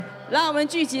让我们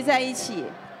聚集在一起，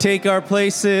 take our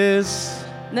places.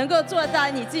 能够坐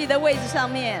在你自己的位置上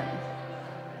面。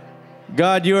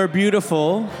 God, you are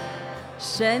beautiful.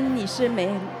 神，你是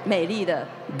美丽的。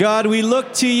 God, we look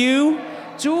to you.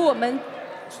 主，我们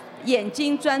眼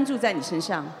睛专注在你身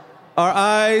上。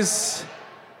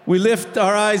 We lift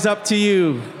our eyes up to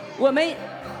you. 我们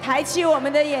抬起我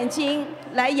们的眼睛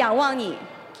来仰望你。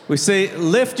 We say,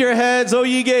 lift your heads, O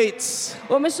ye gates.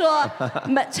 我们说，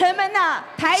城门啊，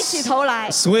抬起头来。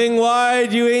 Swing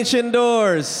wide, you ancient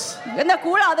doors. 那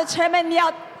古老的城门，你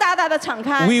要大大的敞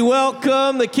开。 We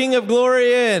welcome the King of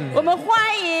Glory in. 我们欢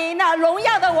迎那荣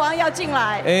耀的王要进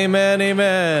来。 Amen,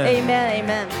 amen. Amen,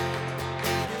 amen.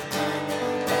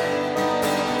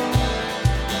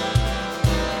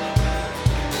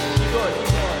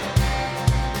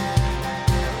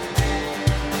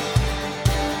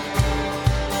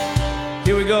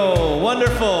 Here we go.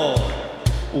 Wonderful.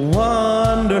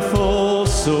 Wonderful,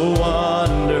 so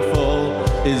wonderful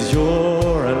is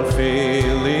your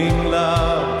unfailing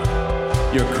love.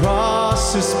 Your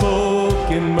cross has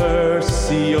spoken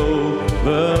mercy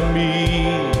over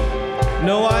me.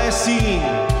 No eye has seen,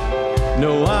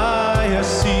 no eye has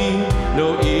seen,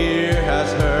 no ear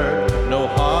has heard, no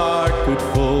heart could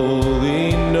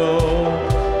fully know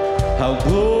how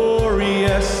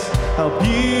glorious, how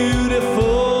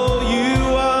beautiful.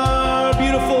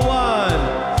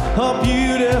 A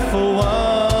beautiful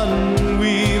one,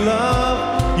 we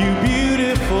love you,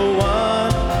 beautiful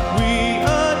one, we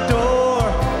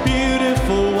adore,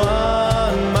 beautiful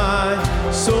one, my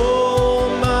soul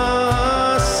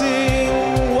must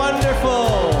sing.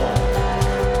 Wonderful,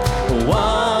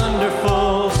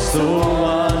 wonderful, so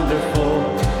wonderful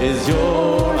is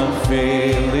your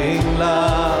unfailing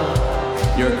love.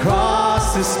 Your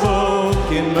cross has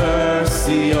spoken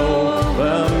mercy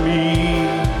over me.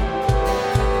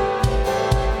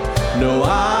 No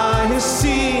eye has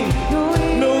seen,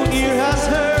 no ear has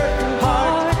heard,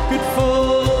 heart could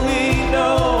fully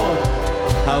know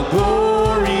how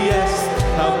glorious,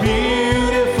 how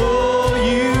beautiful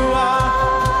you are.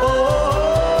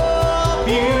 Oh,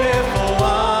 beautiful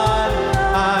one,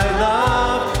 I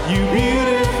love you,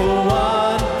 beautiful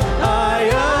one,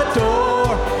 I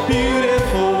adore,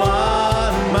 beautiful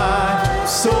one, my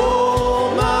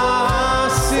soul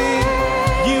must sing.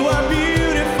 You are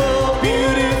beautiful,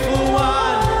 beautiful.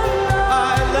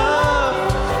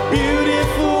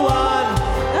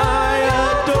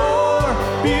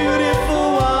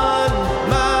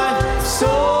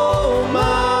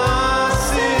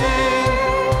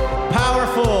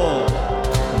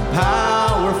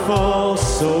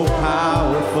 So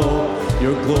powerful,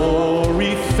 your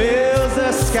glory fills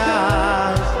the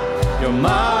skies. Your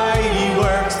mighty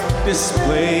works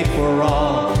displayed for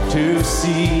all to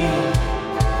see.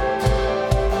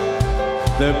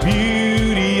 The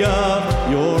beauty of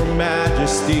your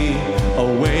majesty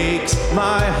awakes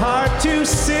my heart to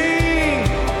sing.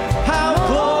 How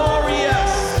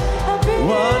glorious,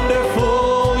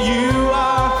 wonderful you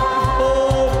are.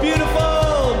 Oh,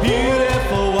 beautiful,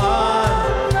 beautiful one.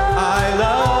 I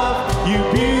love you,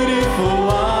 beautiful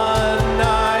one.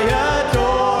 I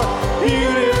adore,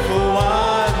 beautiful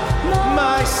one.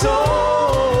 My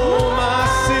soul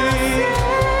must sing.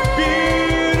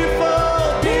 Beautiful,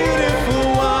 beautiful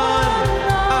one.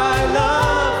 I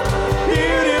love,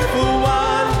 beautiful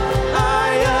one. I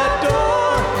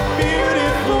adore,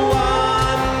 beautiful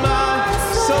one. My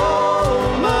soul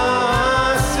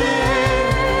must sing.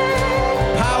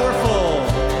 Powerful,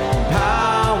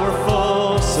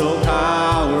 powerful, so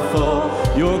powerful.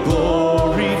 Your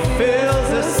glory fills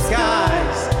the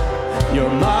skies. Your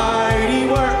mighty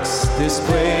works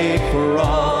displayed for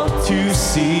all to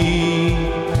see.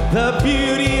 The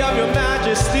beauty of your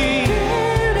majesty.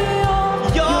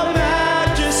 Your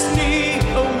majesty.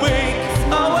 Awake,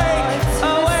 awake,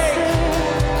 awake.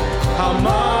 How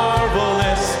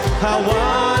marvelous, how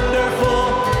wonderful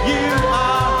you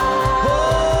are.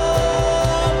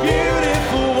 Oh,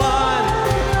 beautiful one.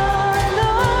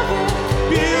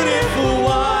 Beautiful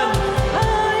one.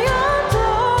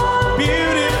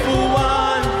 Beautiful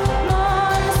one.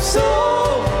 So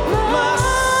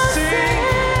must sing.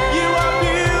 You are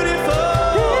beautiful.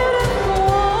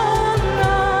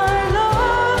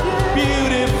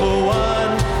 Beautiful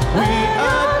one. We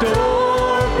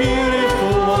adore.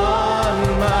 Beautiful one.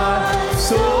 My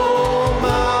soul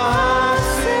must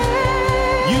sing.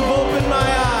 You've opened my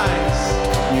eyes.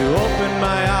 You opened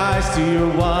my eyes to your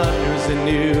wonders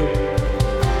anew.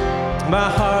 My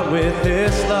heart with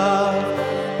his love,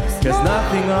 'cause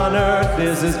nothing on earth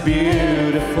is as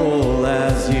beautiful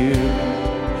as you.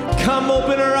 Come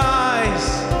open our eyes,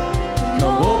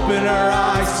 come open our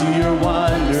eyes to your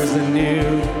wonders wonders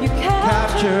anew. You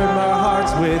Captured my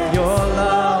hearts with your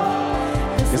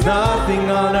love. There's nothing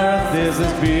on earth is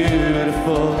as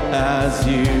beautiful as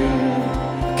you.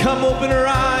 Come open our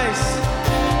eyes.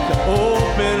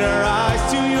 Open our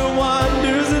eyes to your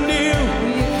wonders anew.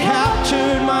 You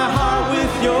captured my heart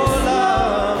with your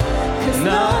love.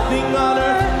 Nothing on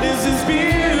earth is as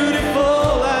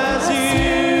beautiful as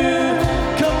you.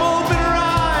 Come open our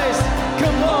eyes.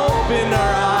 Come open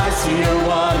our eyes to your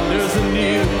wonders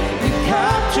anew. You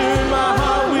captured my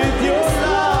heart with your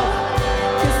love.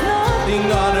 Nothing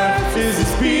on earth is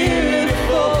as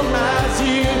beautiful as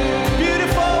you.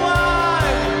 Beautiful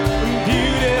one,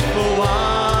 beautiful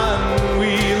one.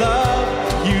 We love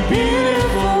you,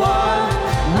 beautiful one.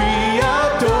 We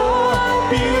adore,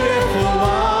 beautiful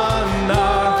one.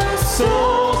 Our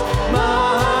souls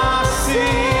must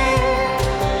sing.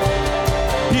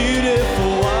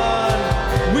 Beautiful one,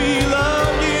 we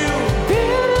love you.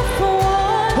 Beautiful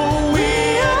one. Oh, we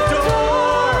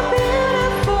adore.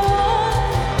 Beautiful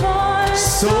one.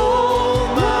 Soul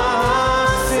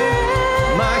must sing.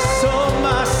 My soul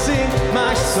must sing.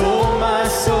 My soul, my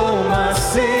soul must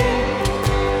sing.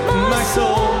 My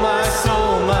soul, my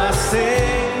soul must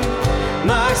sing.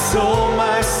 My soul,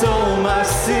 my soul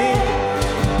must sing.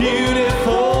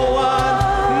 Beautiful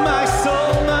one. My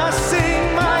soul must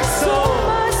sing. My soul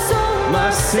My soul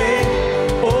must sing.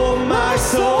 Oh, my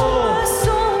soul. My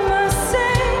soul must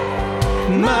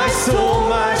sing. My soul,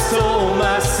 my soul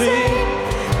must sing.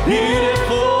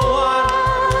 Beautiful one.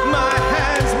 My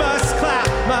hands must clap.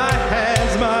 My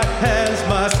hands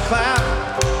must clap.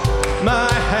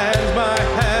 My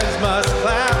hands must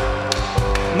clap.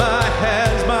 My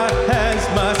hands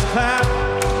must clap.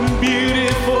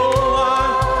 Beautiful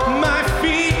one. My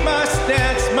feet must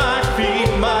dance. My feet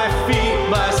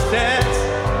must dance.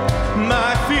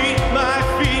 My feet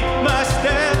must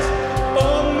dance.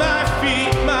 Oh, my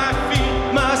feet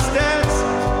must dance.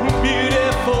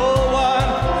 Beautiful one.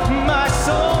 My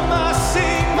soul must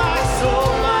sing. My soul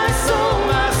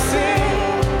must sing.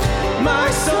 My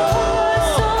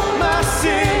soul must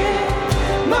sing.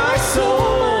 My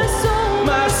soul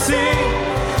must sing.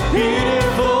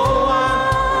 Beautiful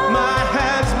one. My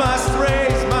hands must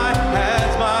raise. My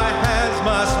hands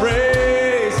must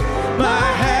raise. My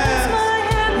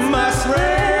hands must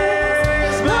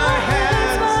raise. My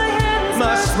hands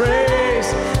must raise.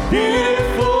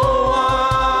 Beautiful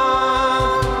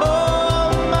one. Oh,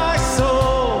 my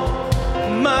soul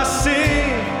must sing.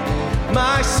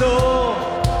 My soul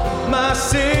must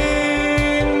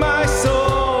sing. My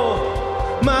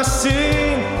soul must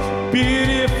sing.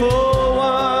 Beautiful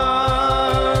one.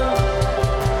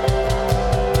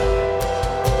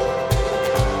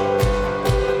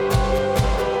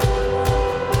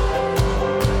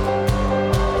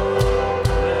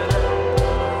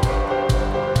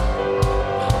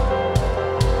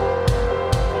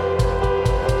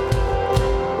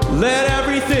 Let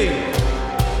everything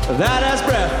that has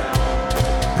breath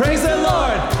praise the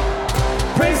Lord.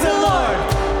 Praise the Lord.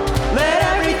 Let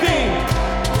everything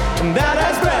that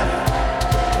has breath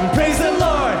praise the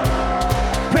Lord.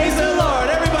 Praise the Lord.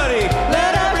 Everybody,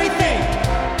 let everything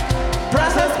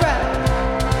that has breath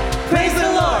praise the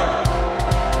Lord.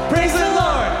 Praise the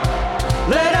Lord.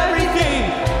 Let everything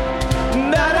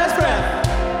that has breath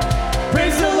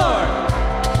praise the Lord.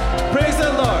 Praise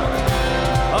the Lord.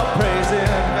 Oh, praise in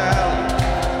the valley.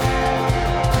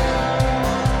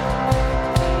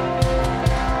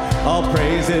 I'll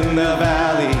praise in the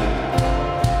valley.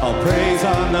 I'll praise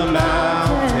on the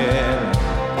mountain.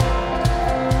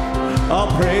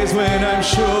 I'll praise when I'm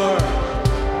sure,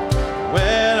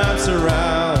 when I'm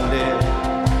surrounded.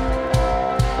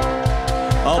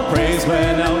 I'll praise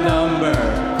when outnumbered.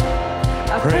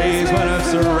 Praise when I'm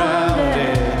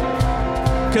surrounded.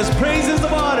 'Cause praise is the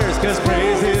waters. 'Cause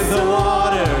praise is the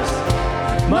waters.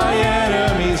 My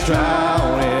enemies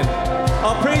drowning.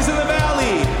 I'll praise in the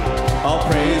valley. I'll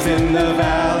praise in the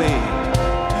valley.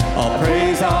 I'll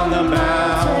praise on the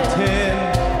mountain.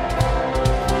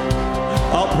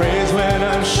 I'll praise when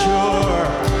I'm sure.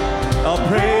 I'll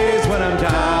praise when I'm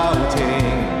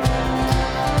doubting.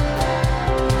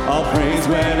 I'll praise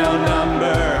when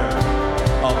outnumbered.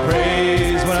 I'll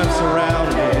praise when I'm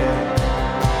surrounded.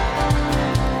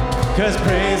 'Cause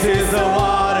praise is the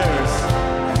waters.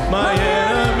 My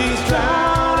enemies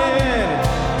drowning.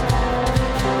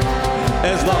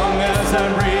 As long as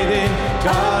I'm breathing,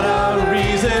 got a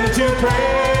reason to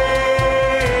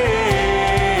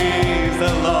praise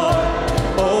the Lord.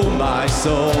 Oh, my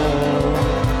soul.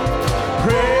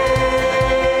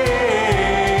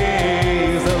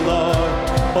 Praise the Lord.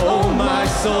 Oh, my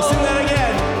soul. Sing that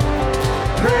again.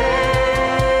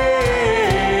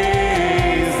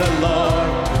 Praise the Lord.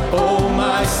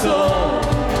 soul.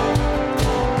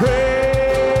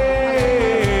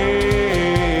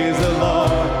 Praise the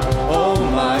Lord, oh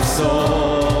my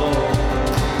soul.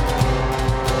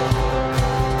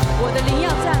 我的灵要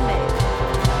赞美。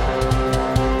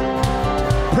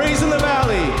 Praise in the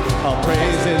valley, I'll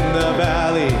praise in the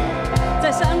valley.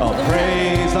 在山谷 I'll 中赞美，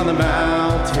 praise on the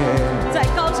mountain. 在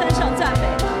高山上赞美，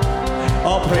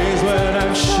 I'll praise when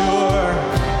I'm sure,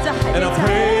 在海 and 边 I'll 赞美，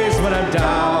 praise when I'm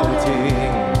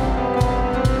doubting.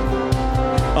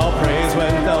 I'll praise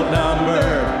when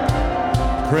outnumbered,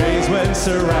 praise when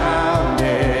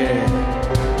surrounded.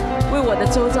 为我的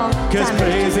周遭 Cause 赞美。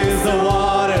 praise is the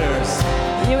waters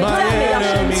因为 my 赞美要升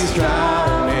enemies 起，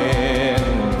 drowning.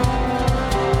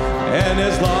 And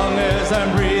as long as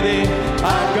I'm breathing,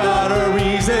 I've got a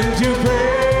reason to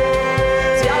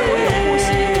只要我有呼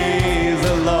吸， praise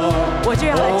the Lord. 我就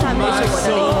要来 Oh 赞美 my 主我的灵。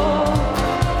 soul,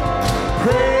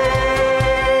 praise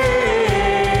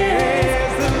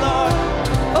the Lord.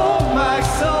 Oh my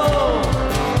soul,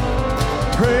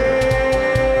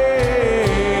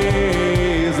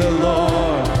 praise the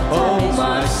Lord. Oh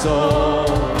my soul,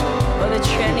 我的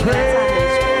全灵来赞美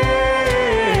主。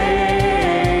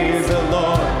 praise the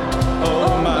Lord.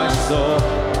 Oh my soul,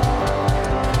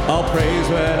 I'll praise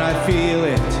when I feel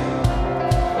it,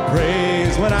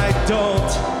 praise when I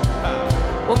don't.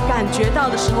 我感觉到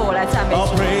的时候，我来赞美 I'll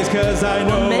主； praise 'cause I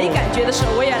我没 know 感觉的时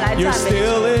候，我也来 you're 赞美主，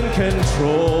 still in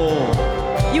control.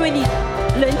 因为你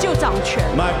仍旧掌权。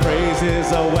 My praise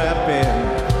is a weapon.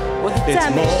 我的 It's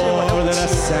赞美是我 more 的 than 武 a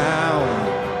器， sound.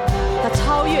 它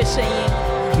超越声音。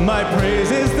 My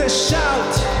praise is the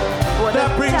shout 我的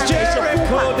that brings 赞美是呼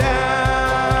Jericho 喊，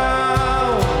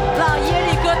 down. 让耶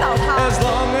利哥倒塌。 As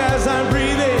long as I'm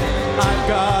breathing, I've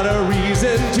got a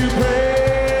reason to praise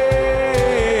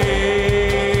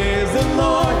the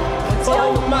Lord.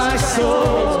 Oh my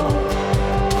soul,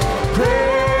 praise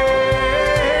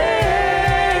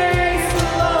the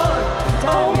Lord.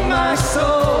 Oh my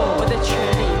soul, 我的全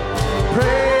力，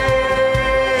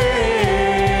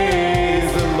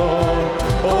 praise the Lord.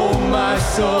 Oh my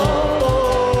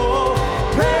soul,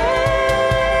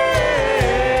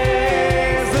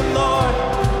 praise the Lord.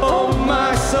 Oh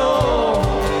my soul,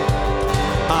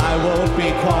 I won't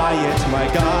be quiet. My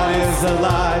God is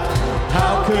alive.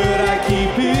 How could I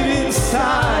keep it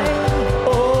inside?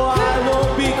 Oh, I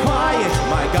won't be quiet.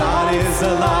 My God is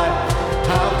alive.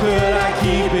 How could I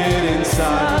keep it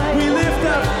inside? We lift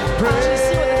up 当时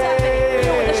是我的赞美，因为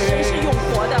我的神是 praise 永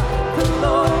活的。 the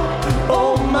Lord.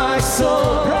 Oh, my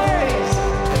soul, praise,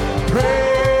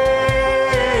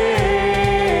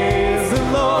 praise the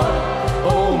Lord.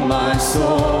 Oh, my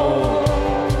soul.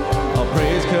 I'll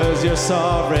praise 'cause you're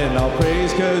sovereign. I'll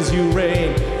praise 'cause you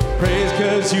reign. Praise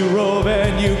 'cause you rose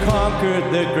and you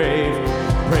conquered the grave.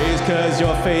 Praise 'cause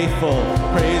you're faithful.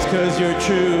 Praise 'cause you're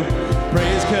true.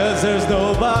 Praise 'cause there's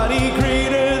nobody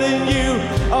greater than you.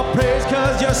 I'll praise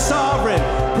 'cause you're sovereign.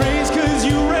 Praise 'cause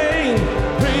you reign.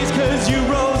 Praise 'cause you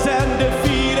rose and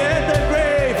defeated the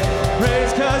grave.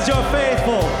 Praise 'cause you're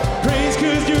faithful. Praise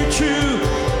 'cause you're true.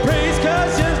 Praise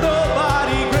 'cause there's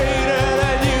nobody greater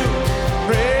than you.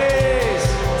 Praise.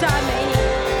 赞美你，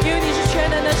因为你是全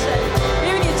能的神，因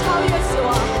为你超越死亡。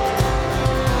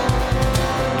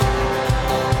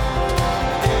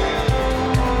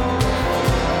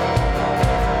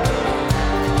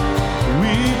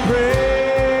 We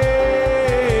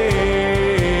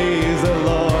praise the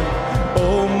Lord,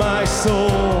 oh my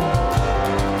soul.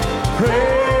 Praise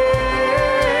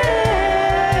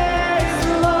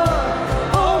the Lord,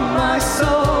 oh my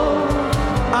soul.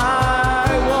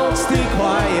 I won't stay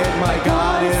quiet, my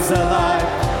God is alive.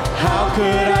 How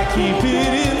could I keep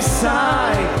it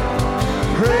inside?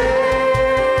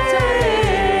 赞美，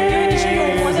因为你是永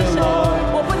活 Praise 的 the 神， Lord,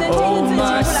 我不能禁 oh 止自己， my 不来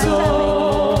赞美。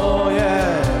 soul, yeah.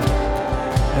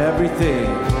 Everything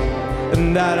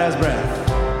that has breath,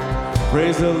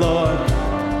 praise the Lord,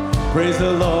 praise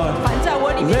the Lord. 凡在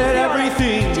我里面的 Let 都要来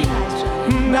everything 敬拜神。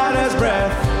 that has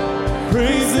breath,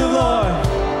 praise the Lord,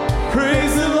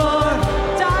 praise the Lord.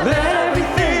 赞美 Let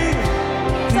everything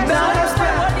在 that has 在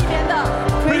我 breath, 里面的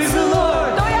praise the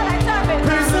Lord, 都要来赞美他。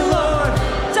 praise the Lord.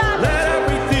 赞美 Let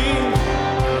everything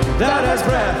that has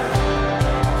breath,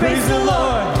 praise the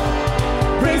Lord,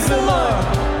 praise the Lord.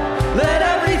 Let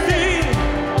everything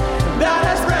that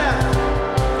has breath,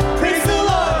 praise the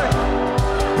Lord,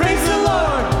 praise the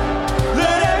Lord.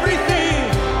 Let everything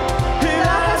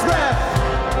that has breath,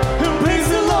 praise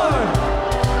the Lord,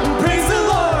 praise the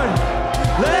Lord.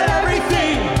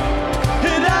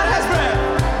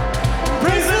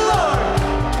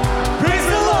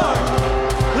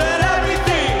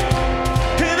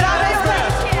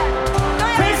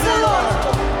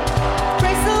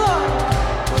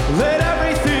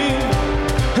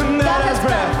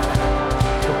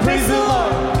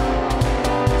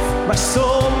 My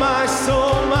soul, my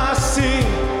soul must sing.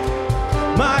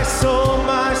 My soul,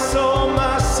 my soul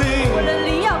must sing. 我的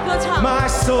灵要歌唱。 My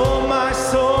soul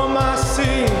must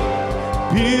sing.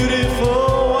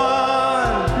 Beautiful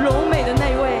one. 柔美的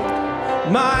那位，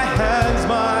 My hands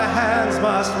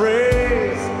must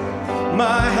raise.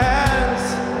 My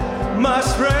hands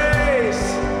must raise.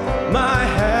 My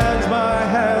hands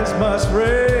must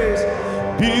raise.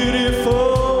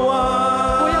 Beautiful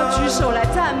我要 one. 举手来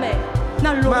赞美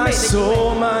那柔 My 美的一位。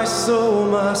 my soul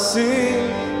must sing.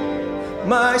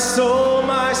 My soul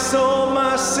must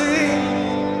sing.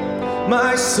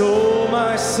 My soul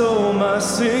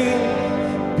must sing.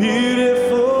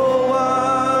 Beautiful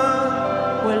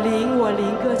one. 我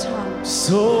灵歌唱，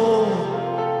 Soul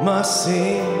must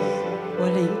sing. 我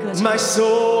灵歌唱， My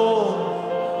soul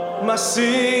must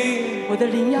sing. 我的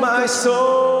灵要歌 My 唱。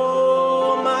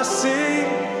 soul must sing.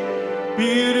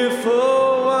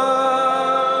 Beautiful one.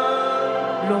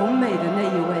 柔美的那一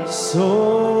位， Soul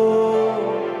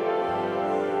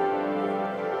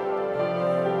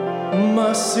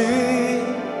must sing.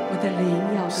 我的灵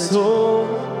要歌唱。 So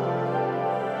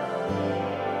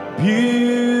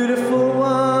beautiful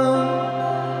one.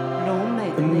 柔美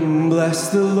的那位， Bless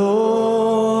the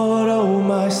Lord, oh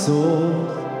my soul.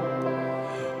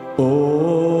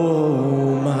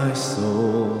 Oh my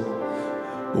soul.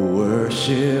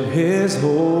 Worship his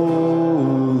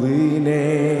holy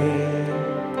name.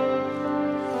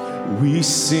 We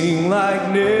sing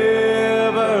like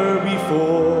never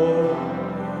before.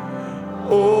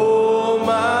 Oh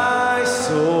my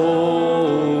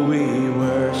soul, we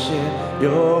worship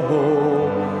your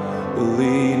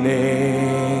holy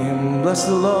name. Bless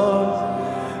the Lord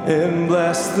and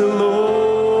bless the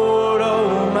Lord,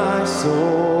 oh my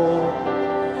soul.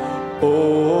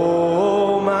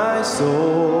 Oh my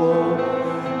soul,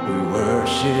 we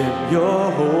worship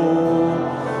your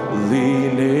holy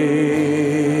name.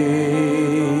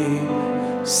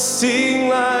 Sing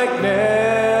like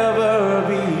never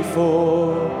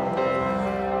before.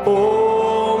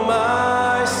 Oh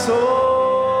my soul,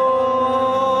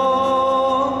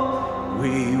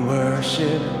 we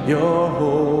worship your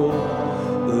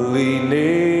holy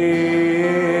name.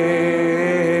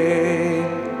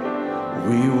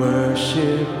 We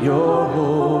worship your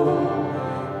holy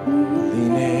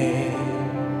name.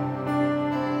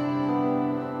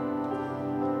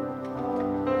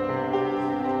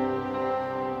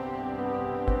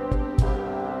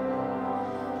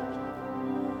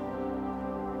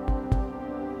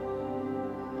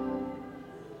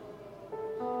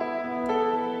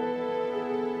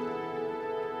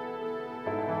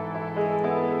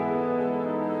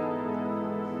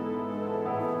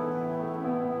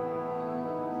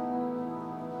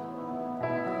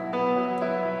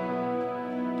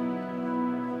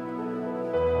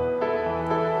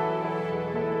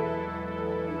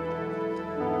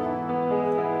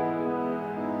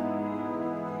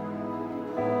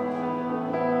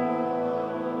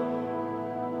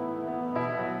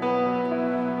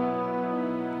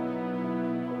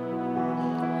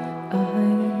 I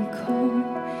call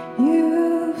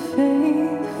you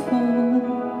faithful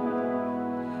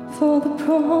for the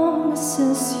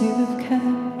promises you've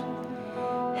kept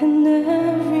and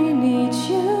every need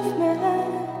you've met.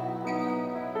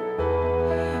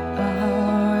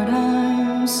 Lord,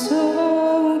 I'm so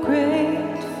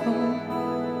grateful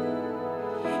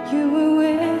you were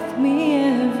with me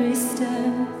every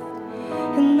step,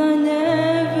 and I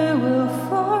never will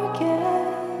forget.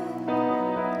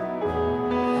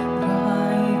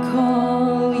 I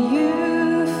call you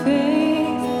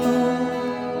faithful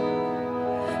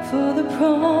for the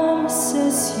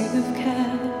promises you've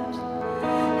kept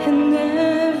and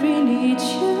every need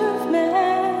you've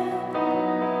met.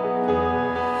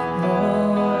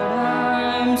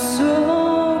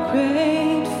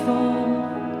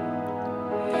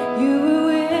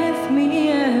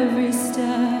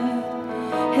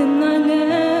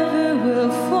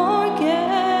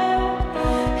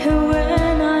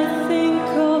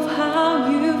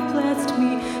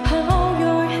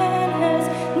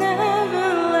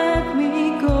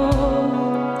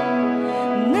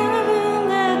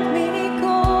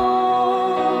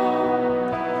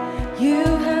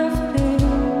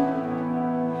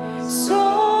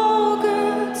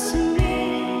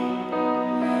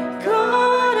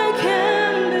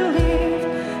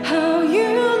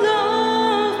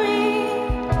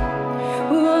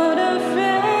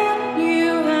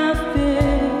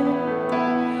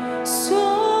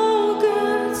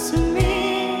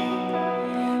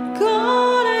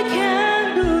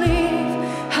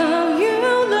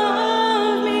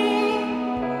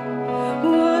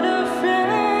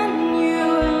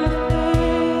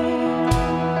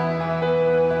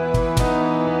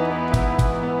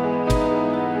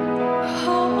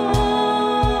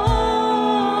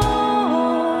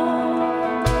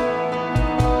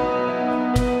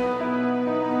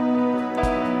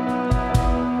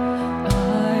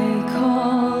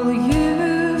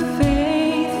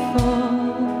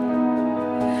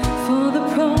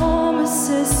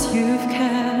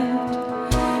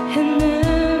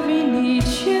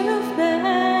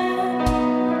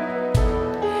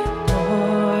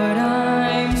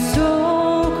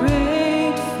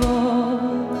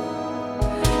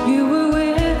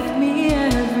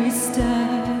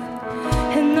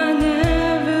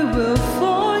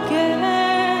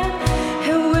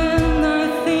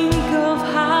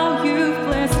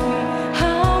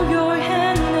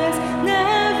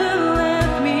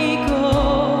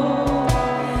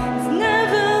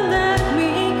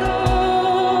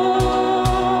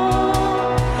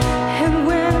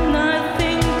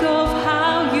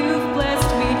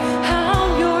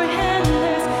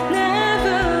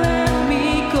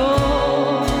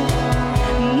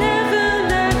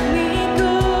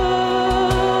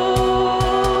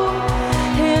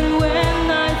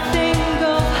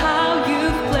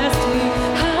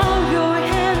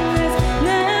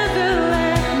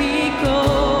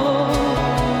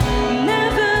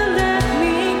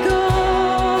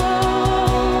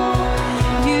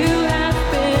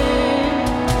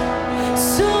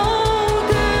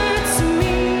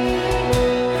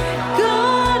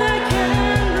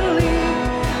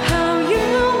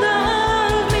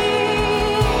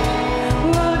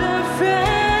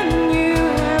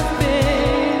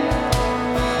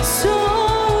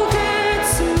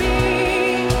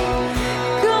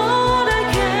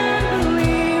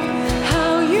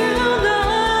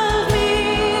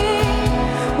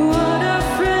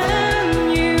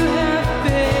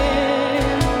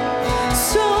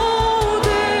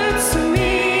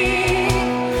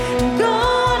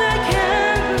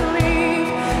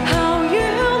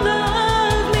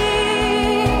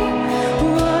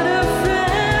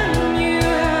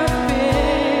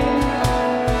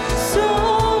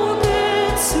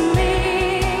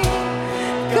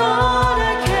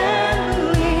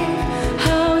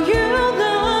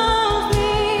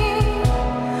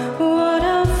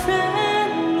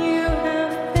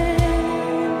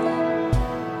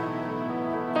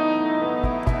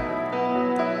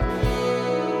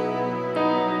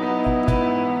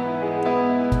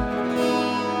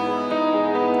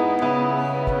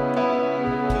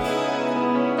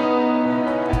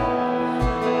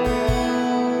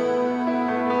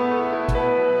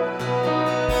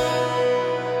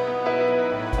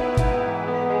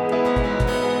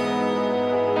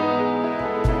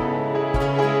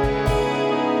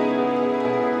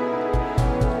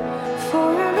 for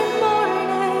every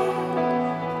morning,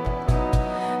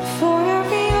 for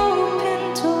every open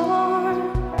door.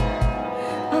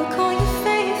 I'll call you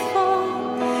faithful,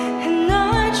 and I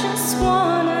just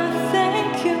wanna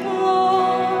thank you,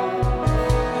 Lord,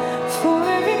 for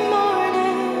every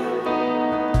morning,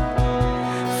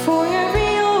 for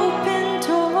every open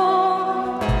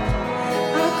door.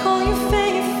 I'll call you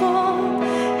faithful,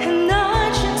 and I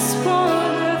just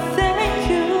wanna thank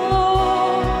you,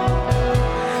 Lord,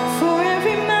 for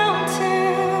every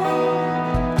mountain,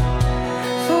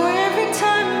 for every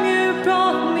time you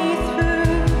brought me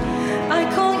through. I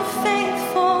call you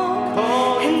faithful,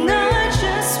 and I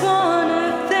just wanna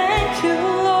thank you,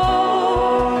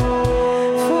 Lord,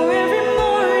 for every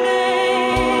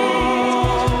morning,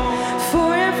 for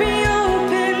every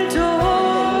open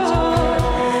door.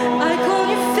 I call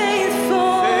you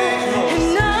faithful,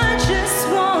 and I just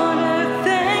wanna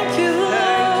thank you,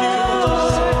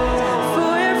 Lord,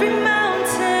 for every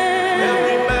mountain,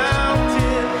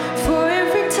 for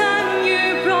every time you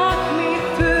brought me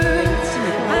through.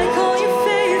 I call you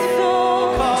faithful,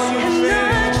 and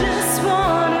I just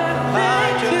wanna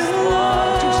thank you,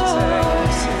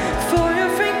 Lord, for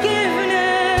your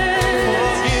forgiveness,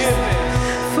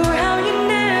 for how you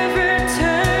never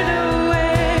turn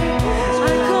away.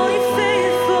 I call you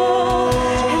faithful,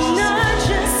 and I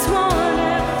just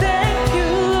wanna thank you,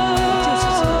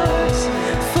 Lord,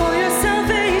 for your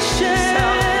salvation,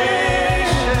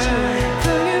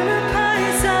 for your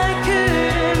price I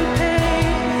couldn't pay.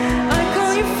 I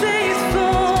call you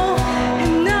faithful,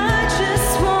 and I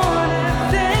just wanna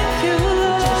thank you,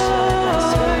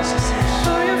 Lord,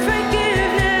 for your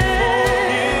forgiveness,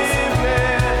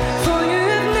 for you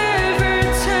have never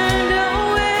turned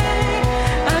away.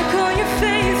 I call you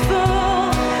faithful,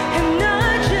 and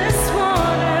I just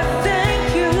wanna thank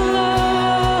you,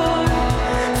 Lord,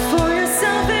 for your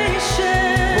salvation.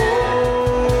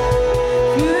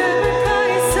 You have a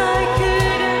price I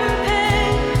couldn't pay.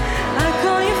 I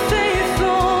call you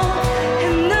faithful,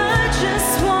 and I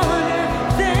just wanna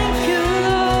thank you,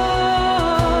 Lord.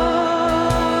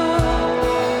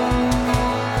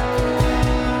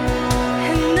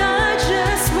 And I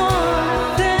just wanna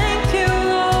thank you,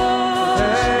 Lord.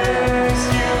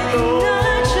 And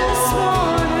I just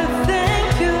wanna thank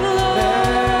you, Lord.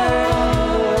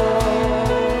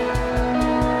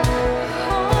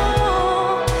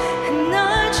 And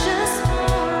I just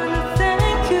wanna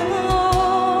thank you,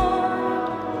 Lord.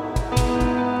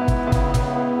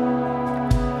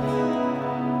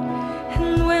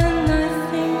 And when I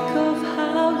think of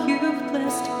how you've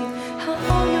blessed me,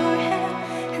 how your hand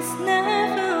has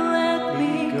never let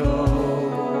me go,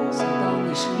 想到你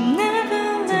是 never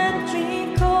let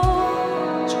me go.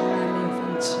 从来没有放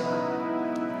弃我。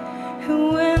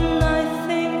 When I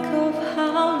think of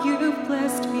how you've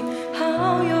blessed me,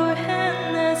 how your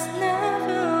hand has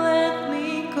never let me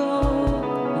go,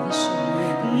 你的手没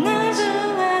有放弃 never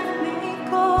let me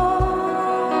go.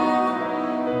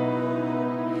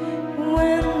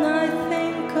 When I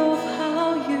think of how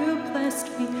you blessed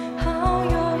me, how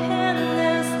your hand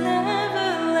has never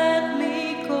let me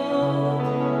go,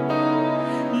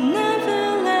 never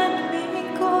let me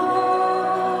go.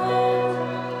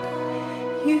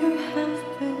 You have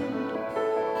been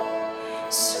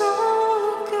so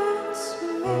good to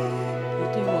me. 你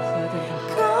对我何等的好，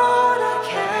 God, I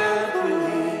can't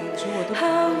believe 主我都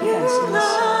how 不 you 敢相信，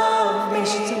 love 你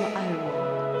是这 me. 么爱我。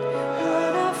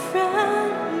 What a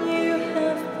friend you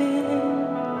have been,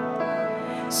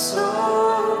 so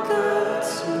good to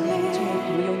做我 me. 朋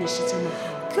友，你是这么好，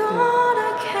对我 God,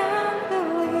 I can't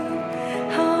believe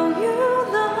how you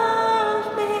love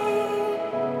me.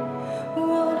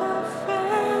 What a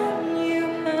friend you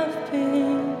have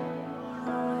been,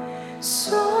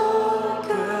 so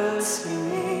good to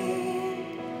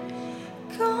me.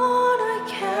 God, I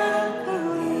can't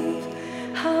believe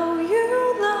how you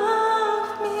love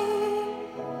me.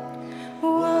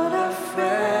 What a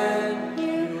friend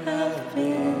you have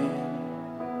been,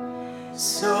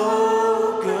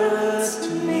 so good to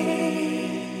me.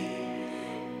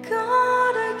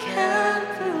 God, I can't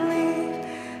believe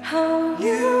how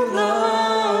you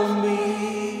love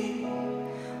me.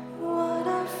 What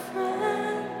a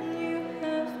friend you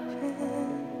have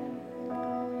been,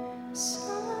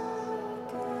 so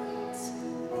good to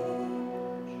me.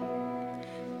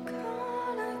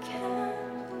 God, I can't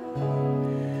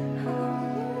believe how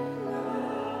you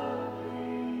love me.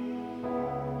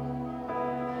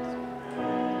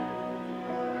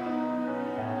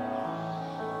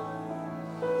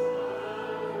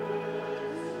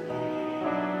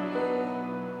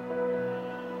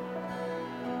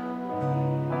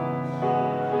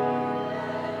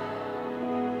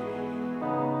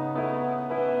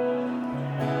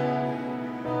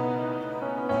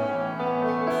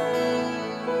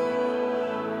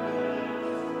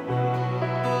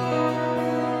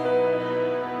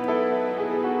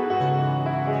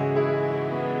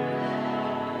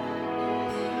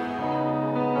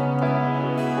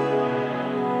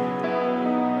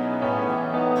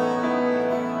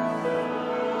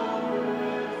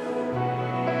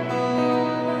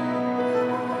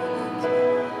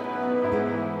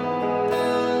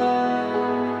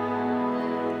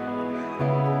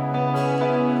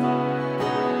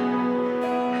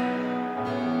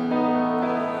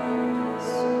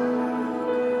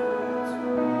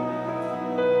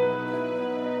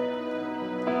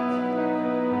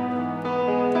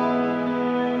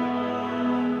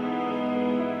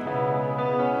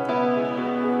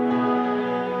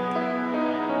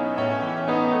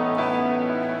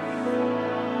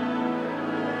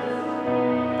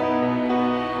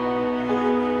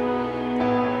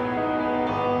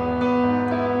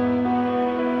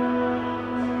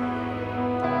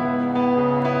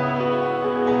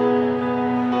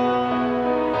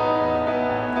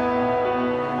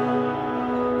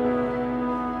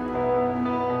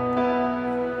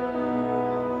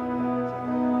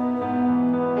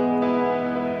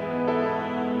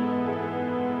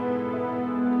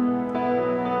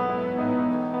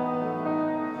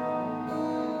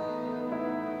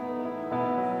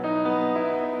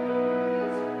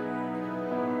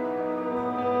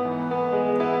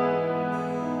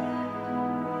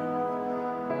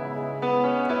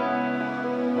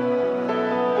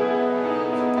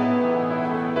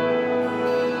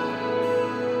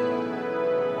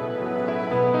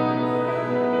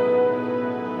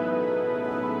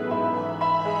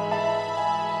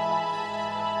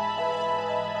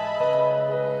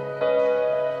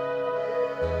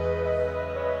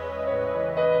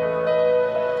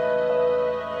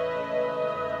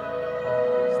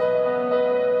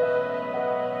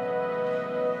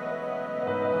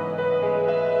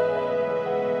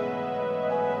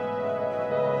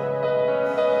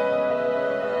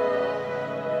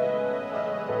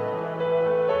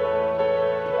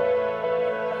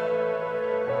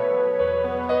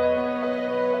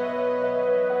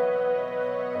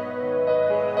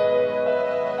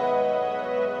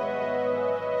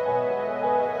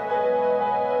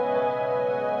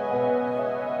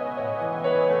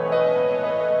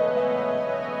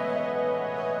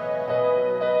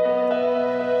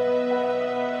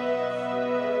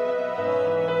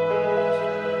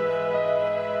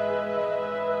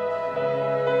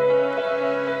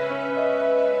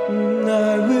 And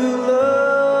I will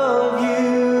love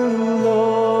you,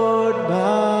 Lord,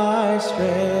 my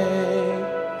strength.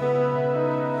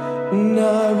 And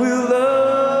I will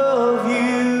love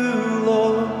you,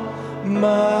 Lord,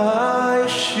 my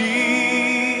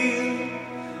shield.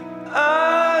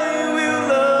 I will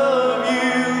love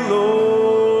you,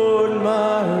 Lord,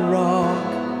 my rock.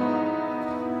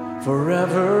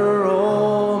 Forever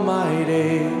all my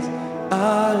days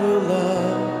I will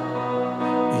love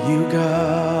you,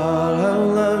 God. I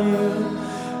will love you,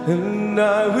 and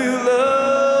I will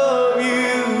love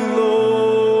you,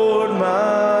 Lord,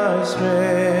 my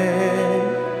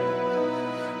strength.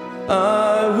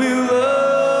 I will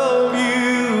love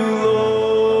you,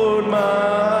 Lord,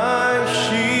 my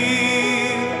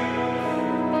shield.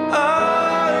 I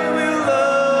will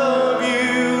love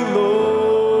you,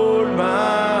 Lord,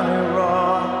 my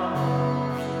rock.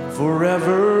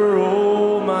 Forever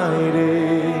all my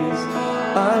days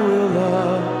I will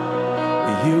love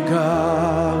you,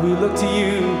 God. We look to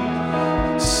you.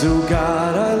 So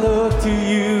God, I look to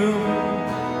you.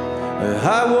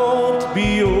 I won't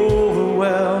be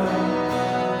overwhelmed.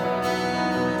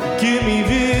 Give me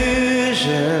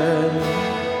vision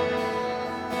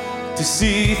to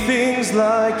see things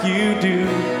like you do.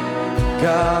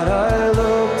 God, I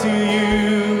look to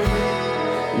you.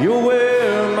 You're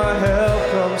where my help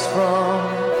comes from.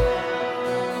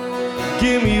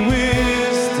 Give me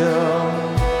wisdom.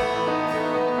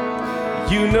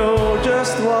 You know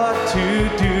just what to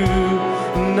do.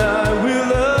 And I will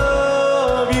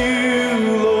love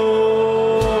you,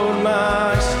 Lord,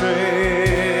 my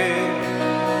strength.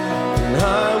 And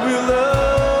I will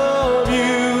love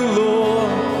you,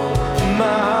 Lord,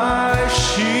 my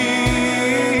shield.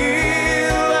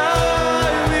 I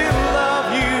will love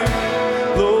you,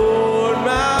 Lord,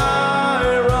 my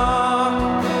rock.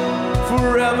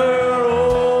 Forever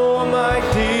all my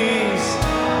days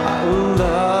I will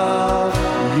love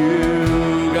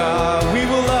you, God. We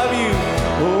will love you.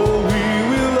 Oh, we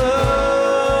will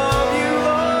love you,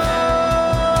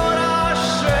 Lord, our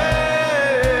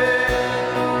strength.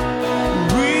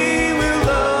 We will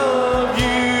love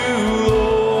you,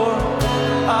 Lord,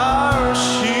 our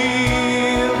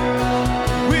shield.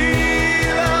 We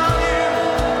love you,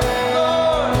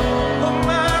 Lord, oh,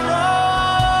 my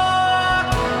rock.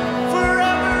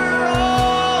 Forever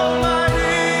all my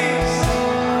days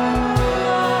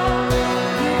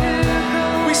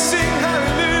we sing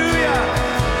hallelujah,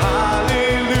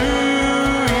 hallelujah,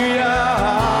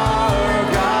 our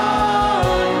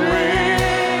God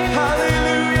reigns.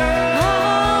 Hallelujah,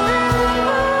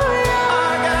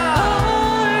 our God,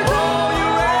 oh, you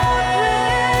reign.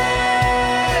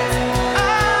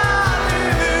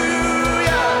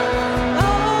 Hallelujah,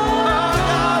 our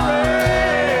God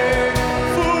reigns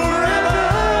forever,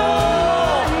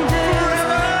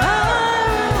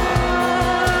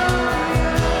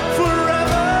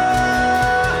 forever,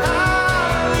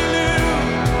 hallelujah,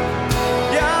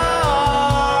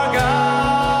 our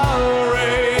God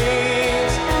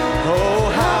reigns. Oh,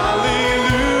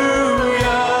 hallelujah,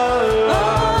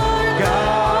 our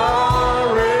God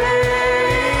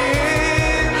reigns.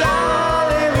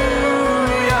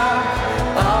 Hallelujah,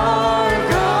 our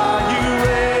God, you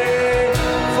reign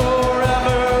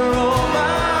forever,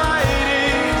 almighty.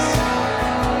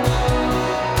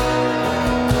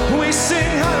 We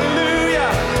sing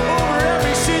hallelujah over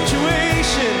every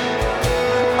situation.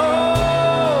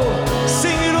 Oh,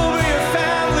 sing it over your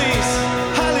families.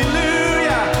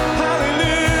 Hallelujah,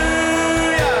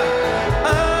 hallelujah.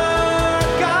 Our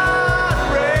God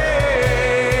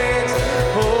reigns.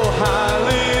 Oh,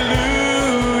 hallelujah.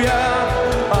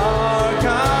 Our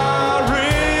God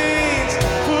reigns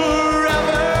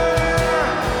forever,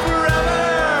 forever,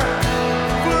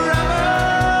 forever.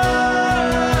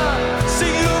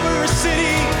 Sing it over a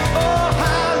city. Oh,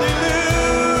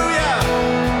 hallelujah,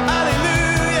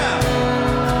 hallelujah,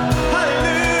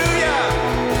 hallelujah.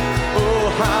 Oh,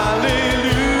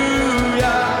 hallelujah.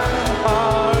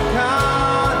 Our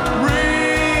God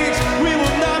reigns. We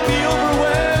will not be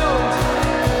overwhelmed.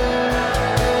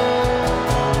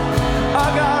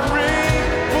 Our God reigns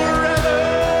forever,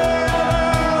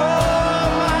 all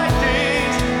my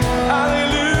days.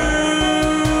 Hallelujah.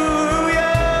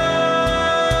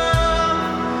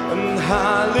 And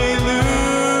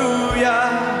hallelujah.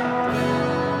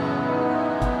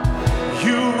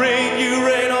 You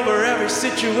reign over every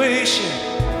situation,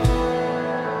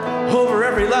 over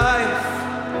every life.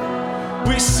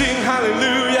 We sing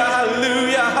hallelujah,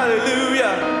 hallelujah,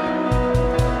 hallelujah.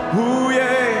 Ooh,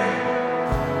 yeah.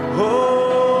 Oh,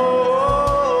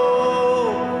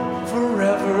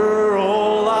 forever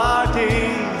all our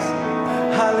days.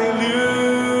 Hallelujah.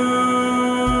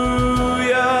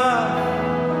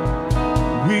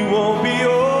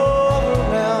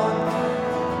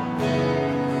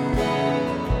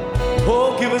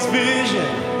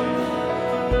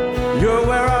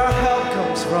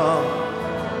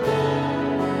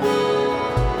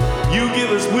 You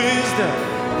give us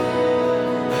wisdom.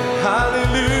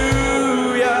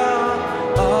 Hallelujah.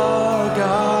 Our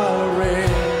God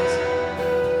reigns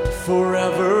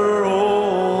forever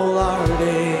all our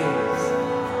days.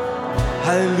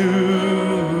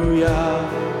 Hallelujah.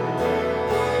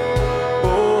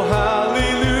 Oh,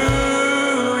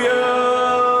 hallelujah.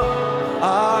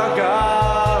 Our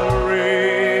God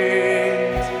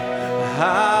reigns.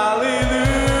 Hallelujah.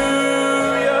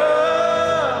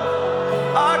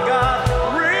 Our God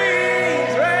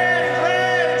reigns, reigns,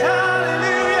 reigns.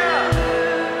 Hallelujah.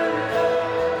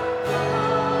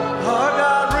 Our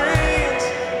God reigns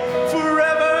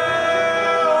forever.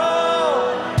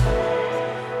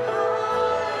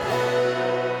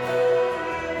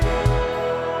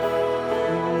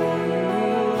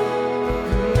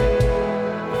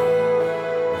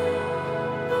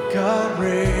 God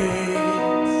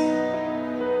reigns.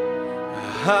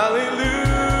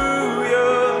 Hallelujah.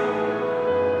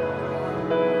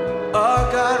 Our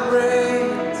God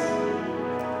reigns.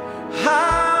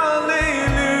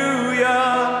 Hallelujah.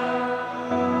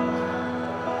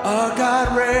 Our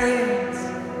God reigns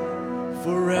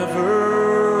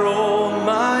forever all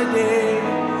my days.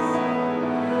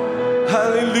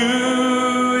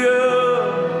 Hallelujah.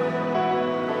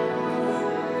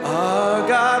 Our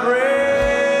God reigns.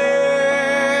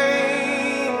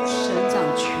 神掌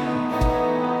权，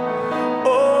 Oh,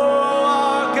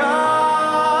 our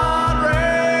God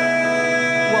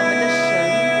我们的神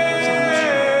掌权，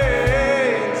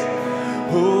 reigns.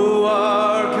 Oh,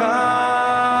 our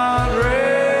God reigns.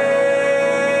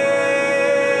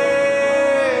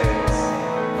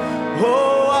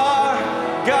 Oh, our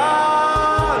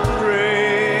God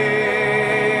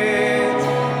reigns.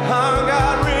 Our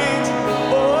God reigns.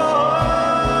 Oh,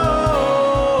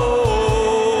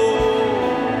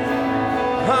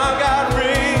 our God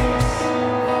reigns.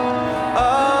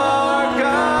 Our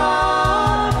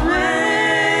God reigns.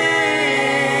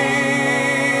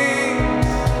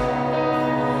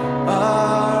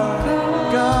 Our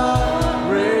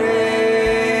God reigns.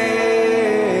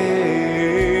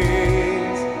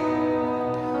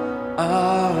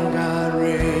 Our God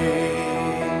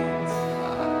reigns.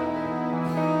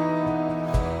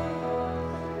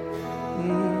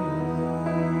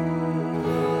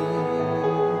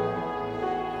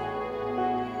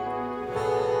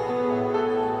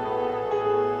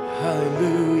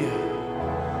 Hallelujah.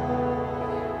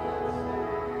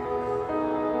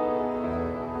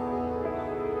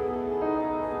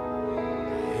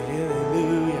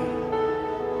 Hallelujah.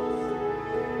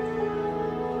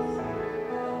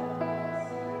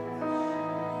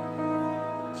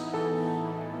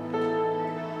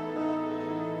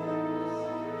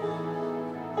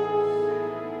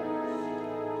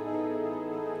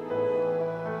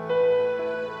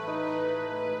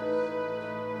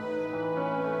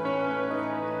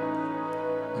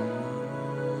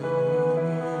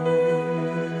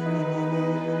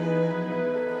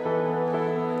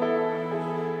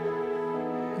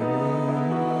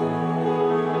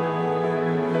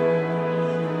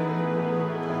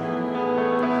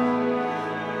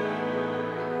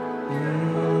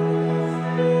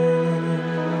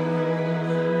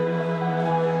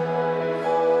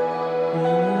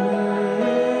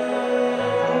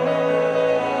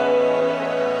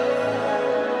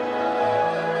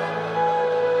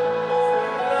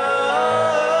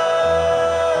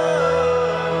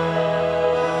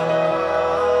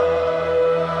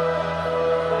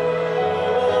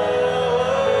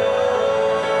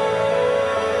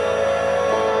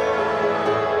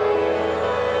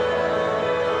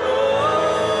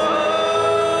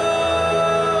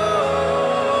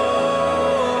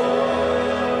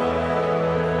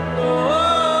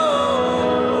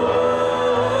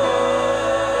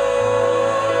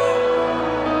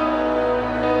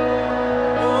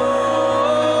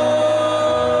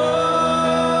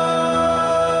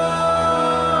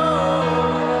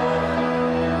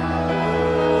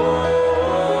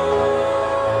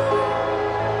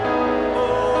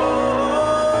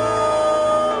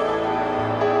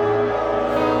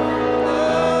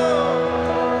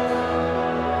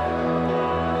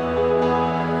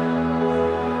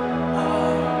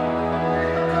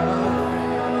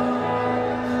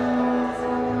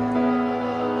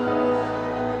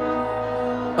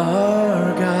 Our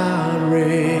God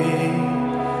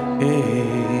reigns.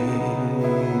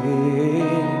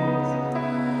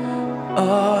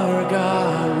 Our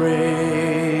God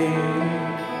reigns.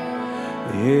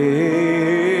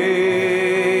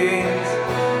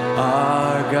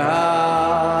 Our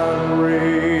God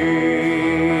reigns.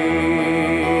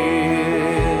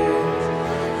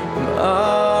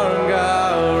 Our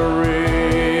God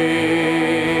reigns.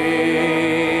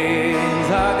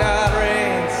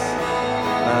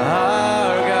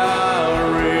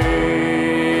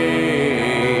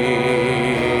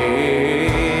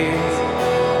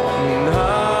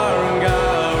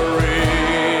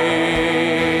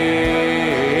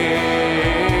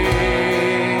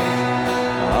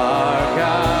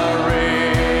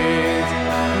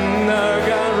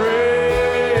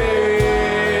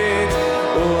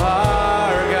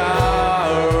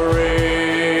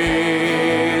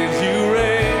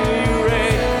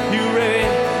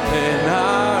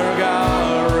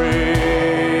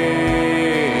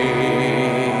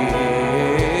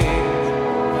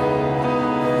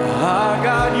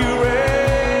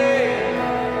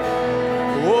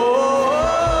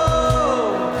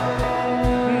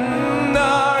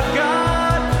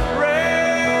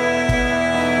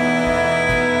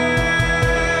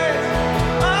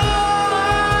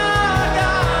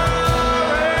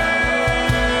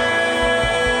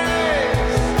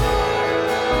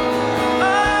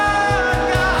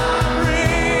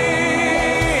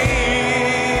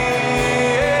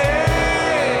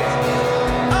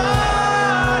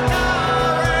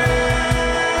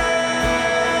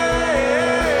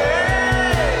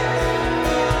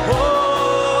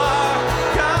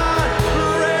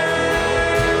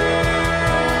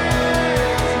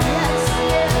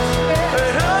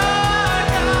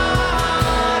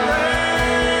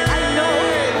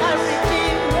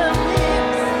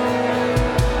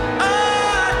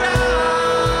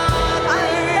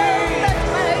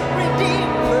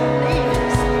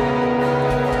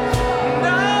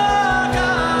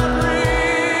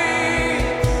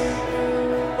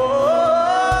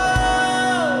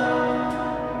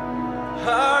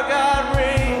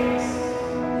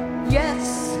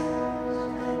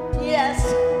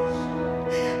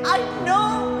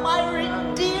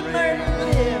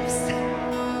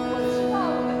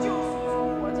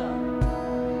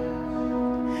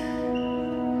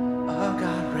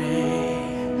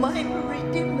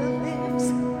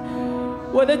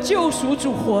 我的救赎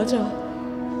主活着，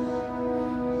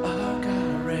 Our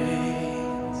God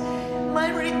reigns.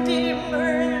 My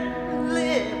Redeemer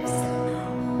lives.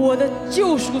 我的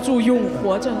救赎主永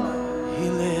活着。 He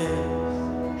lives.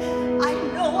 I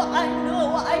know, I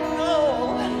know, I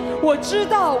know. 我知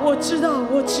道，我知道，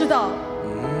我知道，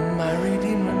 My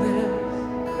Redeemer lives.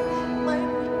 My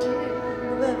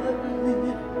Redeemer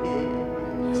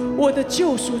lives. 我的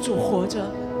救赎主活着。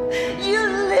 You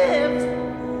live.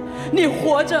 你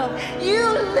活着，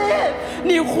 You live.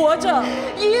 你活着，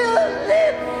 You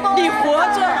live 你活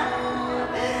着。 forever.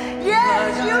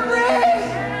 Yes, you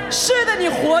reign. 是的，你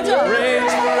活着， Reigns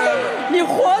forever. 你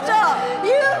活着，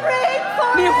 You reign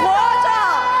你 forever. 活着。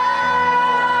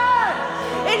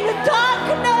 In the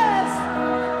darkness.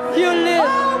 You live。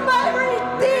 Oh, my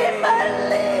Redeemer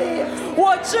lives. 我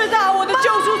知道我的救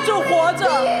赎主活着，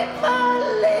 Redeemer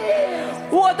lives.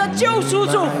 我的救赎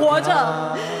主活着。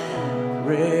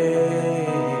 Reigns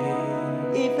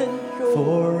Even though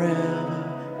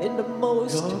forever. in the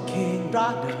most Your kingdom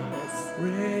darkness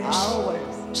reigns.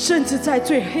 hours. 甚至在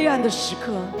最黑暗的时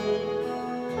刻，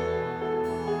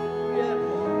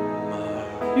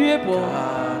约伯，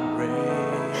 God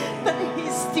reigns. But he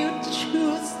still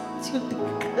chooses to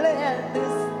declare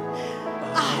this.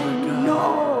 I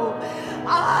know,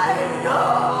 I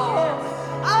know,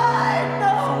 I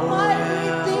know my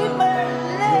Redeemer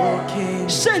lives. King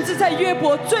甚至在约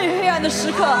伯最黑暗的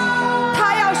时刻，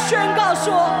他要宣告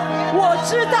说：“我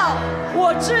知道，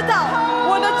我知道，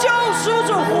我的救赎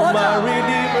主活 My 着。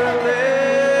 Redeemer lives.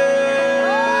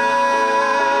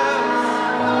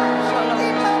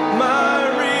 My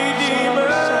Redeemer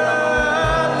lives.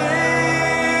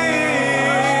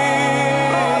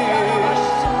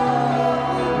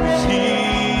 He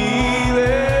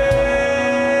lives.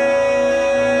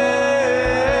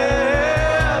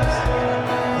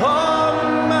 Oh,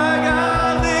 my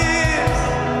God lives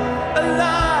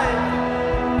alive.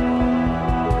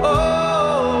 Oh.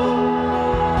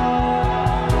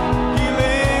 He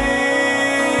lives.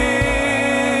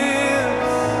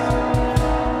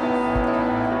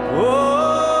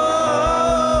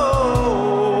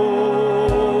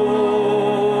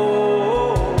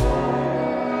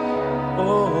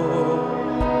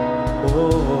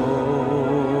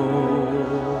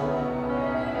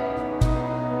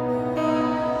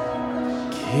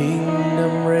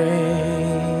 Kingdom reigns.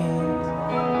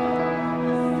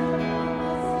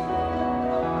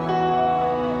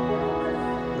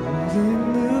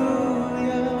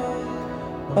 Hallelujah,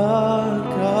 our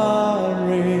God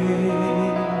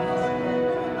reigns.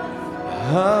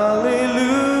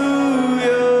 Hallelujah,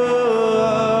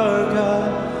 our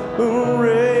God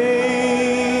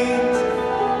reigns.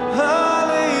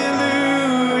 Hallelujah,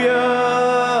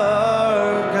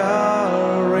 our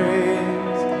God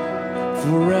reigns.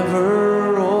 Forever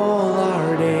all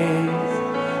our days.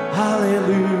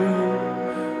 Hallelujah.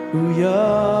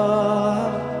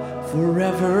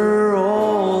 Forever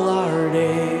all our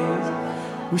days.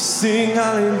 We sing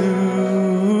hallelujah.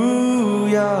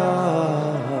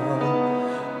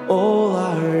 All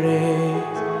our days.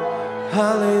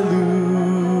 Hallelujah.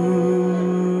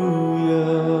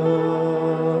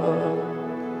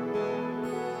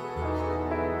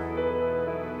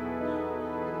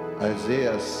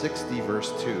 Isaiah 60,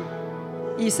 verse 2.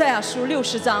 以赛亚书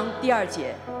60章第2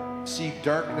节， See,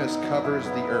 darkness covers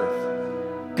the earth,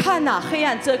 看哪，黑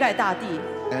暗遮盖大地，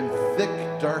 and thick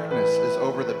darkness is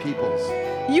over the peoples.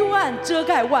 幽暗遮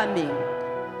盖万民。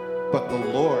 But the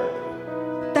Lord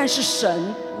但是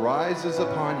神 rises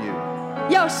upon you,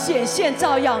 要显现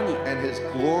照耀你， and his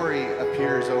glory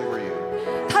appears over you.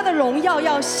 他的荣耀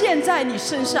要现在你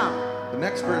身上。 The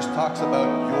next verse talks about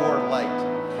your light.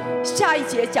 下一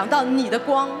节讲到你的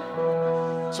光，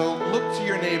 So look to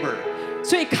your neighbor.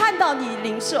 所以看到你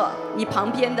邻舍，你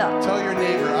旁边的， Tell your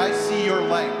neighbor, I see your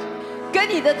light. 跟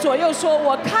你的左右说：“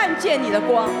我看见你的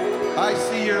光， I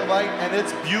see your light, and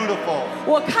it's beautiful.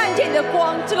 我看见你的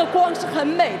光，这个光是很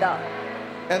美的，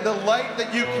 And the light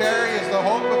that you carry is the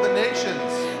hope of the nations.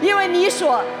 因为你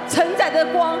所承载的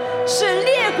光是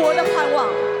列国的盼望。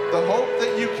 The hope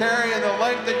that you carry and the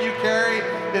light that you carry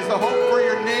is the hope for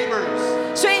your neighbors.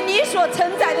 所以你所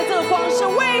承载的这个光是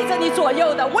为着你左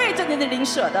右的，为着你的邻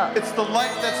舍的， It's the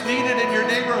light that's needed in your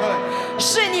neighborhood.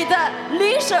 是你的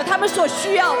邻舍他们所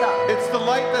需要的， It's the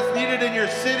light that's needed in your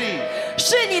city.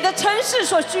 是你的城市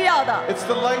所需要的， It's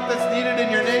the light that's needed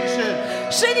in your nation.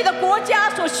 是你的国家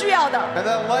所需要的。 And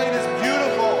that light is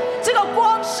beautiful 这个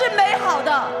光是美好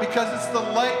的， because it's the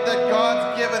light that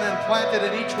God's given and planted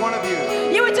in each one of you.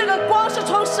 因为这个光是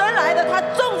从神来的，它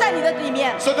种在你的里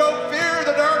面， So don't fear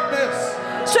the darkness.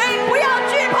 所以不要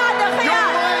惧怕你的黑 Your 暗，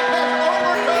 light has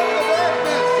overcome the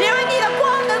darkness. 因为你的光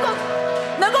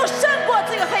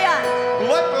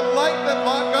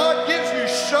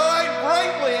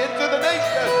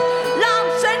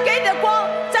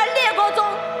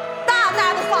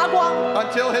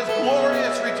until his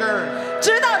glorious return.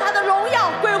 直到他的荣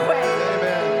耀归回。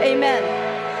 Amen. Amen。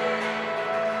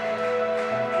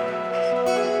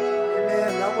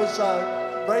 Man, that was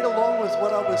right along with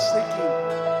what I was thinking.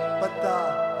 But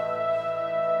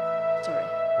Sorry，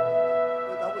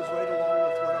 that was right along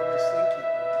with what I was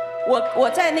thinking. 我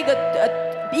在那个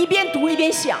一边读一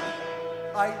边想，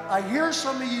 I hear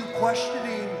some of you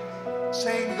questioning,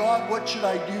 saying, God, what should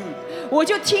I do? 我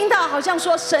就听到好像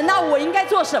说神啊，我应该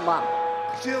做什么？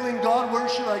 Feeling, God, where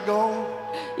should I go?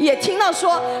 也听到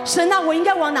说神啊，我应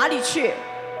该往哪里去？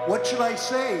 What should I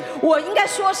say? 我应该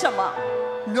说什么？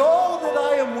 Know that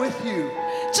I am with you.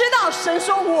 知道神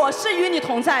说我是与你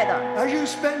同在的。 As you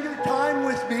spend your time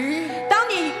with me, 当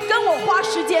你跟我花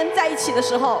时间在一起的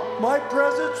时候， my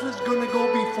presence is going to go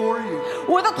before you.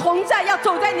 我的同在要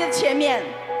走在你的前面，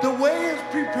 The way is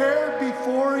prepared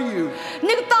before you.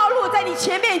 那个道路在你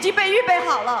前面已经被预备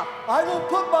好了。 I will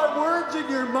put my words in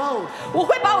your mouth. 我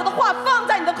会把我的话放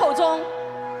在你的口中，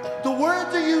 The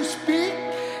words that you speak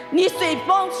你嘴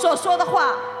中所说的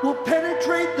话 will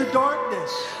penetrate the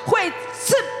darkness 会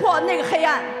刺破那个黑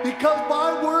暗， because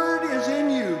my word is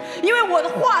in you. 因为我的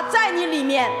话在你里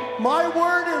面， My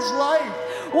word is life.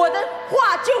 我的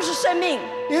话就是生命，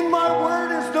 In my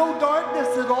word is no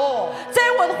darkness at all. 在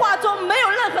我的话中没有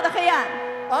任何的黑暗，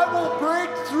 I will break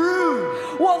through.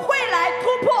 我会来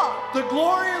突破， The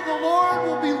glory of the Lord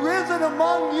will be risen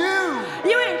among you.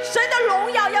 因为神的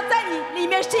荣耀要在你里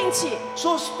面兴起，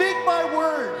 So speak my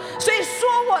word. 所以说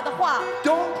我的话，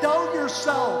 Don't doubt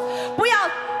yourself. 不要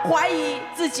怀疑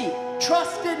自己，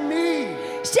 Trust in me.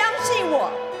 相信我，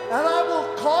 And I will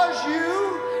cause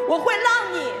you 我会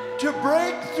让你 to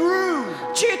break through.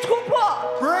 去突破，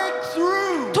 Break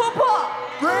through. 突破，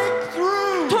 Break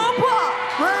through. 突破，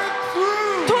 Break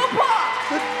through. 突破，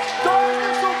 The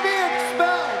darkness will be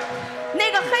expelled.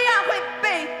 那个黑暗会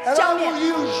被 And 消 I 灭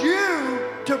will，use you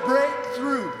to break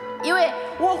through. 因为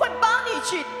我会帮你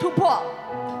去突破。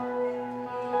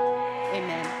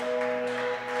Amen。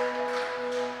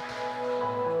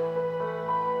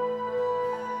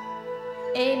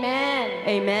 Amen.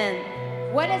 Amen。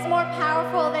 What is more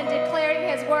powerful than declaring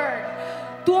his word?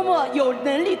 多么有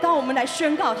能力，当我们来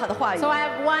宣告他的话语 So。I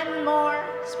have one more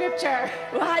scripture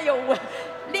我还有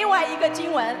另外一个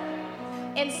经文，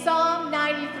 in Psalm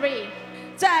 93.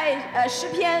 在诗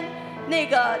篇那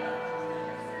个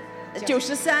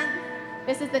93，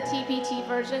 This is the TPT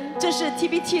version. 这是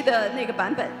TPT 的那个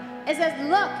版本。 It says,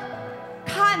 Look,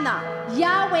 看呐，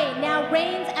 Yahweh now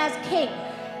reigns as king.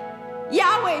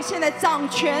 亚伟现在掌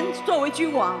权作为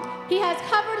君王， He has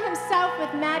covered himself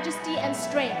with majesty and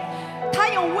strength, 他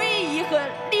用威仪和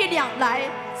力量来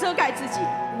遮盖自己，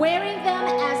 wearing them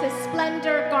as his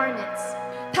splendor garments.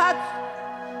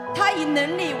 他以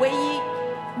能力为衣，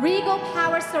 Regal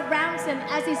power surrounds him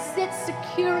as he sits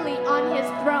securely on his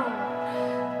throne.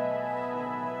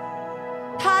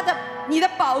 你的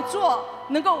宝座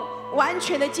能够完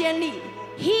全的坚立，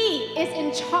 He is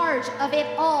in charge of it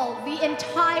all, the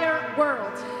entire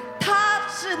world. 他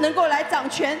是能够来掌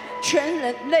权全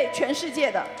人类全世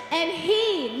界的， And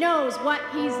he knows what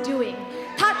he's doing.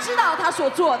 他知道他所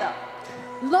做的。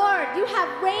 Lord, you have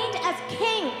reigned as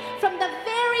king from the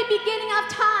very beginning of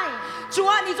time. 主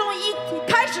啊，你从一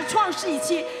开始创世以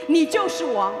期，你就是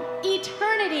王，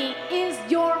 Eternity is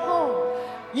your home.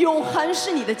 永恒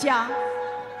是你的家。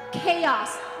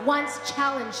 Chaos once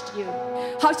challenged you.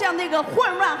 好像那个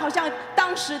混乱，好像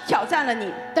当时挑战了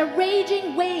你。 The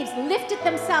raging waves lifted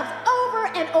themselves over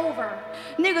and over.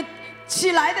 那个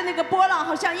起来的那个波浪，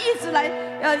好像一直来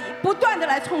不断的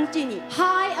来冲击你，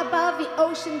 High above the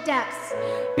ocean depths,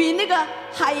 比那个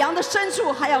海洋的深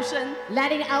处还要深。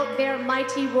 letting out their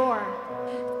mighty roar.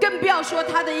 更不要说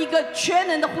他的一个全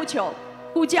能的呼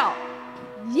叫。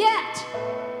 Yet,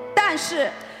 但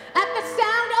是， at the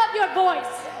sound of your voice,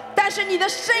 但是你的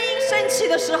声音升起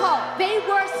的时候， they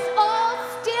were all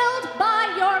stilled by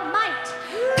your might.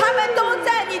 他们都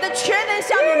在你的全能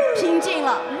下面平静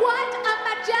了。 What a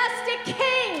majestic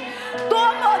king, 多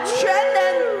么全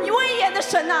能威严的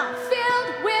神啊，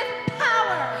 filled with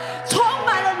power. 充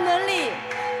满了能力，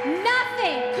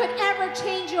 Nothing could ever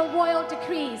change your royal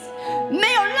decrees.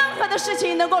 没有任何的事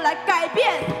情能够来改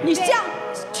变你向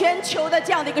全球的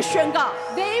这样的一个宣告。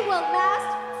 They will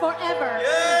last forever.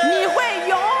 你会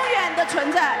永远的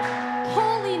存在。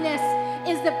 Holiness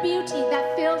is the beauty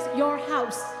that fills your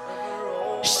house.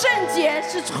 圣洁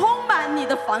是充满你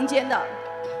的房间的。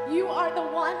 You are the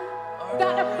one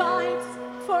that abides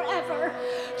forever.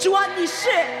 主啊，你是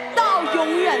到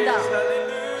永远的。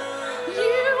 You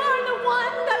are the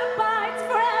one that abides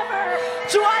forever.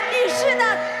 主啊，你是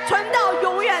那存到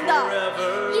永远的。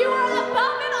 You are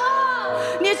above it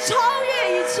all. 你超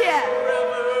越一切。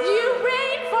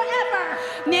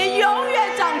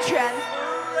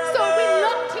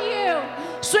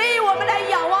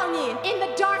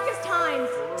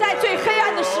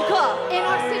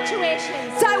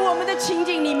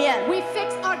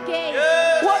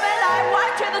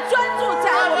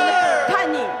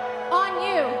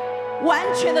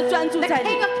全的专注 the 在你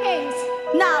King，of Kings,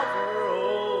 那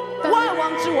万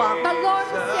王之王 the Lord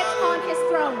who sits on his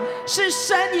throne. 是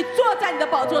神，你坐在你的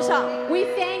宝座上。 We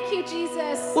thank you,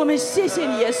 Jesus. 我们谢谢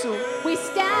你，耶稣。 We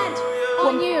stand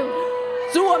on you,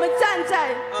 主，我们站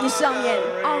在你上面，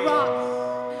 our rock,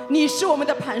 你是我们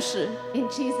的磐石。 in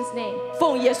Jesus' name.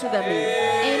 奉耶稣的名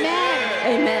Amen.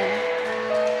 ，Amen，Amen。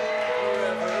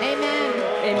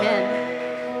 Amen.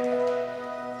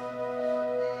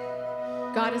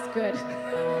 God is good.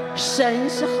 神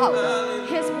是好的，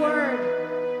 His word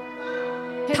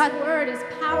is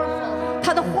powerful.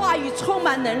 他的话语充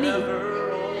满能力。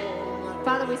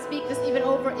 Father, we speak this even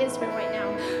over Israel right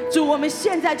now. 主，我们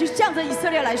现在就向着以色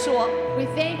列来说， We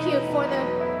thank you for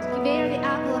they are the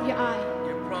apple of your eye.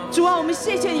 主啊，我们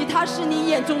谢谢你，他是你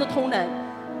眼中的同人，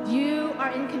 You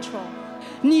are in control.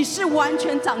 你是完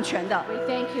全掌权的。 We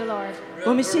thank you, Lord.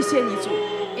 我们谢谢你，主，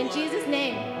 In Jesus'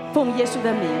 name. 奉耶稣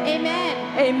的名 Amen.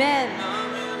 ，Amen。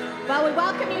 Well, we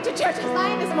welcome you to Church of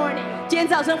Zion this morning. 今天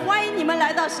早晨欢迎你们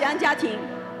来到喜安家庭。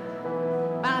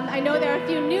 I know there are a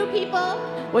few new people,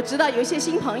 我知道有一些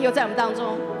新朋友在我们当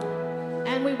中，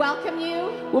 and we welcome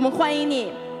you. 我们欢迎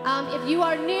你。 If you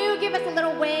are new, give us a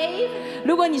little wave.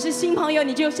 如果你是新朋友，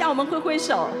你就向我们挥挥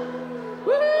手，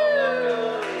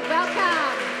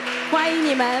 Welcome. 欢迎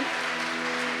你们，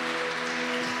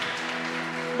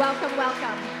 Welcome,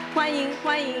 welcome. 欢迎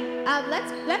欢迎。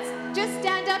 Let's just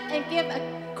stand up and give a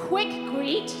quick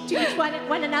greet to each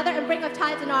one another and bring our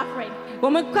tithes and offering. 我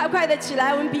们快快的起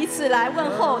来，我们彼此来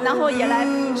问候，然后也来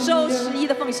收11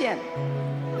的奉献。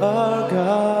 Our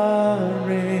God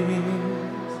reigns.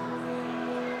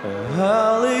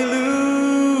 Hallelujah.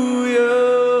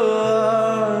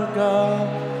 Our God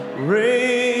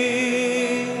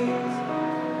reigns.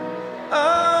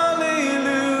 Hallelujah.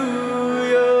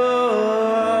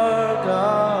 Our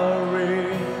God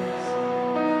reigns.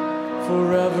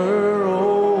 Forever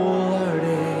all our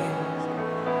days.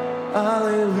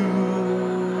 Hallelujah.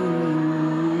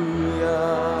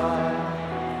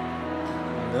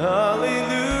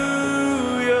 Hallelujah.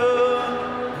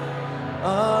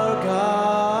 Our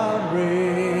God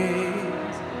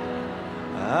reigns.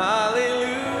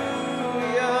 Hallelujah.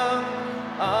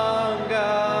 Our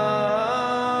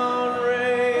God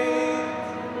reigns.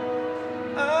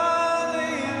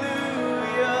 Hallelujah.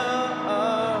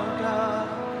 Our God,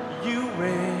 you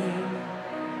reign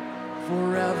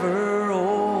forever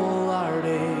all our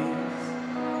days.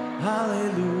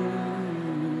 Hallelujah.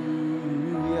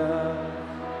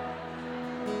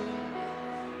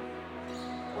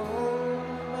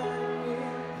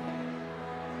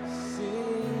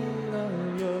 Sing of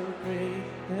your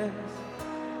greatness,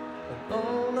 and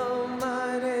all of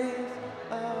my days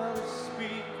I will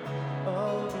speak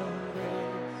of your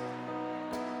grace.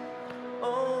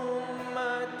 All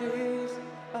my days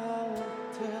I will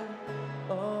tell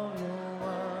of your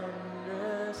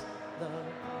wondrous love,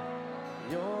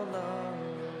 your love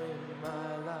in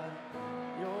my life,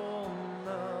 your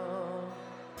love.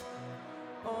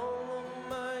 All of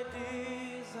my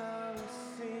days I will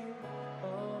sing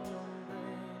of your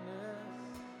greatness.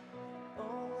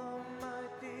 All of my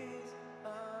days I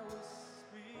will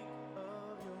speak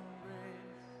of your grace.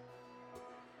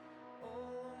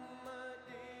 All of my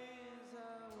days I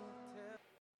will tell.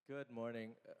 Good morning.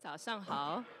 早上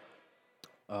好，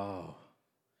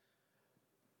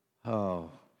 Oh.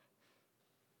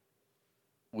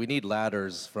 We need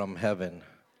ladders from heaven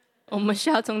我们需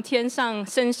要从天上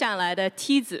升下来的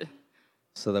梯子，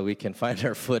 so that we can find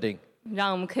our footing.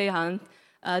 让我们可以好像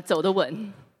走得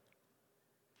稳。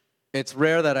 It's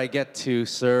rare that I get to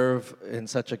serve in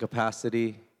such a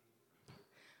capacity,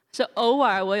 是偶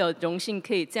尔我有荣幸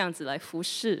可以这样子来服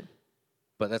侍，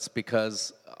 but that's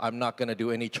because I'm not going to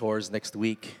do any chores next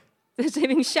week. 在这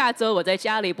边下周我在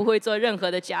家里不会做任何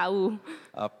的家务。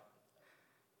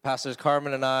 Pastors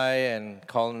Carmen and I and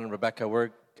Colin and Rebecca,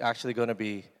 we're actually going to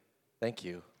be, thank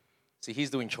you. See, he's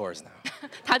doing chores now.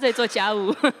 他在做家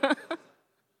务，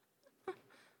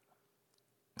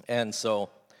 And so,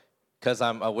 because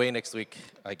I'm away next week,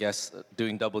 I guess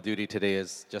doing double duty today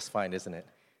is just fine, isn't it?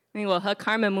 因为我和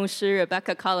Carmen 牧师、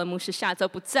Rebecca Colin 牧师下周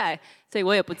不在，所以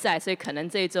我也不在，所以可能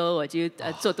这一周我就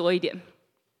做多一点。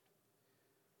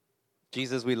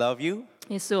 Jesus, we love you.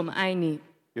 耶稣，我们爱你，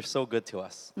 You're so good to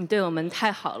us. 你对我们太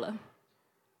好了。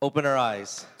 Open our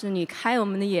eyes 祝你开我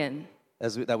们的眼，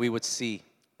 that we would see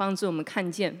帮助我们看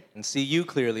见， and see you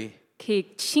clearly 可以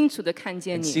清楚的看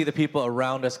见 and see 你， the people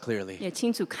around us clearly 也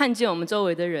清楚看见我们周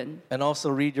围的人， and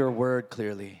also read your word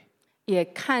clearly. 也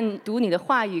读你的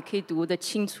话语，可以读得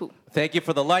清楚。 Thank you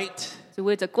for the light 就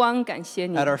为着光感谢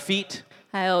你， at our feet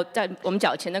还有在我们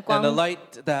脚前的 and 光 the light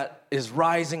that is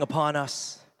rising upon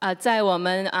us. 在我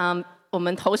们我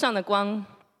们头上的光。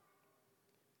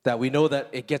 that we know that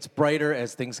it gets brighter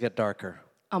as things get darker.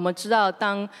 我们知道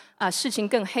当事情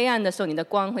更黑暗的时候，你的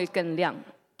光会更亮。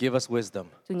 Give us wisdom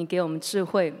就你给我们智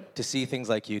慧， to see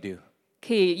things like you do.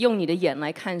 可以用你的眼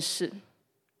来看事。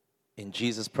 In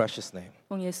Jesus' precious name.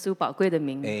 奉耶稣宝贵的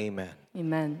名 Amen.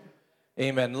 ，Amen。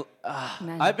 Amen.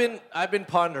 Amen. I've been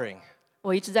pondering.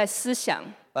 我一直在思想，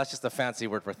 That's just a fancy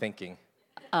word for thinking.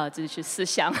 这是思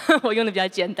想，我用的比较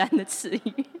简单的词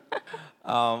语。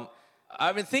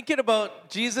 I've been thinking about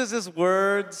Jesus'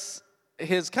 words,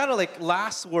 his kind of like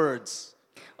last words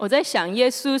我在想耶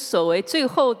稣所谓最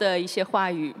后的一些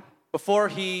话语， before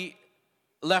he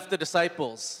left the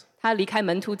disciples. 他离开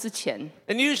门徒之前，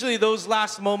 And usually those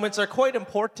last moments are quite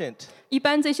important 一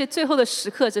般这些最后的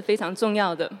时刻是非常重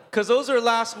要的， because those are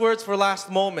last words for last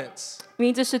moments. 因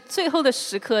为这是最后的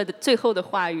时刻的最后的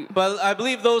话语。 But I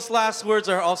believe those last words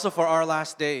are also for our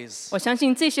last days. 我相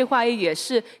信这些话语也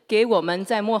是给我们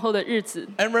在末后的日子。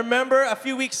 And remember a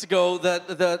few weeks ago that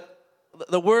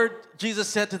the word Jesus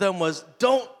said to them was,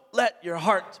 "Don't let your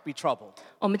heart be troubled."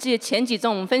 我们记得前几周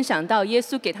我们分享到，耶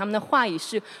稣给他们的话语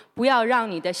是：不要让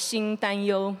你的心担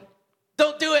忧，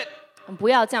 Don't do it. 不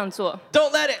要这样做，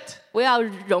 Don't let it. 不要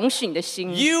容许你的心。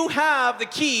 You have the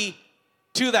key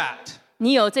to that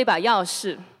你有这把钥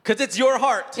匙， because it's your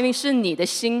heart. 因为是你的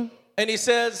心。 And he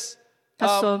says,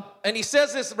 他说 and he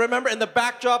says this, remember, in the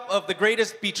backdrop of the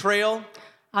greatest betrayal,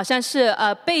 好像是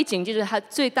背景就是他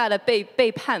最大的背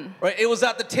叛， right? It was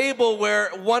at the table where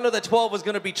one of the 12 was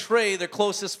going to betray their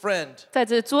closest friend. 在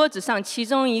这桌子上，其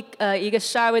中一个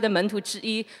12位的门徒之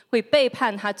一会背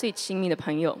叛他最亲密的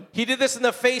朋友。 He did this in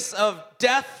the face of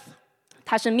death.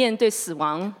 他是面对死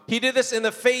亡， He did this in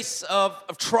the face of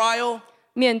trial.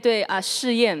 面对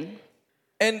试验，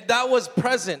 And that was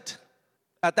present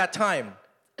at that time.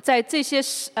 在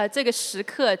这个时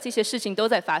刻，这些事情都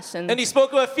在发生。 And he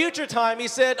spoke of a future time. He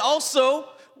said, also,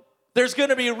 there's going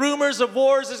to be rumors of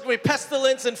wars. There's going to be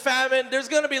pestilence and famine. There's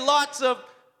going to be lots of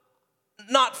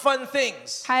not fun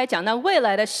things. 他还讲到未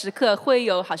来的时刻会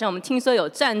有，好像我们听说有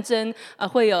战争，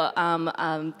会有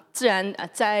自然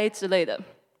灾之类的。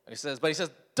 But he says,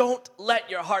 don't let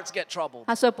your hearts get troubled.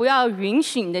 他说不要允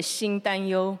许你的心担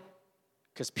忧，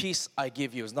 Because peace I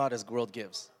give you is not as the world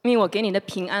gives. 因为我给你的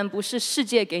平安不是世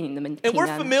界给你的 And 平 we're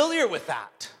安。 familiar with that.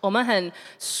 我们很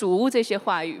熟这些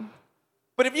话语，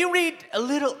 But if you read a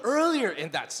little earlier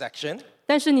in that section,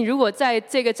 但是你如果在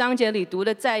这个章节里读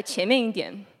的再前面一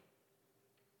点，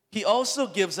 he also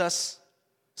gives us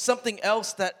something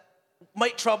else that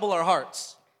might trouble our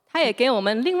hearts. 他也给我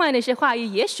们另外的一些话语，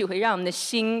也许会让我们的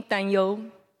心担忧。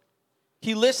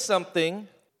 He lists something,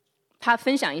 他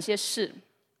分享一些事，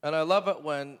 and I love it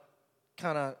when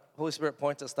kind of Holy Spirit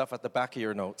points at stuff at the back of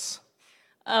your notes.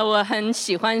 我很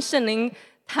喜欢圣灵，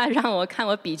他让我看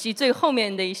我笔记最后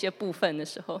面的一些部分的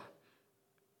时候，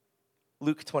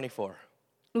 Luke 24.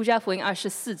 路加福音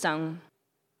24章。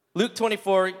 Luke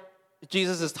 24,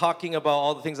 Jesus is talking about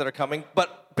all the things that are coming. But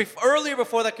earlier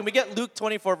before that, can we get Luke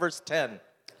 24, verse 10?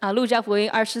 路加福音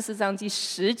24章第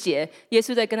10节，耶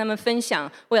稣在跟他们分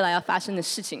享未来要发生的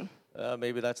事情，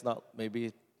 Maybe that's not,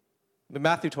 maybe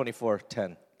Matthew 24,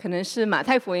 10. 可能是马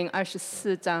太福音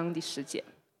24章第10节。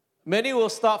 Many will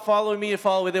stop following me and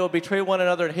follow me. They will betray one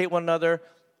another and hate one another.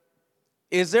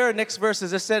 Is there a next verse?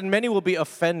 As it said, many will be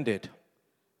offended.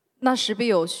 那时必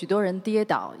有许多人跌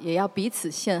倒，也要彼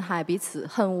此陷害，彼此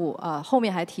恨恶。后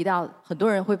面还提到很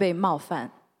多人会被冒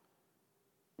犯。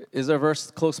 Is there a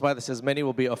verse close by that says many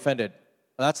will be offended?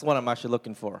 That's the one I'm actually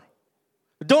looking for.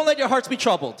 Don't let your hearts be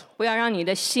troubled. 不要让你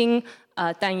的心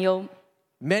担忧，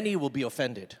 Many will be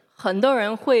offended. 很多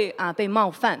人会被冒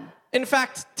犯。 In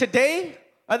fact, today,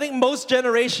 I think most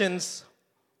generations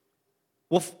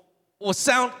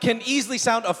can easily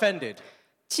sound offended.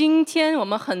 今天我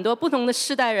们很多不同的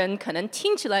世代人，可能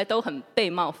听起来都很被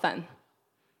冒犯。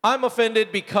 I'm offended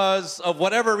because of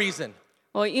whatever reason.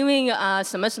 我因为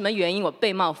什么什么原因我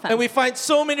被冒犯 And，we find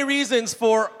so many reasons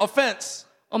for offense.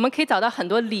 我们可以找到很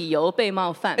多理由被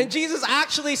冒犯。 And Jesus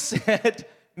actually said,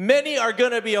 many are going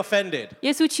to be offended.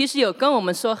 耶稣其实有跟我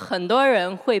们说，很多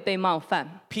人会被冒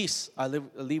犯， Peace, I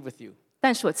leave with you.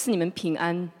 但是我赐你们平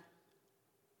安。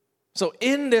 So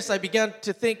in this, I began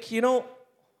to think,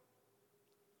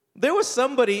 there was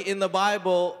somebody in the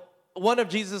Bible, one of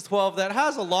Jesus' 12, that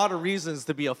has a lot of reasons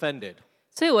to be offended.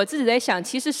 所以我自己在想，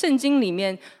其实圣经里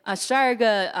面12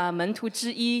个门徒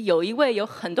之一，有一位有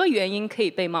很多原因可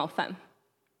以被冒犯。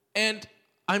 And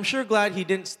I'm sure glad he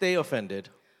didn't stay offended.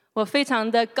 我非常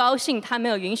的高兴，他没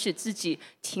有允许自己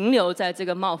停留在这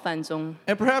个冒犯中。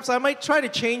 And perhaps I might try to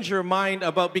change your mind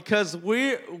about because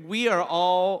we are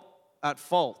all at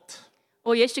fault.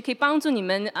 我也许可以帮助你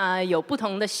们有不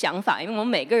同的想法，因为我们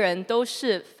每个人都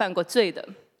是犯过罪的。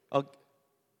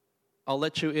 I'll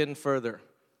let you in further.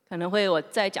 可能会我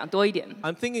再讲多一点。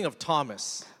 I'm thinking of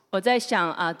Thomas. 我在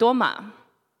想多马。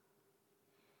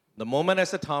 The moment I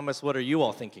said Thomas, what are you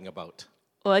all thinking about?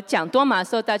 我讲多马的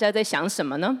时候，大家在想什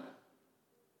么呢？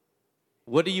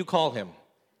 What do you call him?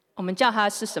 我们叫他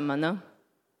是什么呢？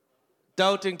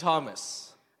 Doubting Thomas.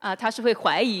 他是会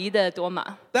怀疑的多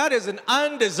马。 That is an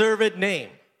undeserved name.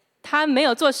 他没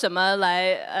有做什么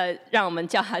来让我们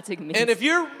叫他这个名 And 字。 if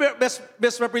you're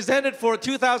misrepresented for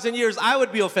 2,000 years, I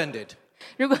would be offended.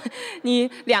 如果你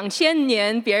2000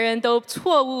年别人都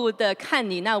错误的看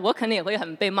你，那我可能也会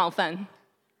很被冒犯。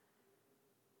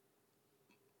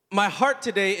 My heart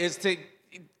today is to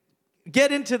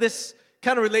get into this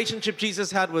kind of relationship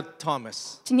Jesus had with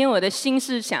Thomas. 今天我的心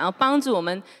是想要帮助我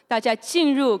们大家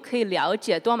进入，可以了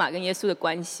解多马跟耶稣的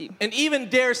关系。 And even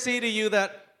dare say to you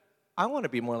that I want to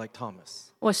be more like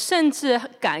Thomas. 我甚至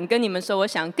敢跟你们说，我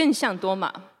想更像多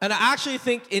马。 And I actually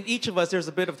think in each of us there's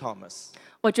a bit of Thomas.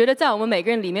 我觉得在我们每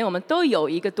个人里面，我们都有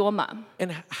一个多马。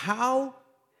 And how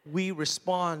we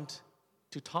respond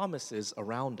to Thomases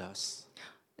around us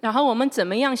然后我们怎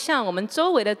么样向我们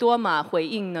周围的多马回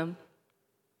应呢？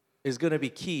 is going to be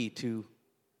key to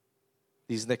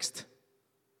these next,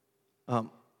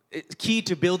 key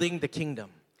to building the kingdom.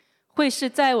 会是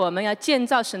在我们要建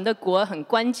造神的国很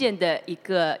关键的一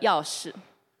个钥匙。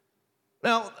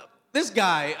 Now, this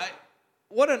guy,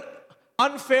 what an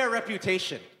unfair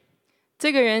reputation.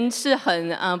 这个人是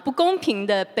很不公平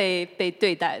的被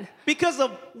对待的， Because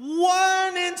of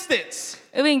one instance,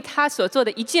 因为他所做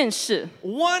的一件事，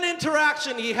 one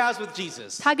interaction he has with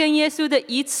Jesus. 他跟耶稣的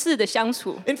一次的相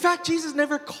处， In fact, Jesus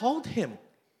never called him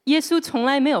耶稣从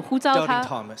来没有呼召 doubting 他，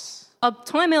 Thomas.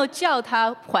 从来没有叫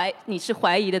他你是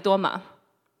怀疑的多马，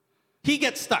 He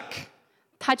gets stuck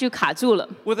他就卡住了。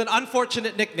 with an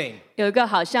unfortunate nickname 有一个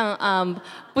好像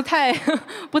不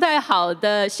太好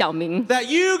的小名， that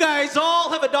you guys all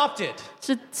have adopted.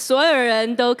 是所有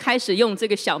人都开始用这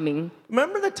个小名。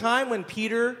 Remember the time when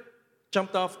Peter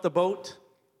jumped off the boat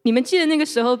你们记得那个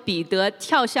时候彼得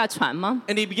跳下船吗？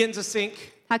 and he begins to sink?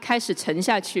 他开始沉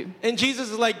下去， And Jesus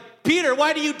is like, Peter,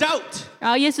 why do you doubt? 然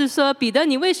后耶稣说：“彼得，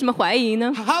你为什么怀疑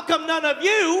呢？ How come none of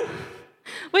you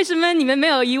为什么你们没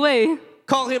有一位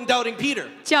call him doubting Peter?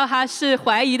 叫他是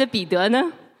怀疑的彼得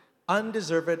呢？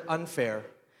 Undeserved, unfair.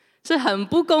 是很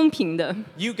不公平的。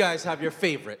 You guys have your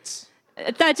favorites.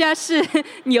 大家是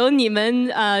有你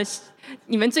们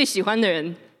最喜欢的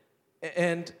人。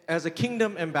 And as a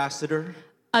kingdom ambassador,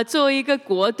 作为一个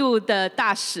国度的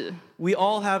大使， we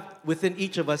all have within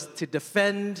each of us to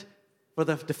defend for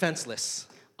the defenseless.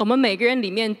 我们每个人里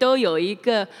面都有一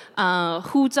个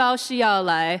呼召，是要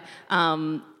来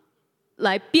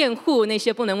辩护那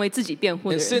些不能为自己辩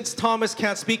护的 And 人。 since Thomas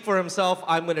can't speak for himself,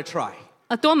 I'm going to try.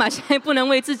 多马现在不能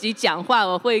为自己讲话，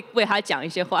我会为他讲一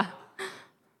些话。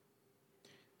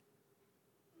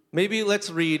 Maybe let's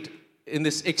read in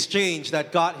this exchange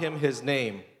that got him his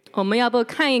name. 我们要不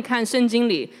看一看圣经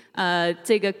里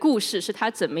这个故事是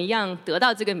他怎么样得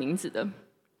到这个名字的？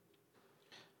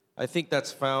 I think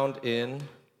that's found in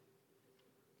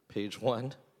page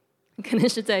 1. 可能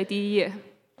是在第一页，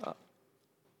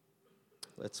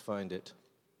 Let's find it.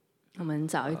 我们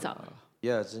找一找，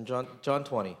 Yeah, it's in John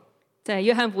 20. 在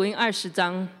约翰福音20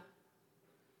章，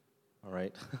 All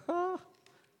right.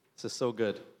 This is so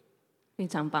good. 非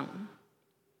常棒。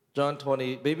 John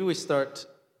 20. Maybe we start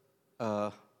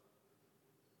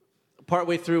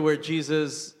partway through where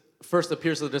Jesus first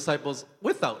appears to the disciples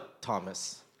without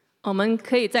Thomas. 我们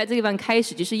可以在这个地方开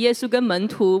始，就是耶稣跟门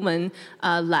徒们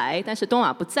来，但是多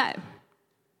马不在。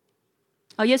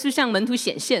耶稣向门徒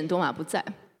显现，多马不在。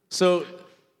 So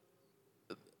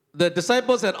the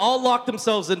disciples had all locked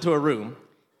themselves into a room.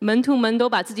 门徒们都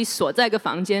把自己锁在一个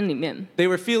房间里面， They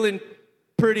were feeling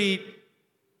pretty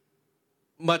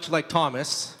much like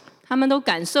Thomas. 他们都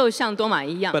感受像多马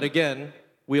一样。 But again,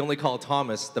 we only call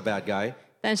Thomas the bad guy.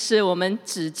 但是我们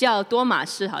只叫多马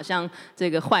是好像这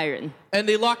个坏人， And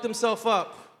they locked themselves up.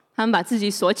 他们把自己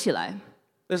锁起来。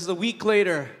 This is a week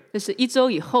later. 这是1周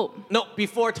以后 No,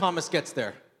 before Thomas gets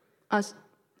there.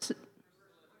 是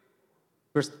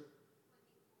Verse,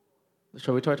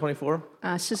 shall we try 24?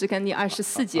 试试看第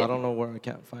24 I 节。 don't know where I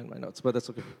can't find my notes, but that's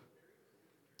okay.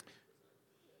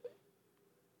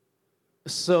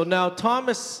 So now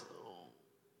Thomas,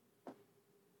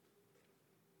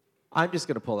 I'm just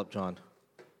going to pull up John.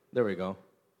 There we go.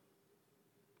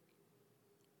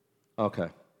 Okay.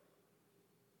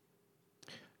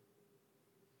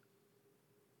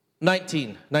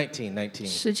 19.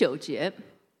 19节，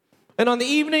 And on the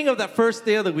evening of that first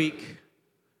day of the week,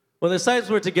 When the disciples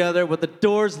were together with the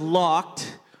doors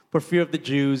locked for fear of the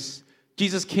Jews,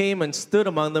 Jesus came and stood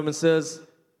among them and says,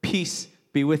 "Peace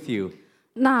be with you."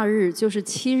 那日就是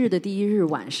7日的第1日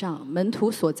晚上，门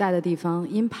徒所在的地方，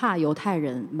因怕犹太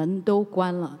人，门都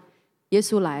关了。耶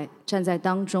稣来，站在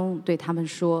当中，对他们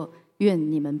说：“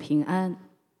愿你们平安。”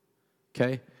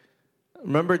 Okay?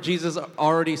 Remember, Jesus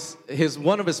already,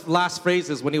 one of his last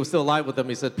phrases when he was still alive with them,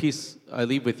 he said, "Peace I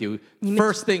leave with you."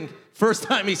 First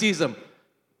time he sees them,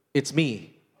 "It's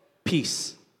me.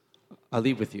 Peace I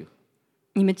leave with you."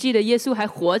 你们记得耶稣还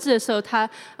活着的时候，他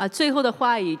最后的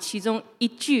话语其中一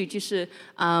句就是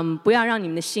不要让你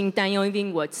们的心担忧，因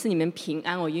为我赐你们平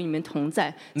安，我与你们同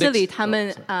在。这里他们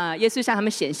耶稣向他们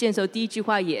显现的时候，第一句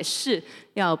话也是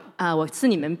要我赐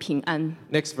你们平安。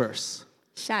 Next verse.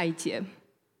 下一节。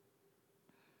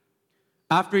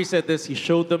 After he said this, he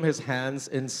showed them his hands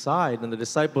inside, and the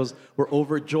disciples were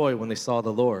overjoyed when they saw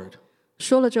the Lord.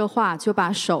 说了这话，就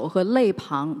把手和肋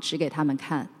旁指给他们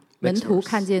看。门徒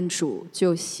看见主，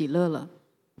就喜乐了。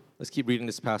 Let's keep reading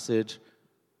this passage.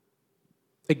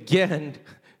 Again,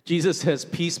 Jesus says,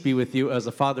 "Peace be with you. As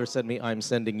the Father sent me, I'm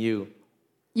sending you."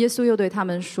 耶稣又对他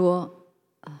们说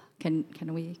：“Can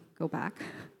we go back？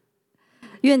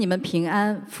 愿你们平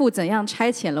安。父怎样差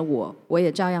遣了我，我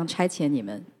也照样差遣你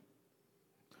们。”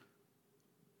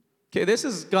 Okay, this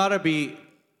has got to be,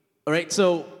 all right,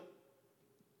 so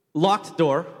locked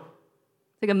door,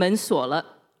 这个门锁了，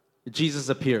 Jesus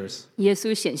appears. 耶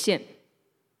稣显现，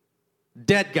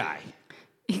 Dead guy,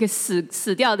 一个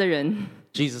死掉的人，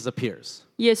 Jesus appears.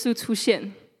 耶稣出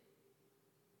现。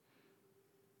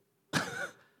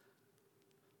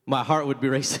 My heart would be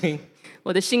racing.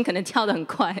 我的心可能跳得很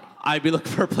快， I'd be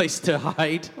looking for a place to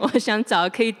hide, 我想找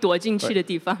可以躲进去的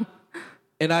地方，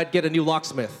 and I'd get a new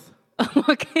locksmith.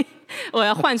 我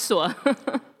要换锁。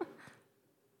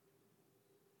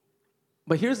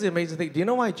 But here's the amazing thing. Do you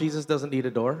know why Jesus doesn't need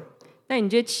a door? 但你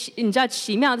知道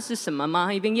奇妙的是什么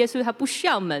吗？因为耶稣他不需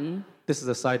要门。 This is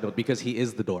a side note because he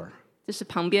is the door. 这是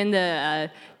旁边的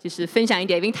就是分享一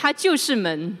点，因为他就是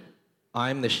门。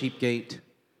 I'm the sheep gate.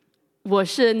 我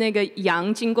是那个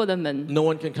羊经过的门 No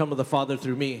one can come to the Father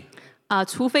through me.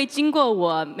 除非经过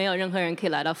我，没有任何人可以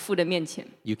来到父的面前。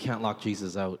 You can't lock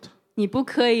Jesus out 你不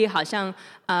可以好像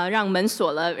让门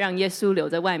锁了，让耶稣留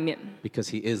在外面。 because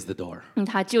he is the door.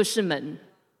 他就是门。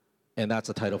 And that's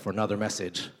a title for another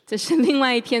message. 这是另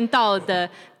外一篇道的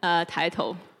抬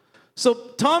头。 So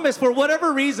Thomas, for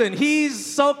whatever reason, he's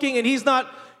sulking and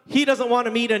he doesn't want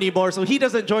to meet anymore, so he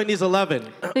doesn't join these 11.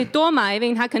 所以多马，因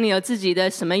为他可能有自己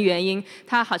的什么原因，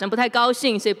他好像不太高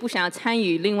兴，所以不想要参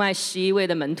与另外11位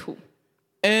的门徒。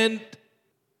 And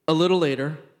a little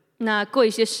later, 那过一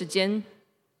些时间，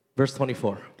 verse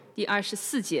 24. 第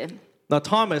24节， Now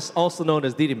Thomas, also known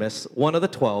as Didymus, one of the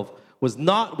 12, was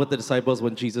not with the disciples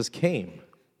when Jesus came.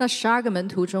 那12个门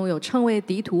徒中有称为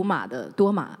迪图马的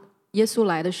多马，耶稣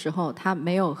来的时候，他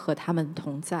没有和他们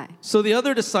同在。 So the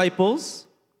other disciples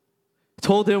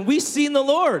told him, "We've seen the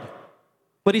Lord."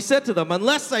 But he said to them,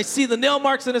 "Unless I see the nail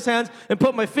marks in his hands and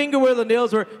put my finger where the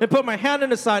nails were and put my hand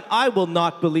in his side, I will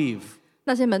not believe."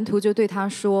 那些门徒就对他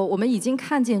说：“我们已经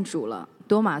看见主了。”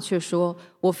多马却说：“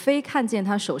我非看见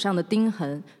他手上的钉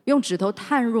痕，用指头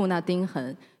探入那钉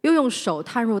痕，又用手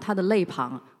探入他的肋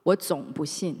旁，我总不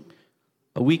信。”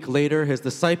 A week later, his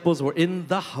disciples were in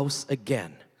the house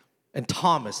again, and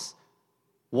Thomas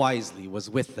wisely was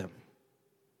with them.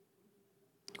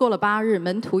 过了8日，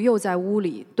门徒又在屋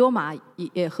里，多马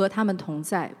也和他们同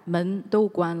在，门都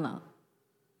关了。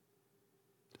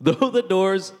 Though the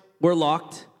doors were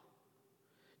locked,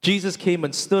 Jesus came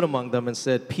and stood among them and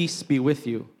said, "Peace be with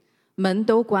you." 门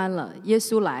都关了，耶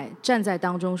稣来站在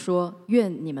当中说：“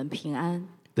愿你们平安。”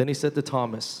 Then he said to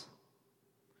Thomas,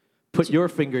 "Put your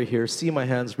finger here, see my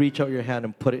hands, reach out your hand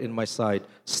and put it in my side.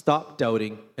 Stop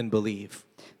doubting and believe."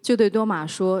 就对多马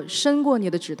说：“伸过你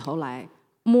的指头来，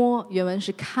摸，原文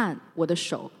是看我的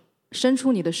手，伸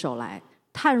出你的手来，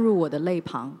探入我的肋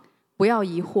旁，不要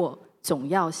疑惑，总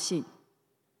要信。”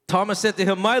 Thomas said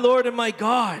to him, "My Lord and my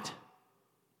God."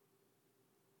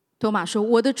 多马说：“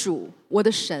我的主，我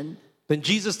的神。” Then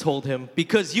Jesus told him,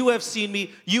 "Because you have seen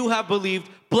me, you have believed.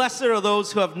 Blessed are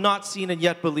those who have not seen and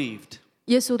yet believed."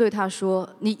 耶稣对他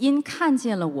说：“你因看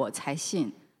见了我才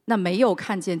信，那没有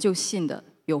看见就信的，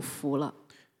有福了。”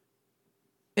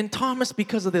 And Thomas,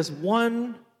 because of this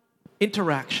one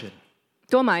interaction,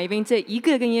 多马因为这一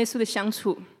个跟耶稣的相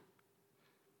处，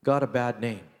 got a bad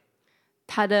name.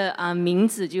 他的名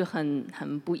字就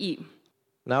很不义。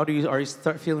 Now are you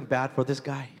start feeling bad for this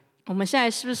guy? 我们现在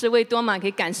是不是为多马可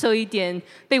以感受一点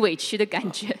被委屈的感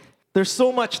觉？ There's so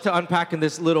much to unpack in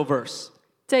this little verse.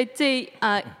 在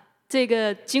这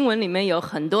个经文里面有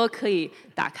很多可以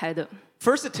打开的。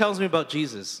 First, it tells me about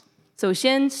Jesus. 首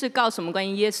先是告诉我们关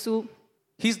于耶稣，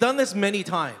 He's done this many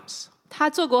times. 他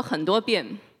做过很多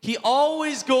遍， He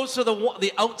always goes to the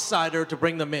outsider to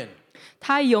bring them in.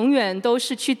 他永远都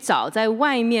是去找在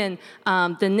外面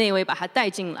的那位，把他带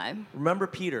进来。 Remember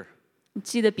Peter. 你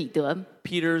记得彼得，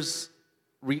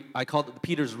 I called it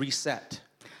Peter's reset.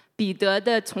 彼得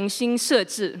的重新设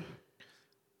置，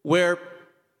 Where,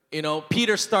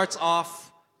 Peter starts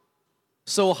off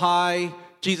so high.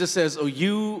 Jesus says, oh,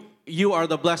 you are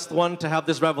the blessed one to have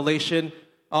this revelation.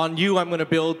 On you, I'm going to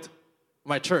build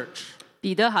my church.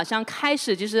 彼得好像开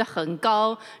始就是很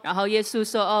高，然后耶稣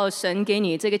说：“哦，神给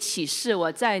你这个启示，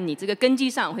我在你这个根基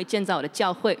上，我会建造我的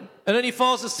教会。” And then he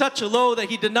falls to such a low that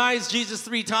he denies Jesus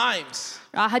 3 times.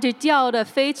 然后他就掉得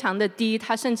非常的低，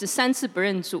他甚至3次不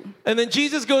认主。 And then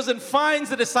Jesus goes and finds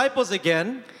the disciples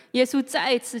again 耶稣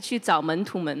再一次去找门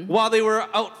徒们， while they were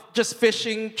out just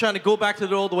fishing, trying to go back to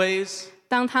their old ways.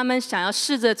 当他们想要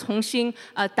试着重新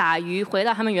打鱼，回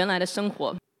到他们原来的生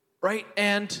活。 Right?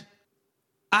 And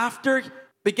after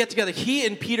they get together, he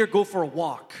and Peter go for a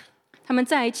walk. 他们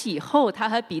在一起以后，他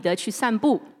和彼得去散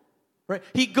步。 Right?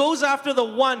 He goes after the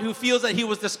one who feels that he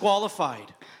was disqualified.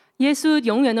 耶稣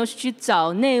永远都是去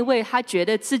找那位他觉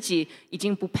得自己已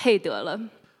经不配得了。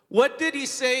 What did he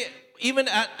say even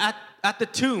at the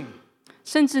tomb?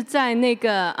 甚至在那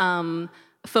个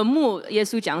坟墓，耶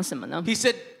稣讲什么呢？ He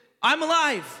said, I'm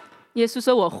alive. 耶稣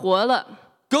说：“我活了。”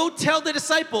 Go tell the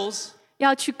disciples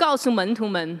要去告诉门徒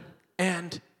们，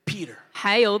 and Peter.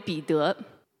 还有彼得，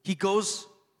 He goes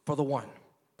for the one.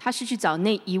 他是去找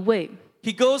那一位，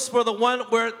 He goes for the one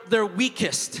where they're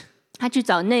weakest. 他去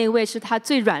找那一位是他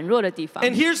最软弱的地方。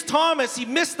 And here's Thomas. He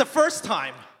missed the first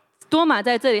time. 多马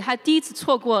在这里，他第一次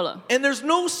错过了， And there's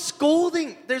no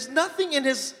scolding. There's nothing in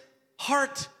his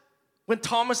heart when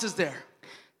Thomas is there.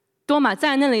 多马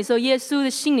在那里的时候，耶稣的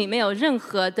心里没有任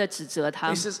何的指责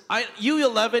他 He。says, you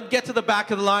 11, get to the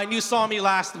back of the line. You saw me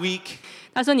last week.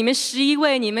 他说：“你们11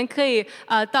位，你们可以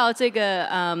到这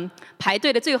个排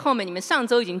队的最后面。你们上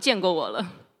周已经见过我了。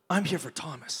 I'm here for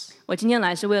Thomas. 我今天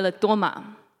来是为了多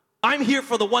马， I'm here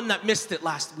for the one that missed it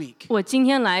last week. 我今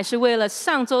天来是为了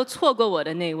上周错过我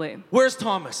的那位。 Where's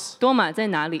Thomas? 多马在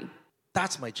哪里？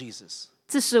 That's my Jesus.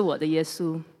 这是我的耶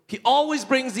稣。 He always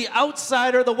brings the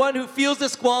outsider, the one who feels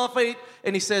disqualified,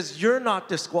 and he says, you're not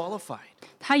disqualified.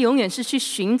 他永远是去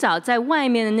寻找在外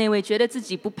面的那位，觉得自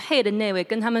己不配的那位，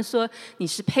跟他们说你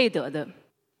是配得的。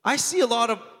 I see a lot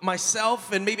of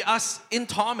myself and maybe us in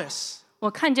Thomas.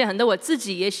 我看见很多我自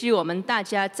己，也许我们大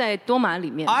家在多马里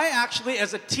面。 I actually,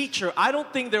 as a teacher, I don't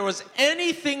think there was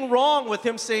anything wrong with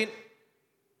him saying,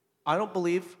 I don't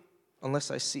believe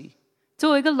unless I see.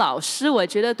 作为一个老师，我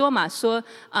觉得多马说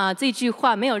这句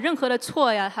话没有任何的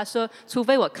错呀。他说，除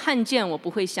非我看见，我不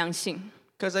会相信。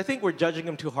 Because I think we're judging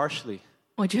him too harshly.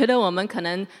 我觉得我们可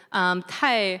能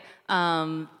太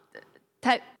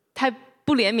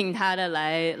不怜悯他的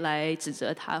来指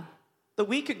责他。 The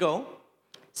week ago,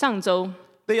 上周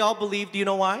they all believed. Do you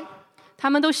know why?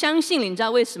 他们都相信了，你知道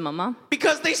为什么吗？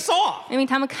 Because they saw. 因为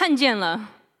他们看见了，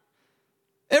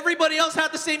 Everybody else had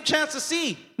the same chance to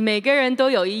see. 每个人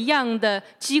都有一样的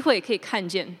机会可以看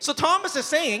见。 So Thomas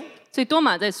is saying, 所以多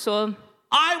马在说，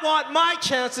 I want my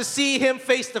chance to see him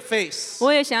face to face.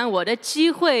 我也想我的机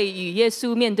会与耶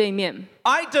稣面对面。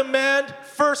 I demand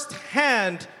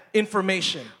first-hand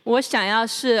information. 我想要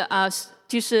是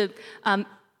就是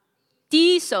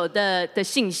第一手的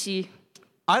信息。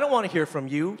 I don't want to hear from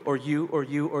you or you or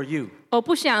you or you. 我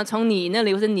不想从你那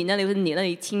里或者你那里或者你那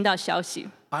里听到消息。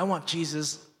 I want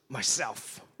Jesus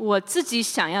myself. 我自己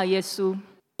想要耶稣。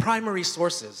 Primary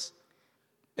sources.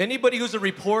 Anybody who's a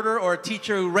reporter or a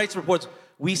teacher who writes reports,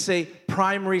 we say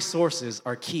primary sources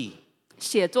are key.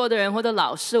 写作的人或者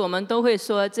老师，我们都会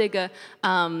说这个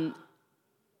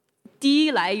第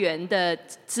一来源的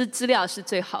资料是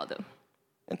最好的。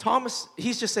 And Thomas,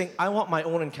 he's just saying, I want my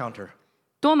own encounter.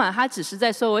 多马他只是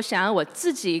在说，我想要我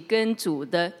自己跟主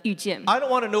的遇见， I don't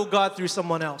want to know God through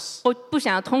someone else. 我不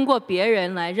想要通过别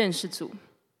人来认识主，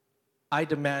 I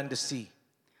demand to see.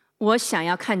 我想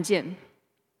要看见。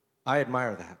 I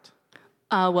admire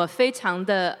that. 我非常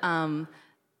的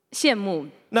羡慕，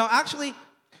 Now, actually,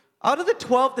 out of the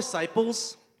 12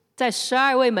 disciples, 在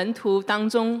12位门徒当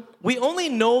中， we only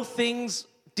know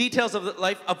details of the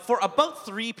life for about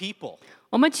 3 people.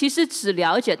 我们其实只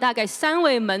了解大概3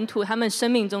位门徒他们生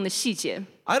命中的细节，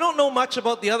 I don't know much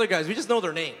about the other guys. We just know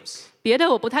their names. 别的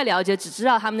我不太了解，只知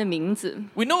道他们的名字。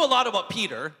 We know a lot about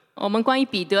Peter 我们关于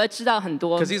彼得知道很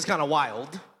多， because he's kind of wild.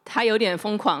 他有点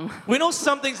疯狂。 We know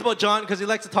some things about John because he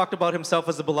likes to talk about himself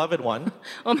as the beloved one.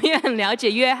 我们也很了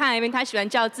解约翰，因为他喜欢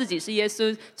叫自己是耶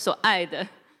稣所爱的。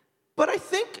 But I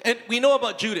think, and we know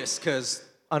about Judas because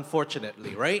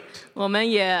unfortunately, right? 我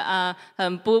们也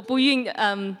很不孕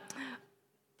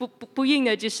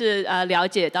的，就是了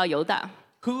解到犹大。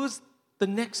 Who's the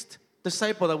next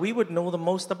disciple that we would know the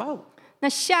most about? 那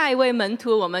下一位门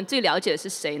徒，我们最了解的是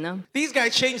谁呢？ These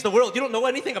guys changed the world. You don't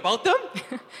know anything about them?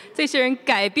 这些人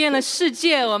改变了世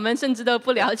界，我们甚至都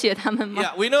不了解他们吗？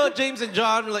 Yeah, we know James and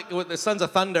John, like with the sons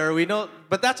of thunder. We know,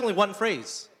 but that's only one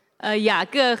phrase. 雅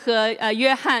各和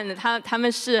约翰，他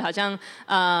们是好像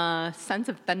sons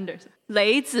of thunder，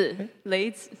 雷子。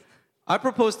 I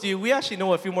propose to you, we actually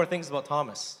know a few more things about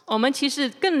Thomas. 我们其实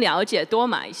更了解多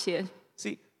马一些。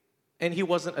 See, and he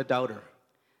wasn't a doubter.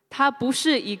 他不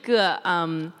是一个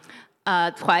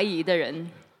怀疑的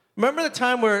人。 Remember the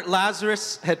time where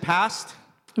Lazarus had passed?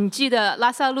 你记得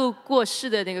拉萨路过世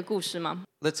的那个故事吗？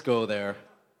 Let's go there.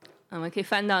 我们可以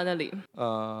翻到那里。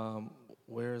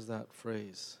 Where is that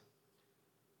phrase?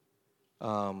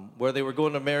 Where they were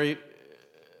going to Mary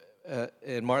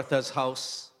in Martha's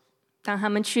house. 当他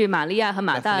们去玛利亚和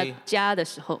马大 Bethany 家的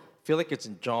时候， I feel like it's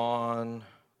in John.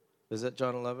 Is it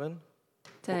John 11?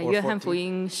 在 Or 约翰 14? 福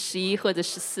音11或者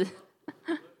14。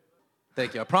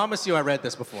 Thank you. I promise you I read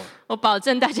this before. 我保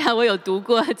证大家，我有读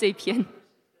过这篇。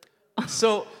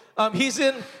 So he's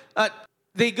in,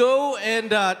 they go and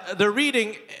they're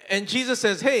reading, and Jesus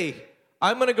says, hey,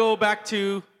 I'm going to go back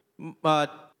to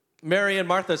Mary and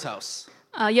Martha's house.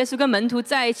 耶稣跟门徒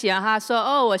在一起啊，他说：“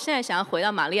哦，我现在想要回到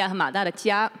玛利亚和马大的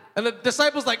家。 And the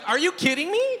disciples like, are you kidding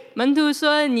me? ”门徒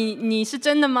说：“你是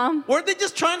真的吗？ Weren't they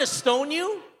just trying to stone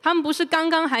you? 他们不是刚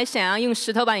刚还想要用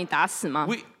石头把你打死吗？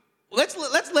 Let's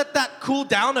let that cool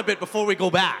down a bit before we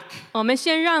go back. 我们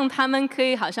先让他们可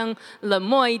以好像冷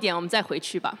漠一点，我们再回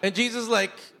去吧。” And Jesus is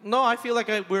like, no, I feel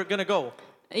like we're going to go.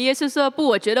 耶稣说：“不，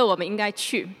我觉得我们应该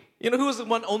去。 You know who was the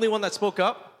only one that spoke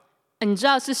up? 你知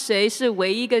道是谁是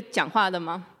唯一一个讲话的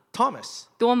吗？ Thomas.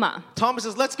 多马。 Thomas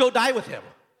says, let's go die with him.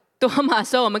 多马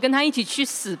说：“我们跟他一起去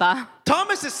死吧。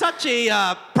 Thomas is such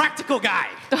a practical guy. ”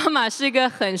多马是一个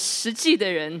很实际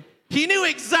的人， He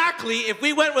knew exactly if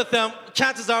we went with them,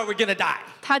 chances are we're going to die.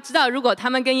 他知道如果他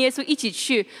们跟耶稣一起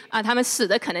去他们死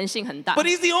的可能性很大。 But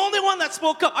he's the only one that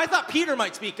spoke up. I thought Peter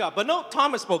might speak up, but no,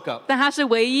 Thomas spoke up. 但他是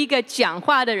唯一一个讲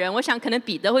话的人。我想可能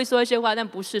彼得会说一些话，但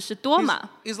不是，是多马。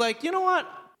 He's like, you know what?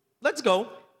 Let's go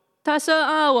他说：“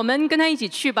我们跟他一起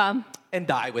去吧， and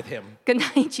die with him. 跟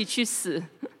他一起去死。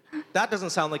 That doesn't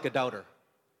sound like a doubter. ”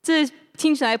这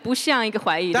听起来不像一个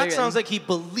怀疑的 That sounds 人， like he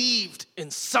believed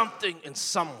in something, in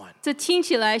someone. 这听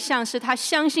起来像是他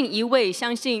相信一位，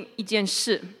相信一件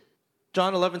事。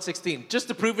 John 11:16. Just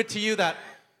to prove it to you that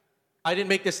I didn't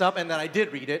make this up and that I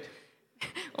did read it.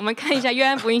 我们看一下约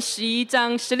翰福音11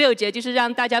章16节，就是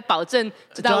让大家保证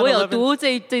知道 John 我有 11, 读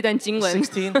这段经文，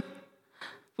 16.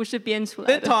 不是编出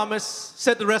来 Then 的。 Thomas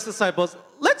said to the rest of the disciples,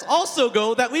 let's also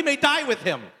go that we may die with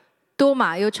him. 多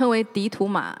马又称为迪图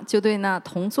马，就对那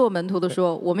同做门徒的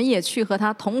说：“我们也去和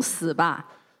他同死吧。”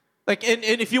 Like,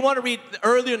 and if you want to read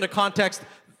earlier in the context,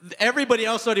 everybody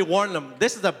else already warned them,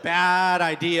 this is a bad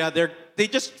idea. They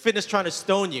just finished trying to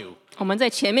stone you. 我们在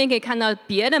前面可以看到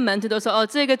别的门徒都说：“哦，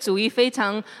这个主意非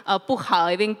常不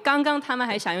好，因为刚刚他们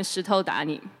还想用石头打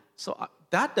你。” So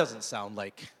that doesn't sound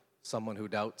like someone who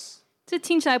doubts. 这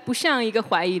听起来不像一个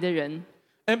怀疑的人。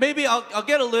 And maybe I'll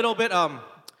get a little bit,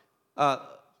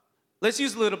 let's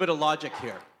use a little bit of logic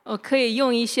here. 我可以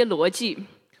用一些逻辑。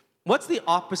 What's the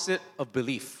opposite of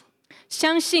belief?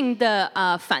 相信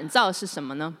的反造是什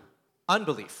么呢？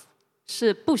 Unbelief.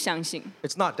 是不相信，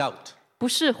 It's not doubt. 不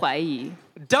是怀疑。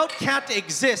 Doubt can't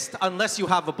exist unless you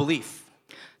have a belief.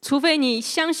 除非你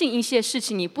相信一些事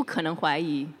情，你不可能怀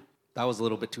疑。 That was a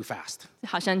little bit too fast.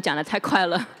 好像讲得太快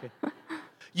了。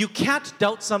 You can't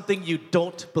doubt something you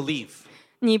don't believe.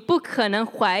 你不可能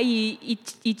怀疑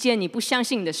一件你不相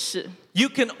信的事。 You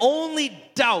can only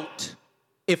doubt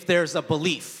if there's a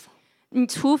belief. 你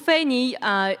除非你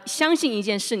相信一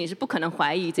件事，你是不可能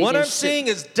怀疑这 What 件 I'm 事。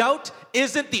 saying is doubt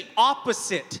isn't the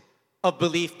opposite of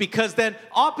belief because then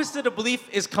opposite of belief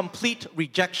is complete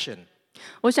rejection.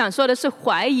 我想说的是，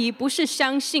怀疑不是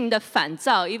相信的反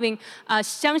造，因为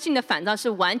相信的反造是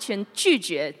完全拒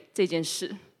绝这件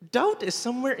事。 Doubt is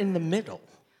somewhere in the middle.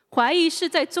 怀疑是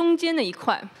在中间的一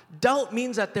块。 Doubt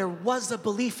means that there was a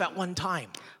belief at one time.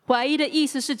 怀疑的意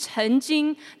思是曾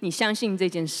经你相信这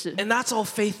件事， And that's all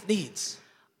faith needs.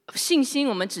 信心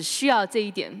我们只需要这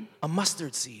一点 A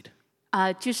mustard seed.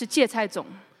 就是芥菜种。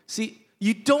 See,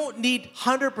 you don't need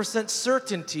 100%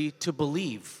 certainty to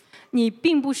believe. 你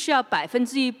并不需要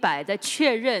100%的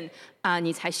确认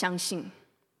你才相信。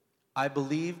I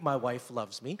believe my wife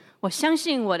loves me. 我相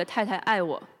信我的太太爱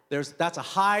我， That's a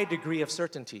high degree of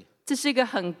certainty. 这是一个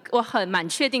我蛮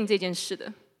确定这件事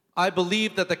的。 I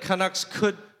believe that the Canucks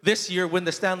could this year win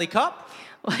the Stanley Cup.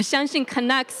 我相信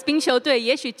Canucks 冰球队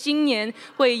也许今年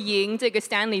会赢这个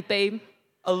Stanley 杯，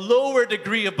 A lower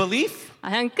degree of belief, 好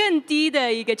像更低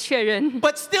的一个确认，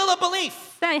 but still a belief.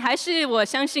 但还是我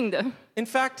相信的， In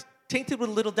fact, tainted with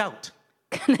a little doubt.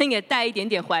 可能也带一点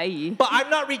点怀疑， But I'm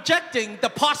not rejecting the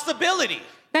possibility.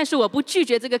 但是我不拒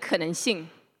绝这个可能性。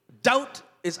 Doubt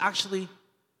is actually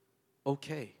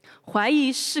okay 怀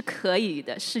疑是可以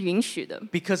的，是允许的，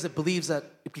 because it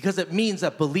means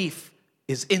that belief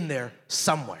is in there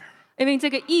somewhere. 因为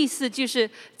这个意思就是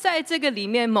在这个里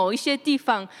面某一些地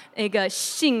方，那个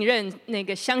信任、那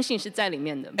个相信是在里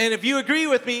面的。 And if you agree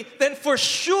with me, then for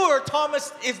sure Thomas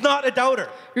is not a doubter.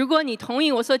 如果你同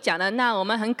意我所讲的，那我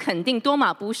们很肯定多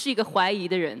马不是一个怀疑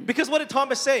的人， Because what did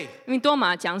Thomas say? 因为多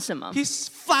马讲什么， He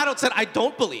flat out said, I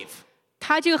don't believe.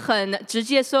 他就很直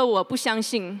接说我不相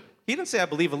信， He didn't say I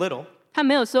believe a little. 他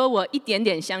没有说我一点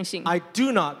点相信， I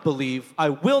do not believe, I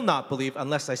will not believe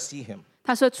unless I see him.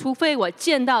 他说除非我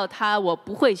见到他，我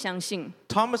不会相信。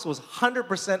 Thomas was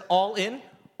 100% all in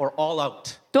or all out.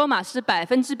 多马是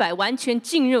100%完全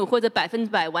进入，或者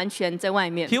100%完全在外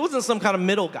面。 He wasn't some kind of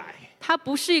middle guy. 他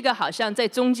不是一个好像在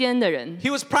中间的人，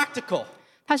 He was practical.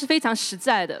 他是非常实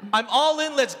在的。 I'm all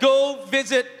in, let's go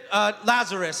visit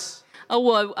Lazarus.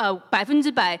 我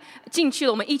100%进去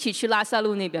了，我们一起去拉萨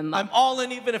路那边嘛。 I'm all in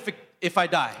even if I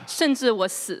die. 甚至我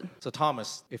死。 So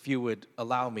Thomas, if you would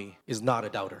allow me, is not a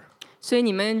doubter. 所以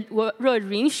你们若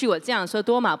允许我这样说，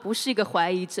多马不是一个怀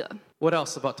疑者。 What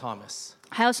else about Thomas?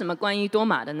 还有什么关于多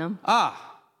马的呢？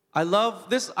 I love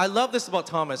this about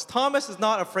Thomas. Thomas is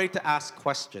not afraid to ask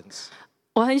questions.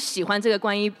 我很喜欢这个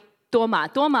关于多马，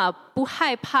多马不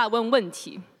害怕问问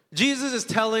题。 Jesus is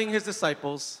telling his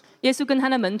disciples, 耶稣跟他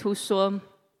的门徒说，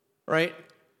 right?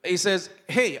 He says,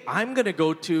 hey, I'm going to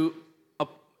go to,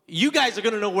 you guys are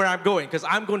going to know where I'm going because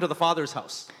I'm going to the Father's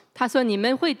house. 他说你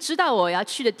们会知道我要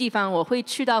去的地方，我会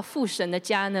去到父神的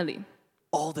家那里。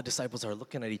 All the disciples are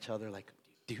looking at each other like,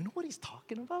 do you know what he's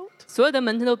talking about? 所有的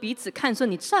门徒都彼此看说，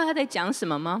你知道他在讲什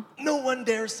么吗？ No one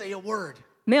dares say a word.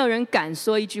 没有人敢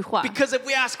说一句话， Because if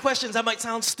we ask questions, that might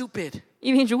sound stupid.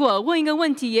 因为如果问一个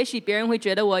问题，也许别人会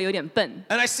觉得我有点笨。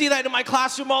 And I see that in my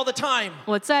classroom all the time.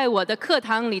 我在我的课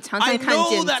堂里常 I 常看 know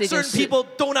见 that 这件 certain 事。 people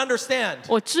don't understand,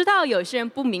 我知道有些人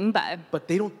不明白， but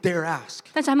they don't dare ask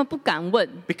但是他们不敢问，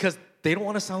 because they don't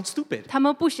want to sound stupid. 他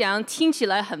们不想听起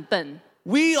来很笨。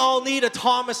 We all need a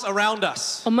Thomas around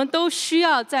us. 我们都需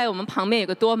要在我们旁边有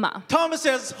个多马。 Thomas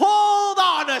says, hold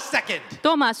on a second.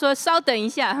 多马说：“稍等一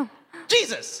下，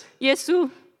 Jesus, 耶稣，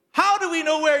 how do we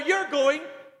know where you're going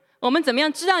我们怎么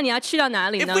样知道你要去到哪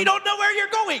里 if 呢 we？don't know where you're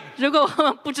going? 如果我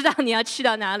们不知道你要去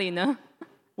到哪里呢？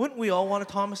 Wouldn't we all want a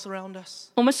Thomas around us?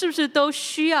 我们是不是都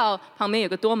需要旁边有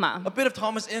个多马？ A bit of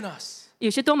Thomas in us. 有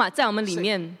些多马在我们里 Say,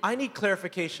 面， I need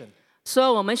clarification 所以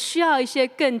我们需要一些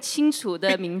更清楚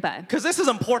的明白， because this is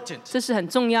important. 这是很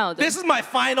重要的。 This is my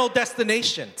final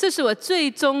destination. 这是我最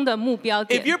终的目标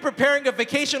If 点。 you're preparing a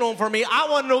vacation home for me, I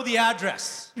want to know the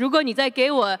address. 如果你在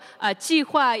给我计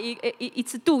划一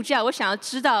次度假，我想要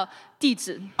知道地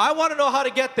址， I want to know how to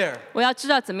get there. 我要知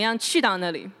道怎么样去到那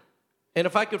里。 And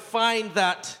if I could find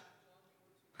that,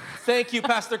 thank you,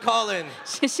 Pastor Colin.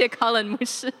 谢谢 Colin 牧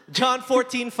师。 John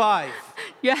 14:5.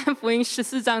 约翰福音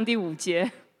14章第5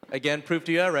节， Again, prove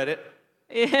to you I read it.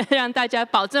 也让大家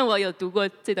保证我有读过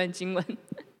这段经文。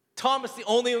 Thomas, the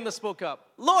only one that spoke up.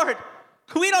 Lord,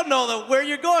 we don't know where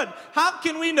you're going. How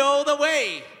can we know the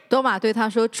way? 多马对他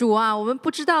说：“主啊，我们不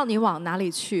知道你往哪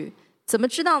里去，怎么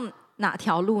知道哪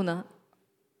条路呢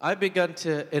I begun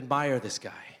to admire this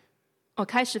guy. 我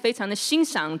开始非常的欣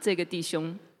赏这个弟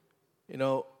兄。 You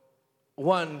know,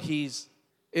 one,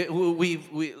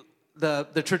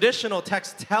 the traditional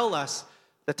texts tell us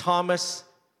that Thomas,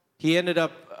 he ended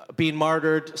up being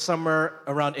martyred somewhere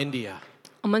around India.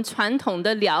 我们传统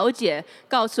的了解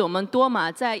告诉我们，多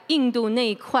马在印度那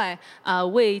一块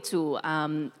为主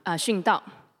殉道，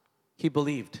 He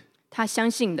believed. 他相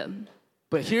信的。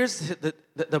 But here's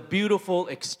the beautiful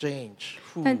exchange.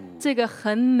 但这个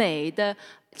很美的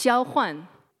交换，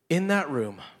 In that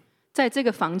room, 在这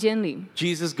个房间里，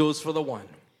 Jesus goes for the one,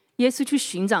 耶稣去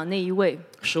寻找那一位，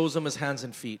 shows him his hands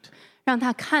and feet. 让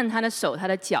他看他的手、他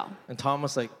的脚。 And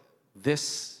Thomas like,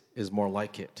 this is more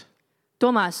like it.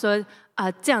 多马说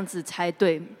这样子才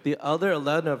对。 The other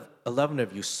 11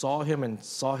 of you saw him and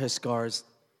saw his scars.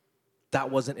 That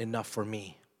wasn't enough for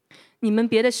me. 你们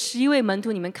别的11位门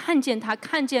徒，你们看见他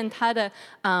的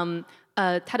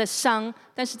他的伤，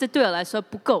但是这对我来说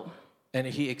不够。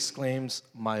 And he exclaims,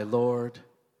 my Lord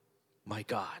my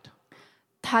God.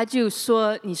 他就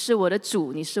说：“你是我的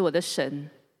主，你是我的神。”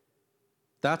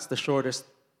 That's the shortest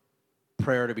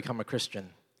prayer to become a Christian.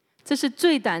 这是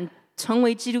最短成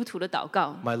为基督徒的祷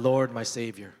告。 My Lord, my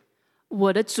Savior.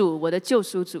 我的主，我的救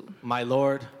赎主， My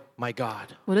Lord, my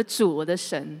God. 我的主，我的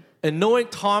神。 And knowing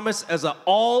Thomas as an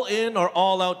all-in or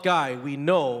all-out guy, we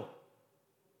know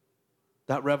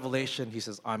that revelation, he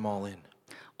says, I'm all in.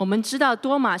 我们知道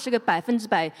多马是个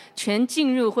100%全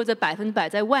进入或者100%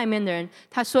在外面的人。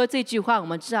他说这句话，我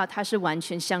们知道他是完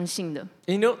全相信的。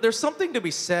You know, there's something to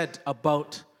be said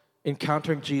about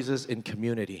encountering Jesus in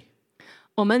community.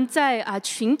 我们在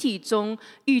群体中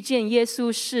遇见耶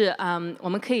稣是我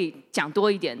们可以讲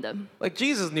多一点的。 Like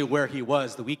Jesus knew where he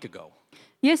was the week ago.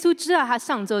 耶稣知道他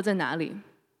上周在哪里。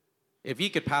 If he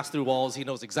could pass through walls, he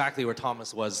knows exactly where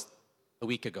Thomas was a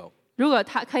week ago. 如果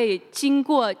他可以经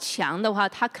过墙的话，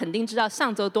他肯定知道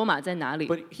上周多马在哪里。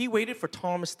 But he waited for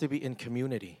Thomas to be in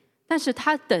community. 但是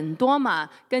他等多马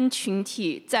跟群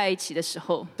体在一起的时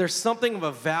候， There's something of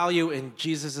a value in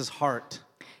Jesus' heart.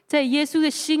 在耶稣的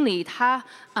心里，他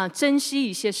珍惜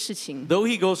一些事情， Though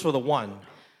he goes for the one,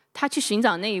 他去寻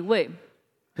找那一位，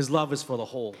 his love is for the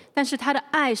whole. 但是他的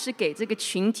爱是给这个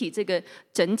群体、这个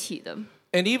整体的。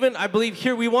 And even, I believe,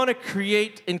 here we want to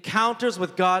create encounters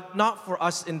with God, not for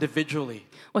us individually.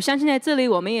 我相信在这里，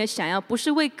我们也想要不是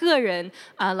为个人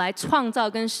来创造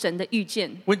跟神的遇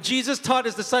见。 When Jesus taught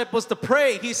his disciples to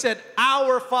pray, he said,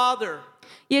 Our Father,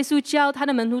 耶稣教他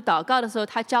的门徒祷告的时候，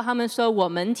他教他们说：“我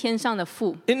们天上的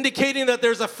父。 indicating that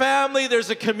there's a family,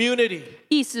 there's a community. ”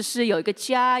意思是有一个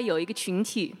家，有一个群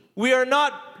体。 We are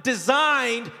not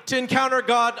designed to encounter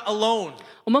God alone.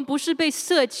 我们不是被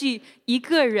设计一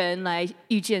个人来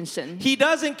遇见神， He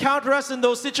does encounter us in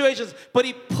those situations, but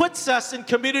he puts us in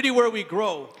community where we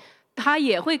grow. 他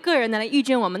也会个人的来遇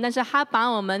见我们，但是他把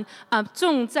我们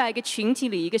种在一个群体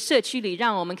里、一个社区里，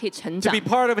让我们可以成 To 长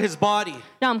be，part of his body.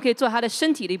 让我们可以做他的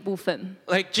身体的一部分。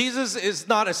 Like Jesus is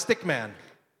not a stick man.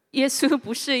 耶稣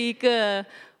不是一个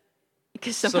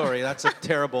什么 Sorry, that's a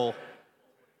terrible,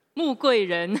 穆贵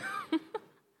人，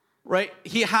 right?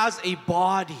 He has a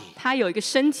body. 他有一个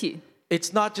身体，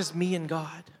 It's not just me and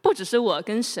God. 不只是我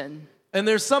跟神。 And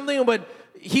there's something about,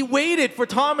 he waited for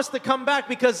Thomas to come back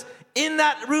because in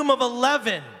that room of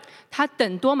 11, 他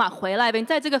等多马回来，并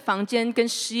在这个房间跟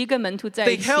11个门徒在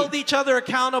they 一起， held each other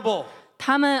accountable.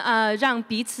 他们让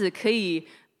彼此可以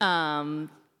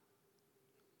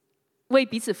为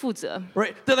彼此负责。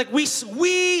 Right? They're like, we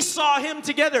saw him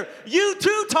together. You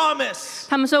too, Thomas.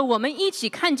 他们说：“我们一起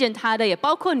看见他的，也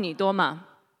包括你多马。”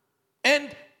 And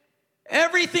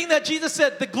everything that Jesus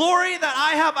said, the glory that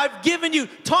I have, I've given you.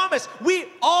 Thomas, we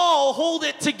all hold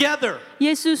it together.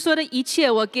 耶稣说的一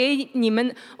切，我给你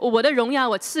们，我的荣耀，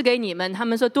我赐给你们。他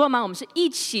们说多马，我们是一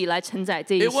起来承载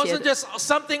这一 It 些 wasn't 的， just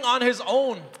something on his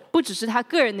own. 不只是他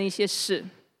个人的一些事。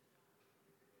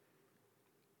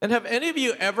 And have any of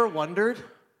you ever wondered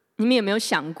你们有没有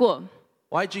想过，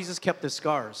 why Jesus kept his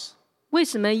scars? 为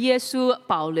什么耶稣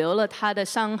保留了他的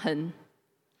伤痕？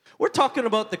 We're talking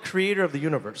about the creator of the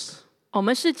universe. 我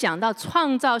们是讲到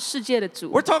创造世界的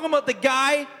主， We're talking about the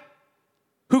guy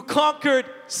who conquered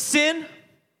sin,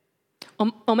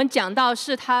 我们讲到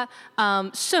是他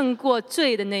胜过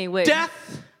罪的那一位， death,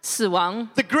 死亡、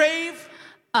 the grave,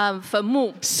 坟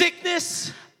墓、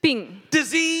 sickness, 病、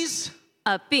disease,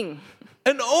 病，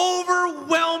 an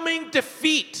overwhelming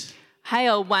defeat. 还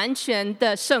有完全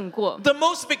的胜过。 The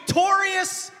most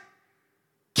victorious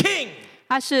king.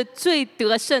 他是最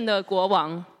得胜的国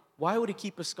王， Why would he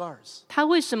keep his scars? 他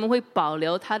为什么会保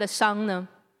留他的伤呢？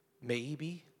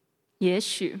 Maybe 也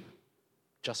许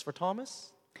just for Thomas?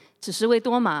 只是为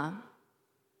多马，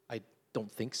 I don't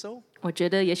think so. 我觉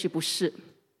得也许不是。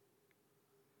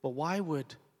 But why would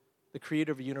the creator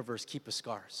of the universe keep his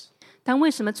scars? 但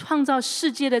为什么创造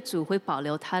世界的主会保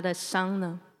留他的伤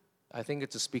呢？ I think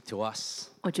it's to speak to us.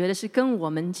 我觉得是跟我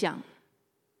们讲，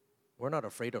 We're not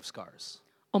afraid of scars.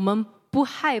 我们不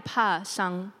害怕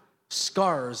伤，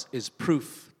 Scars is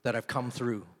proof that I've come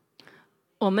through.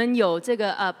 我们有这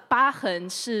个疤痕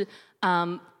是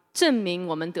证明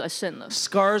我们得胜了。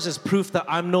 Scars is proof that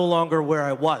I'm no longer where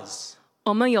I was.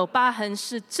 我们有疤痕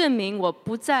是证明我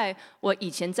不在我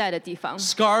以前在的地方。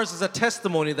 Scars is a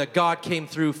testimony that God came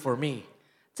through for me.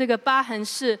 这个疤痕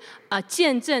是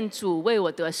见证主为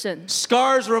我得胜。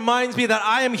 Scars reminds me that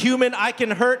I am human, I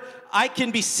can hurt, I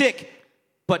can be sick,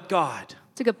 but God.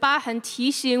 这个疤痕提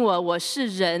醒我，我是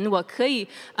人，我可以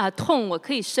痛，我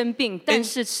可以生病，但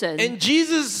是神。 And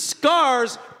Jesus'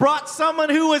 scars brought someone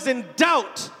who was in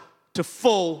doubt to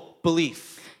full belief.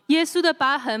 耶稣的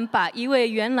疤痕把一位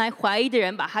原来怀疑的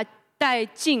人，把他带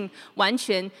进完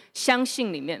全相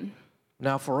信里面。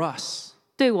 Now for us,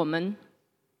 对我们，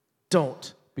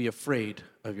 Don't be afraid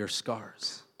of your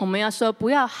scars. 我们要说不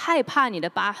要害怕你的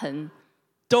疤痕，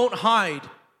 Don't hide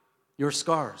your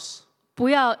scars 不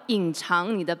要隐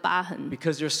藏你的疤痕，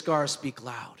 because your scars speak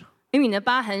loud. 因为你的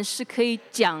疤痕是可以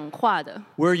讲话的。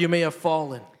 Where you may have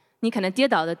fallen, 你可能跌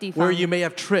倒的地方 where，you may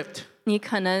have tripped, 你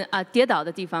可能跌倒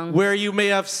的地方， where you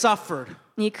may have suffered,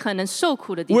 你可能受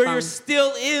苦的地 where 方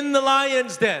you're，still in the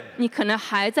lion's den. 你可能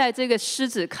还在这个狮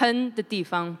子坑的地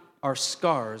方。 Our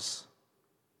scars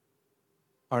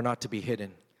are not to be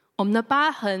hidden. 我们的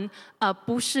疤痕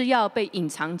不是要被隐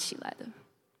藏起来的。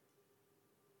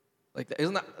 Like,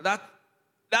 isn't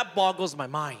that boggles my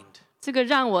mind? 这个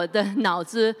让我的脑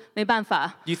子没办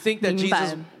法 You think that 明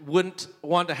白 Jesus。wouldn't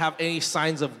want to have any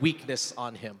signs of weakness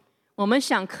on him? 我们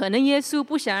想，可能耶稣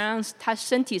不想让他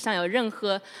身体上有任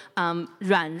何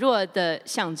软弱的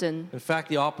象征， In fact,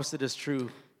 the opposite is true.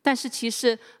 但是其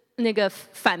实那个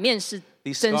反面是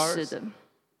These 真实的。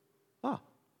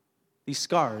 These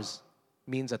scars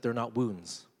means that they're not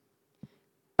wounds.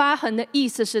 疤痕的意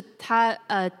思是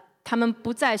他们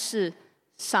不再是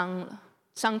伤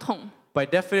痛。 By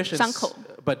definition, 伤口。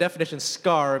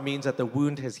 scar means that the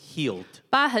wound has healed.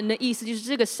 疤痕的意思就是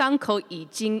这个伤口已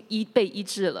经被医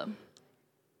治了。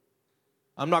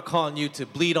 I'm not calling you to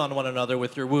bleed on one another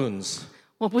with your wounds.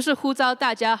 我不是呼召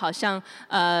大家好像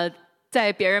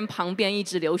在别人旁边一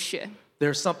直流血。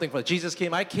 There's something for Jesus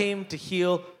came. I came to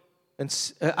heal,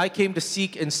 and I came to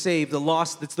seek and save the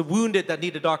lost. It's the wounded that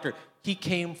need a doctor. He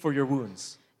came for your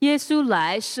wounds, 耶稣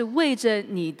来是为着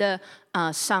你的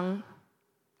伤，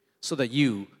 so that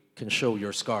you can show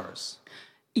your scars.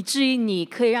 以至于你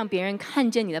可以让别人看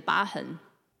见你的疤痕。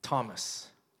 Thomas,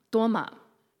 多马，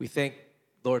 we thank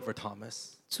Lord for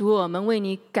Thomas. 主，我们为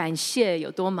你感谢有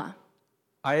多马，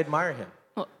 I admire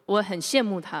him 我很羡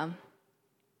慕他，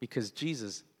 because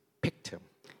Jesus picked him.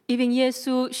 因为耶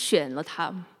稣选了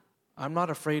他。 I'm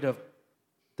not afraid of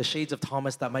the shades of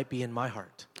Thomas that might be in my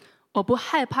heart. 我不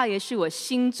害怕，也许我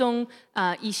心中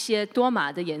一些多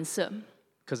马的颜色。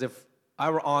 Because if I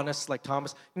were honest like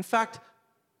Thomas, in fact,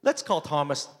 let's call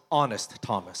Thomas honest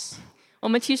Thomas. 我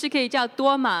们其实可以叫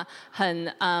多马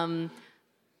很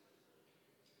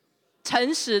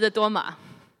诚实的多马，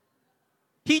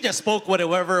 He just spoke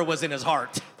whatever was in his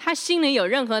heart. 他心里有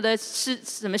任何的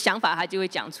什么想法，他就会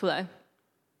讲出来。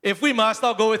 If we must,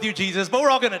 I'll go with you, Jesus, but we're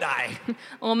all going to die.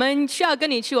 我们需要跟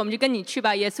你去，我们就跟你去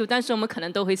吧，耶稣。但是我们可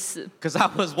能都会死， Because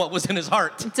that was what was in his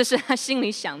heart. 这是他心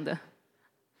里想的。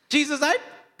 Jesus,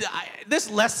 this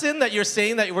lesson that you're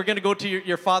saying that we're going to go to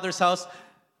your father's house,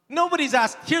 nobody's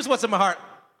asked, here's what's in my heart.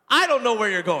 I don't know where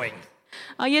you're going.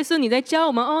 耶稣，你在教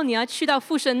我们你要去到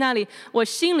父神那里。我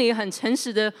心里很诚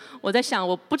实的，我在想，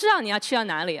我不知道你要去到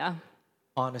哪里啊。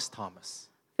 Honest Thomas.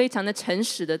 非常的诚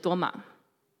实的多马。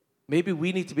 Maybe we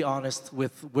need to be honest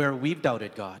with where we've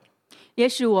doubted God. 也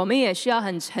许我们也需要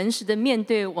很诚实的面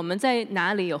对，我们在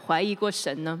哪里有怀疑过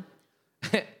神呢？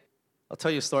 I'll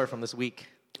tell you a story from this week.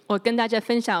 我跟大家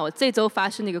分享我这周发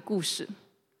生的一个故事。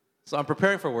 So I'm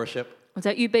preparing for worship, 我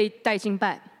在预备带敬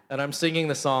拜， and I'm singing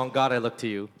the song, God, I Look to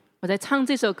You. 我在唱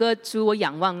这首歌，主，我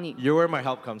仰望你。 You're where my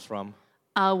help comes from.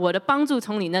 我的帮助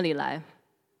从你那里来，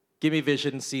 Give me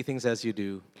vision, see things as you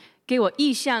do. 给我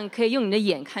意象，可以用你的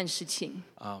眼看事情，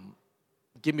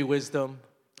 Give me wisdom,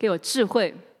 给我智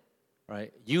慧， right?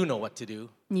 You know what to do.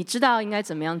 你知道应该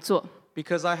怎么样做。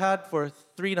 Because I had for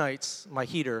 3 nights, my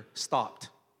heater stopped.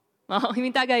 然后因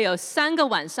为大概有3个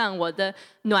晚上，我的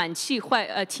暖气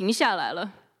停下来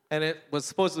了。 And it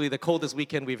was supposedly the coldest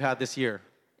weekend we've had this year.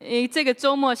 因为这个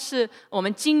周末是我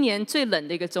们今年最冷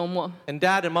的一个周末。 And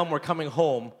Dad and Mom were coming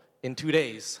home in 2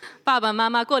 days. 爸爸妈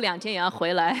妈过2天也要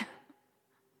回来，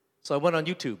 So I went on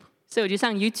YouTube 所以我就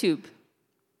上 YouTube，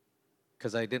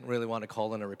 because I didn't really want to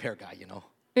call in a repair guy, you know.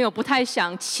 因为我不太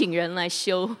想请人来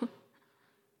修。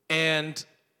 And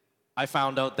I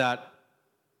found out that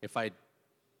if I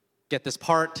get this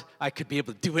part, I could be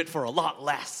able to do it for a lot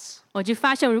less. 我就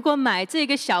发现，如果买这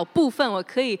个小部分，我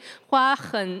可以花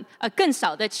更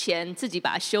少的钱自己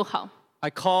把它修好。 I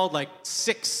called like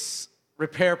 6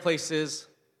 repair places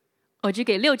我就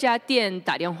给6家店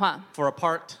打电话， for a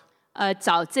part.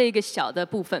 找这个小的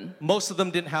部分， Most of them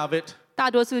didn't have it.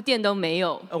 大多数店都没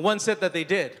有。 And one said that they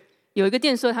did. 有一个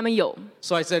店说他们有，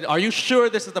 So I said, are you sure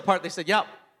this is the part? They said, yep.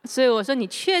 所以我说你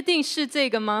确定是这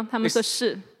个吗？他们说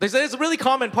是。 They said, it's a really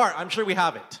common part. I'm sure we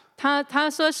have it. 他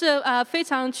说是非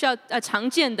常需要常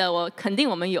见的，我肯定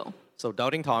我们有。 So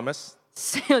doubting Thomas,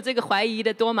 是有这个怀疑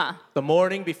的多马。 the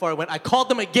morning before I went, I called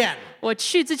them again. 我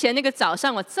去之前那个早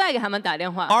上，我再给他们打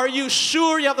电话。 Are you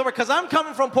sure you have the part? Because I'm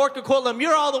coming from Port Coquitlam.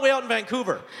 You're all the way out in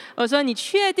Vancouver. 我说你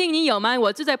确定你有吗？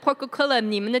我住在 Port Coquitlam，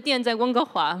你们的店在温哥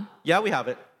华。 Yeah, we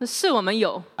have it. 是我们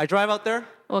有， I drive out there,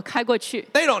 我开过去，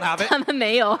 they don't have it. 他们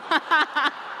没有。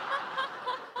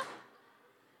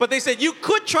 But they said, you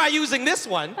could try using this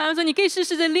one. 他们说你可以试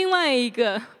试这另外一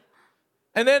个。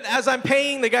 And then as I'm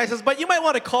paying, the guy says, but you might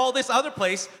want to call this other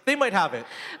place. They might have it.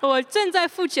 我正在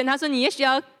付钱，他说你也许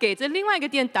要给这另外一个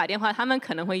店打电话，他们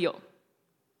可能会有。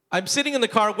 I'm sitting in the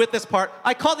car with this part.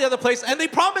 I called the other place, and they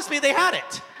promised me they had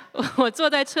it. 我坐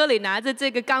在车里拿着这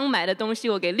个刚买的东西，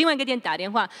我给另外一个店打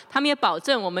电话，他们也保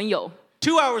证我们有。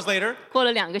 2 hours later, 过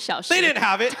了2个小时， they didn't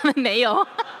have it. 他们没有。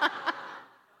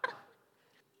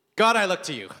 God, I look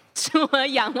to you. 主，我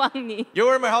仰望你， You're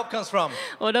where my help comes from.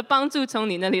 我的帮助从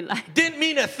你那里来， Didn't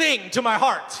mean a thing to my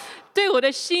heart. 对我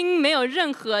的心没有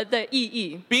任何的意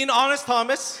义。 Being honest,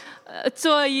 Thomas,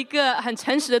 做一个很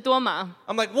诚实的多马，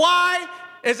 I'm like, why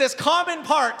is this common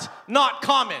part not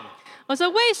common? 我说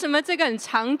为什么这个很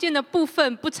常见的部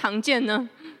分不常见呢？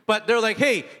 But they're like,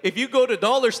 hey, if you go to a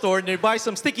dollar store and you buy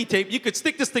some sticky tape, you could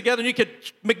stick this together and you could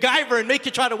MacGyver and make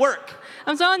it try to work.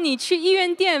 他们说你去医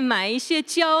院店买一些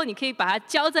胶，你可以把它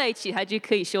胶在一起，它就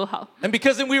可以修好。 And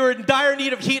because we were in dire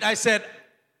need of heat, I said,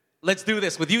 let's do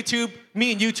this. With YouTube,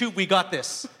 me and YouTube, we got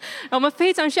this. 我们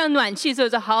非常需要暖气，所以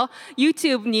说好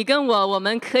YouTube， 你跟我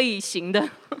们可以行的。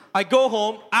 I go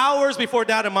home hours before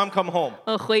Dad and Mom come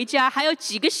home. 回家还有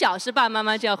几个小时，爸爸妈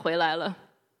妈就要回来了。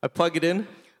 I plug it in.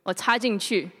 我插进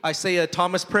去， I say a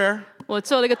Thomas prayer. 我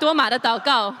做了一个多马的祷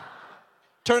告，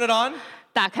 Turn it on.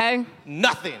 打开，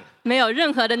 Nothing. 没有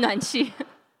任何的暖气，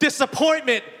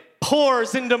 Disappointment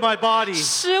pours into my body.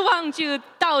 失望就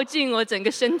倒进我整个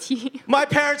身体。 My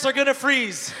parents are gonna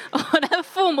freeze. 我的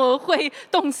父母会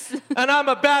冻死， And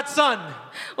I'm a bad son.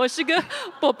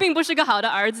 我并不是个好的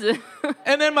儿子。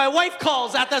 And then my wife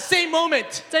calls at the same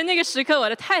moment. 在那个时刻，我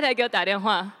的太太给我打电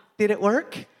话， Did it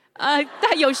work?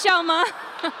 它有效吗？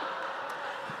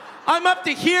 I'm up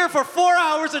to here for 4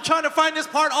 hours of trying to find this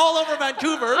part all over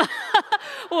Vancouver.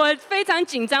 我非常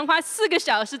紧张，花4个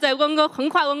小时在横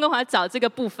跨温哥华找这个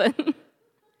部分，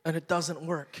 And it doesn't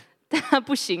work. 但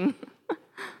不行。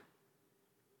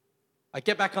 I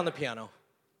get back on the piano.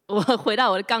 我回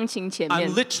到我的钢琴前面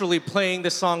I'm，literally playing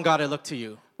this song, God, I Look to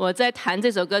You. 我在弹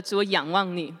这首歌，主，我仰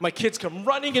望你。 My kids come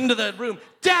running into the room.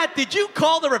 Dad, did you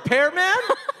call the repairman?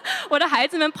 我的孩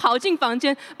子们跑进房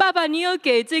间，爸爸，你有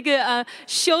给这个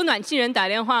修暖气人打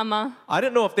电话吗？ I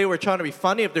didn't know if they were trying to be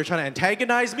funny, if they're trying to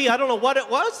antagonize me. I don't know what it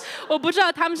was. 我不知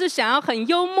道他们是想要很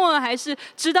幽默，还是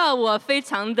知道我非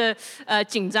常的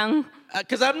紧张。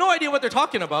 Because I have no idea what they're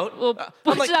talking about. 我 I'm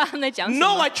不 like, 知道他们在讲什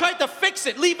no, 么。 I tried to fix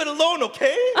it. Leave it alone,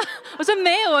 okay? 我说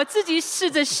没有，我自己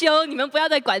试着修，你们不要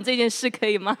再管这件事，可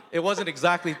以吗？ It wasn't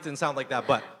exactly, didn't sound like that,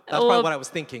 but that's probably what I was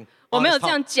thinking. 我没有 Honest 这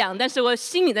样 talk, 讲，但是我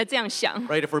心里在这样想。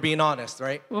 right? If we're being honest,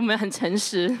 right? 我们很诚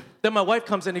实。 Then my wife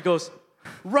comes in and goes,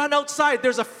 run outside.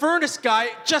 There's a furnace guy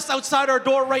just outside our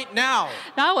door right now.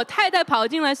 然后我太太跑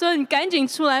进来说：“你赶紧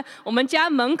出来，我们家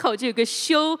门口就有个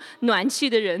修暖气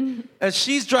的人。” As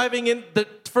she's driving in, the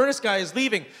furnace guy is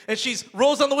leaving, and she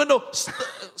rolls on the window,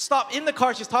 stop in the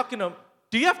car. She's talking to him.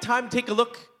 Do you have time to take a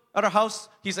look at our house?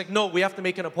 He's like, no, we have to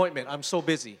make an appointment. I'm so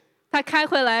busy. 他开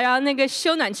回来，然后那个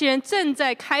修暖气人正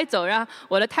在开走，然后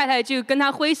我的太太就跟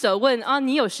他挥手问：“哦，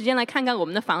你有时间来看看我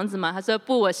们的房子吗？”他说：“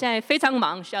不，我现在非常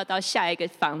忙，需要到下一个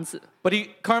房子。” But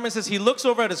Carmen says he looks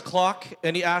over at his clock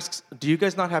and he asks, do you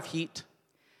guys not have heat?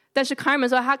 但是 Carmen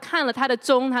说他看了他的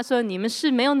钟，他说：“你们是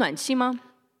没有暖气吗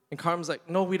And Carmen's like,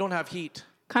 no, we don't have heat.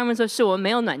 ？”Carmen 说：“是我们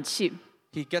没有暖气。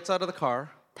 He gets out of the car ”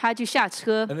他就下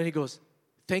车， and then he goes,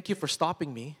 thank you for stopping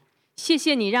me. 谢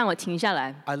谢你让我停下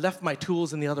来， I left my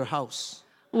tools in the other house.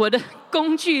 我的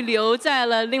工具留在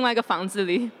了另外一个房子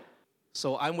里，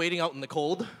 So I'm waiting out in the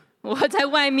cold. 我在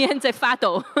外面在发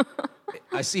抖。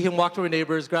 I see him walk to our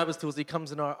neighbors, grab his tools. He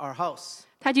comes in our house.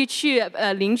 他就去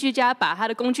邻居家把他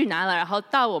的工具拿了，然后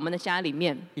到我们的家里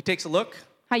面。 He takes a look,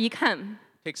 他一看，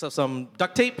 takes up some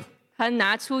duct tape, 他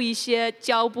拿出一些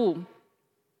胶布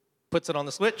puts it on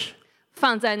the switch.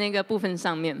 放在那个部分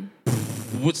上面，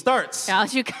 It starts. 然后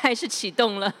就开始启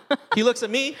动了。 He looks at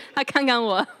me. 他看看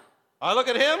我， I look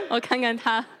at him. 我看看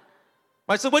他，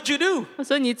 I said, what'd you do? 我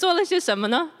说你做了些什么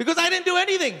呢？ Because I didn't do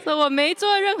anything. 说我没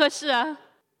做任何事啊。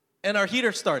 And our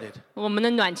heater started. 我们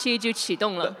的暖气就启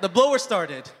动了， The blower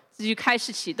started. 就开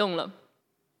始启动了。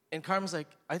 And Carmen's like,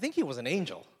 I think he was an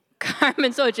angel.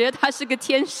 Carmen 说，我觉得他是个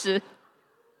天使，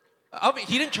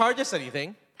 He didn't charge us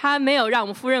anything. 他没有让我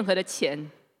们付任何的钱。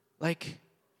 Like,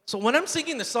 so when I'm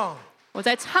singing the song, 我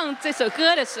在唱这首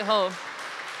歌的时候，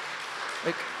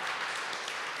 like,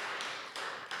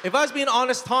 if I was being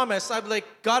honest, Thomas, I'd be like,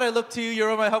 God, I look to you. You're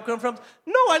where my help comes from.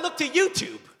 No, I look to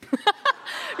YouTube.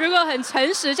 如果很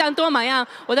诚实，像多玛一样，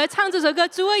我在唱这首歌，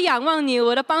主我仰望你，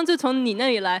我的帮助从你那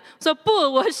里来。说不，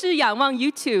我是仰望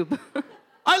YouTube，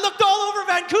 I looked all over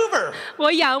Vancouver.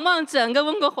 我仰望整个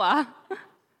温哥华。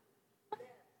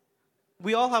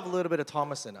We all have a little bit of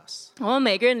Thomas in us, 我们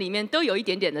每个人里面都有一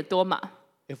点点的多玛。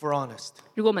 if we're honest.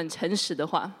 如果我们诚实的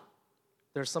话，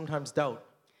 There's sometimes doubt.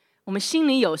 我们心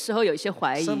里有时候有一些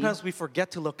怀疑， Sometimes we forget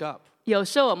to look up. 有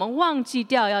时候我们忘记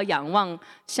掉要仰望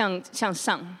向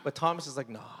上。 But Thomas is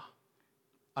like, nah,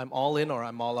 I'm all in or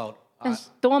I'm all out. 但是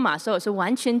多玛时候是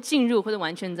完全进入或者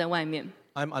完全在外面，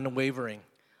 I'm unwavering.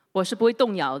 我是不会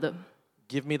动摇的。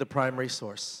 Give me the primary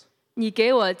source. 你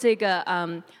给我这个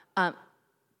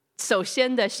首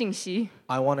先的信息，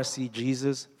 I want to see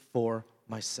Jesus for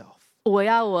myself. 我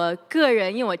要我个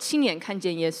人，因为我亲眼看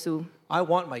见耶稣。 I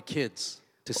want my kids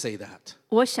to say that.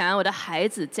 我想要我的孩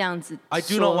子这样子 I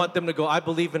do not 说， want them to go, I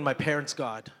believe in my parents'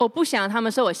 God. 我不想他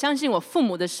们说我相信我父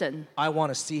母的神， I want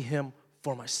to see him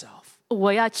for myself.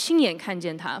 我要亲眼看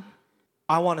见他，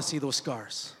 I want to see those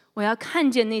scars. 我要看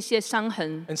见那些伤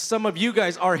痕。 And some of you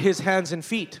guys are his hands and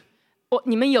feet.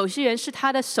 你们有些人是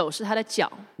他的手，是他的脚，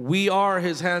 We are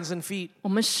his hands and feet. 我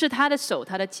们是他的手，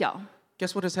他的脚。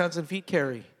 Guess what his hands and feet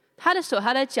carry? 他的手，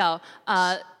他的脚，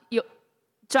有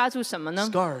抓住什么呢？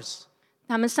 Scars.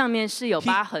 他们上面是有 He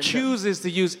疤痕的。 chooses to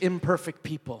use imperfect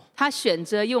people. 他选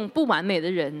择用不完美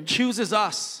的人， Chooses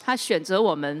us. 他选择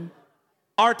我们，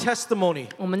 Our testimony.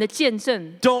 我们的见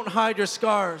证， Don't hide your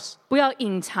scars. 不要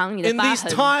隐藏你的 In 疤 these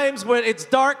痕。 times when it's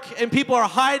dark and people are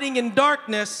hiding in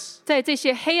darkness, 在这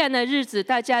些黑暗的日子，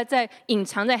大家在隐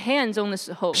藏在黑暗中的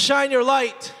时候， shine your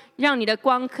light. 让你的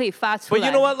光可以发出 But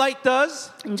来 you know。what light does?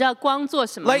 你知道光做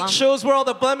什么 Light 吗？ shows where all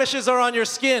the blemishes are on your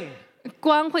skin.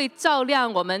 光会照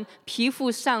亮我们皮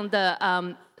肤上的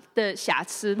瑕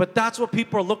疵。 But that's what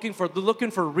people are looking for. They're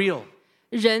looking for real.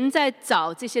 人在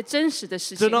找这些真实的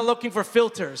事 They're 情， not looking for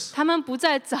filters. 他们不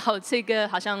再找这个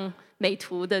好像美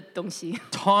图的东西。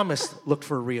 Thomas looked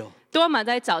for real. 多玛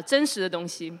在找真实的东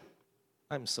西。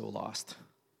 I'm so lost.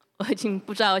 我已经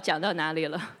不知道我讲到哪里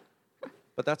了，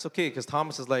 But that's okay because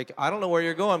Thomas is like, I don't know where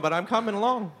you're going, but I'm coming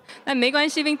along. 但没关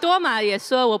系，因为多玛也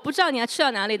说我不知道你要去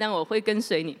到哪里，但我会跟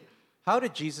随你。 How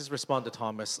did Jesus respond to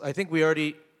Thomas? I think we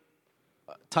already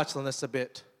touched on this a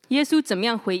bit. 耶稣怎么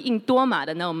样回应多玛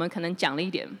的呢？我们可能讲了一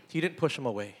点， He didn't push him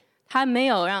away. 他没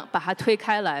有把他推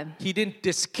开来， He didn't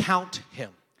discount him.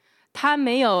 他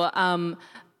没有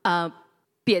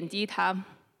贬低他。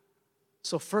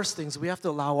 So first things, we have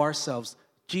to allow ourselves.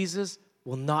 Jesus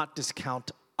will not discount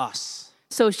us.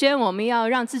 首先，我们要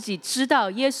让自己知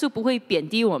道，耶稣不会贬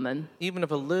低我们， Even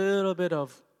if a little bit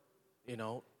of,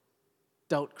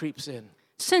 doubt creeps in.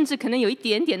 甚至可能有一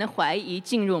点点的怀疑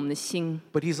进入我们的心。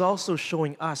 But he's also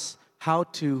showing us how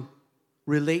to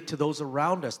relate to those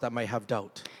around us that might have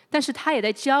doubt. 但是他也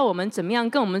在教我们怎么样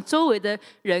跟我们周围的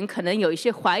人，可能有一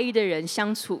些怀疑的人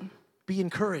相处。 Be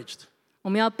encouraged 我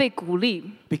们要被鼓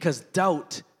励， because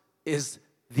doubt is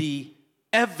the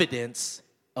evidence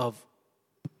of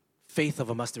faith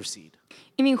of a mustard seed.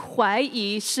 因为怀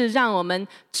疑是让我们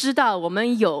知道我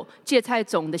们有芥菜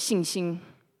种的信心。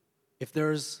 If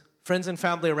there's friends and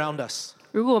family around us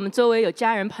如果我们周围有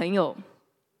家人朋友，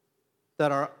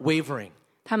 that are wavering,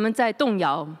 他们在动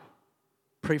摇，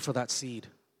 pray for that seed.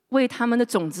 为他们的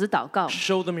种子祷告，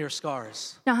 Show them your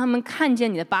scars. 让他们看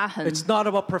见你的疤痕。 It's not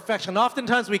about perfection.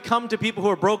 Oftentimes we come to people who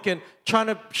are broken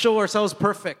trying to show ourselves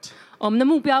perfect. 我们的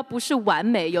目标不是完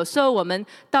美，有时候我们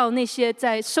到那些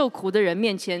在受苦的人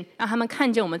面前，让他们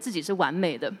看见我们自己是完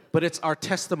美的。 But it's our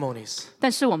testimonies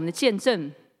但是我们的见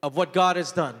证， of what God has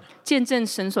done 见证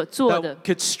神所做的， that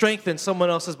could strengthen someone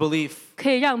else's belief.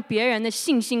 可以让别人的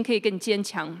信心可以更坚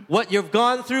强。 What you've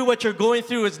gone through, what you're going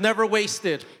through is never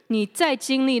wasted. 你再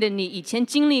经历的，你以前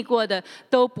经历过的，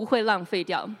都不会浪费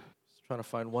掉。 Trying to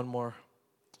find one more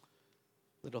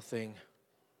little thing.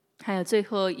 还有最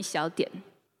后一小点，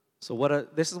 So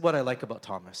this is what I like about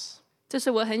Thomas. 这是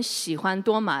我很喜欢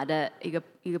多玛的一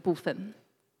个部分。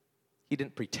 He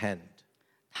didn't pretend.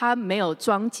 他没有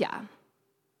装假。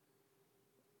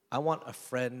 I want a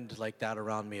friend like that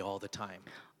around me all the time.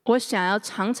 我想要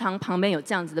常常旁边有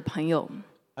这样子的朋友。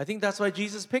 I think that's why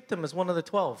Jesus picked him as one of the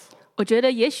 12. 我觉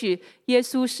得也许耶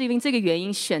稣是因为这个原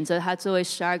因选择他作为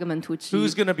12个门徒之一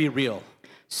Who's。going to be real?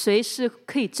 谁是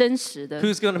可以真实的？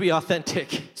 Who's going to be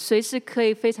authentic? 谁是可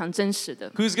以非常真实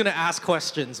的？ Who's going to ask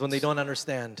questions when they don't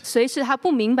understand? 谁是他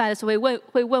不明白的时候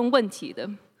会问问题的？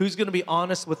 Who's going to be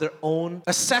honest with their own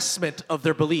assessment of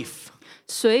their belief?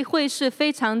 谁会是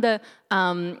非常的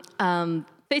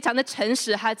非常的诚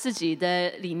实他自己的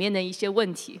里面的一些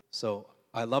问题？ So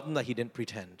I love him that he didn't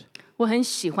pretend. 我很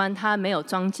喜欢他没有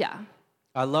装假。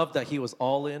I love that he was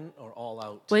all in or all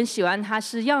out. 我很喜欢他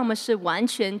是要么是完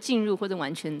全进入，或者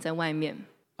完全在外面。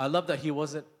 I love that he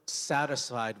wasn't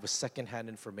satisfied with secondhand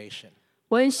information.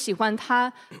 我很喜欢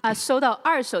他收到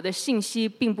二手的信息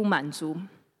并不满足。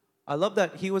 I love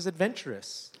that he was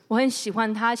adventurous 我很喜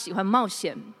欢他喜欢冒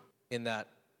险。 in that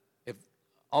if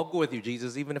I'll go with you,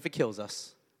 Jesus, even if it kills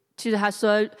us. 其实他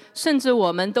说，甚至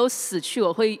我们都死去，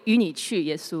我会与你去，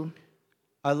耶稣。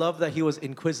 I love that he was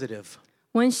inquisitive.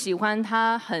 我很喜欢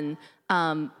他很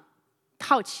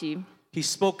好奇。 He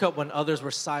spoke up when others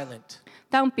were silent.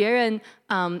 当别人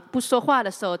不说话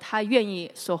的时候，他愿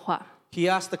意说话。 He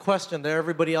asked the question that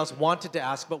everybody else wanted to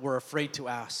ask but were afraid to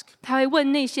ask. 他会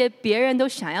问那些别人都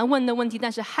想要问的问题，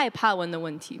但是害怕问的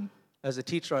问题。 As a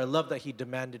teacher, I love that he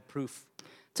demanded proof.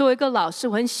 作为一个老师，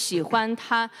我很喜欢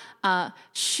他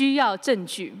需要证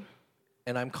据。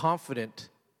 And I'm confident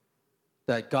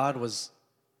that God was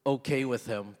okay with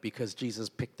him because Jesus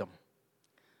picked him.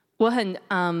 我很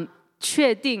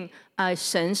确定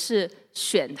神是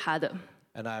选他的，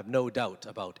 And I have no doubt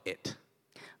about it.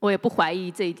 我也不怀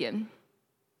疑这一点。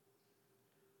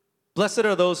 Blessed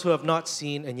are those who have not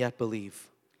seen and yet believe.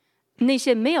 那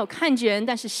些没有看见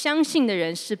但是相信的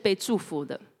人是被祝福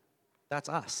的， That's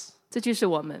us. 这就是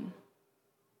我们，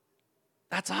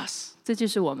 That's us. 这就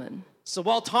是我们。 So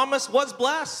while Thomas was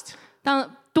blessed,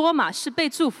 当多马是被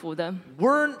祝福的，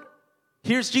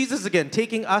 here's Jesus again,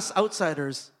 taking us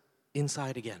outsiders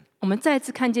inside again. 我们再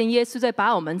次看见耶稣在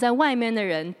把我们在外面的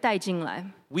人带进来。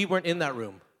 We weren't in that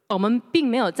room, 我们并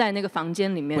没有在那个房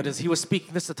间里面 but，as he was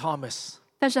speaking this to Thomas,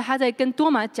 但是他在跟多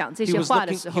马讲这 he 些 was 话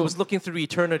的 looking, 时 he 候， was looking through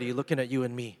eternity, looking at you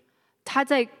and me. 他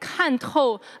在看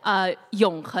透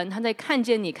永恒，他在看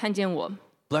见你，看见我。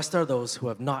 Blessed are those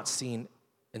who have not seen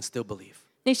and still believe.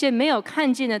 那些没有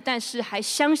看见的，但是还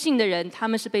相信的人，他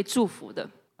们是被祝福的。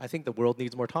 I think the world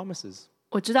needs more Thomases.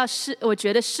 我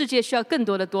觉得世界需要更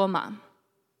多的多马。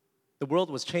 The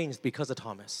world was changed because of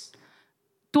Thomas.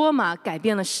 多马改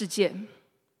变了世界，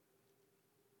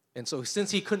 And so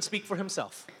since he couldn't speak for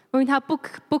himself, 因为他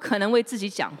不可能为自己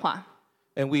讲话。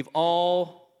 and we've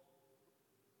all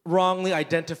wrongly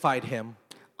identified him.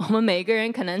 我们每个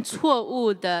人可能错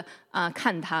误的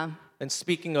看他。 And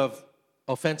speaking of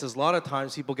offenses, a lot of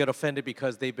times people get offended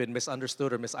because they've been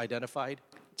misunderstood or misidentified.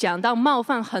 讲到冒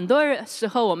犯，很多时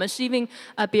候我们是因为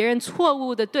别人错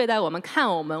误的对待我们，看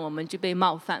我们，我们就被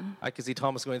冒犯。 I can see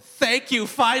Thomas going, "Thank you,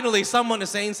 finally someone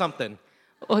is saying something."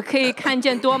 我可以看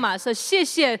见多马说：“谢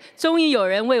谢，终于有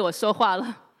人为我说话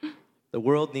了。 The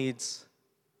world needs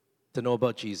to know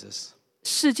about Jesus. ”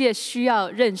世界需要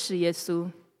认识耶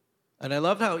稣。 And I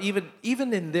love how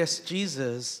even in this,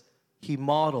 Jesus, he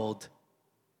modeled,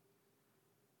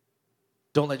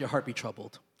 "Don't let your heart be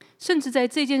troubled." 甚至在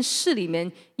这件事里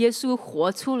面，耶稣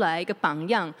活出来一个榜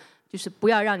样，就是不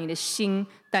要让你的心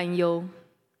担忧。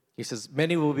 He says,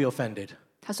 "Many will be offended."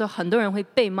 他说很多人会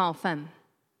被冒犯，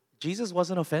 Jesus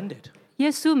wasn't offended. 耶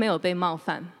稣没有被冒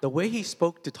犯。 The way he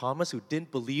spoke to Thomas, who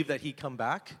didn't believe that he'd come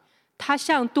back, 他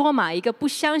像多马一个不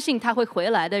相信他会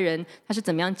回来的人，他是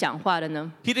怎么样讲话的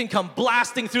呢？ he didn't come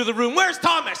blasting through the room. "Where's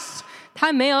Thomas?"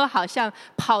 他没有好像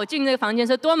跑进那个房间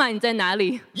说：“多马，你在哪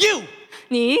里？ You!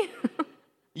 你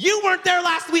You weren't there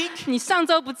last week. 你上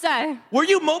周不在， Were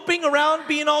you moping around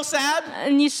being all sad?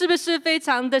 你是不是非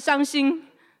常的伤心？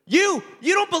 You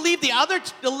don't believe the other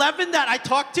 11 that I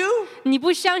talked to? 你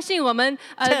不相信我们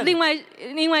10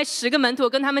另外10个门徒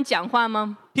跟他们讲话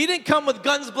吗？ He didn't come with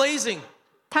guns blazing.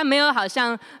 他没有好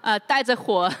像带着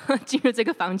火进入这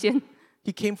个房间，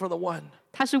 He came for the one.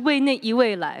 他是为那一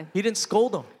位来， He didn't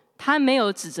scold him. 他没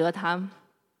有指责他，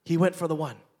 He went for the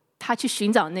one, 他去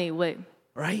寻找那一位，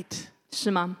 right?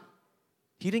 是吗？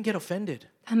 He didn't get offended.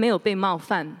 他没有被冒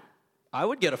犯。 I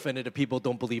would get offended if people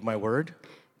don't believe my word.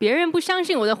 别人不相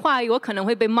信我的话语，我可能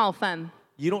会被冒犯。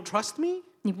 You don't trust me?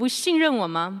 你不信任我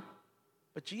吗？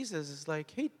 But Jesus is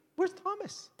like, "Hey, where's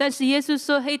Thomas? 但是耶稣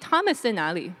说：“嘿，Thomas 在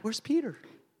哪里？ Where's Peter?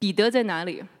 彼得在哪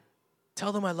里？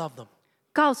 Tell them I love them."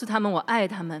 告诉他们我爱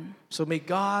他们。” So may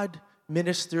God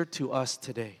minister to us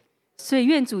today. 所以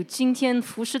愿主今天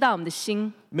服侍到我们的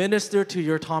心， Minister to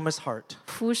your Thomas heart.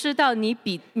 服侍到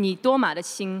你多马的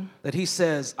心。 That he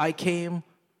says, "I came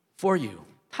for you.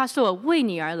 他说：“我为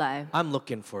你而来， I'm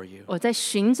looking for you. 我在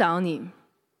寻找你。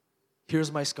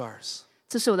 Here's my scars.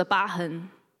 这是我的疤痕，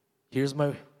 Here's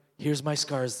my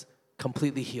scars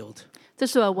completely healed." 这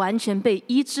是我完全被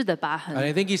医治的疤 And 痕。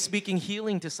 I think he's speaking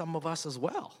healing to some of us as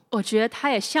well. 我觉得他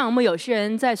也像我们有些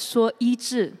人在说医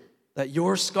治， That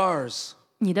your scars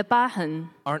你的疤痕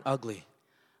aren't ugly.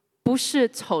 不是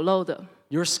丑陋的，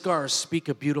 Your scars speak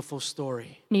a beautiful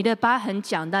story. 你的疤痕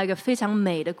讲到一个非常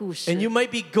美的故 And you 事。 might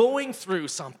be going through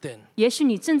something, 也许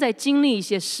你正在经历一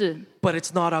些事， but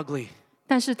it's not ugly.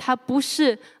 但是它不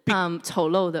是丑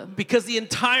陋的， Because the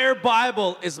entire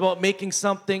Bible is about making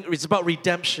something, it's about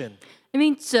redemption. 因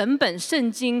为整本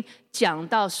圣经讲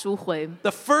到赎回。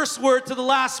 The first word to the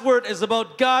last word is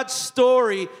about God's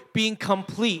story being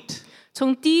complete.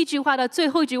 从第一句话到最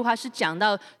后一句话是讲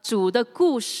到主的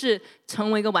故事成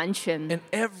为一个完全。 And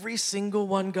every single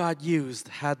one God used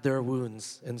had their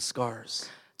wounds and scars.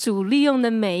 主利用的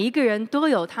每一个人都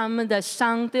有他们的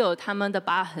伤，都有他们的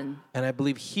疤痕。 And I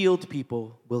believe healed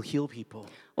people will heal people.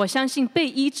 我相信被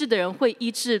医治的人会医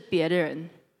治别的人。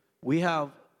 We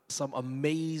have some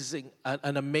amazing,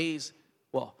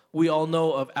 well, we all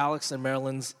know of Alex and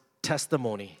Marilyn's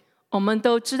testimony. 我们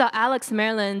都知道 Alex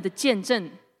Marilyn 的见证，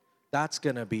 That's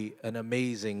going to be an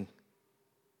amazing,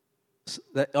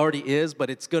 that already is, but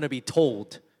it's going to be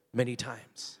told many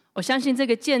times. 我相信这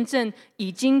个见证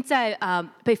已经在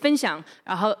被分享，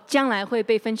然后将来会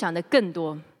被分享的更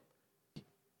多。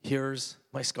 Here's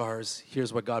my scars.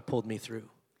 Here's what God pulled me through.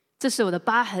 这是我的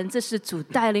疤痕，这是主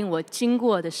带领我经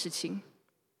过的事情。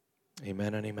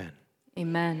 Amen and amen.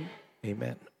 Amen。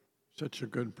 Amen. Such a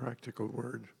good practical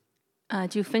word.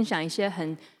 就分享一些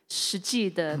很实际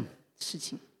的事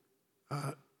情。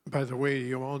 By the way,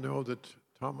 you all know that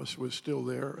Thomas was still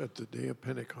there at the day of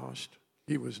Pentecost.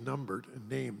 He was numbered and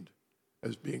named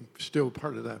as being still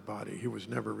part of that body. He was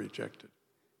never rejected.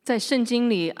 在圣经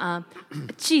里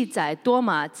记载多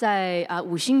马在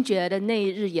五星节的那一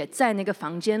日也在那个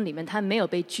房间里面，他没有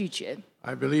被拒绝。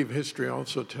 I believe history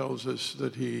also tells us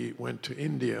that he went to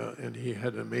India and he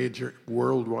had a major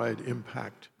worldwide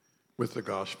impact with the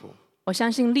gospel. 我相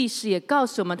信历史也告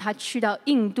诉我们，他去到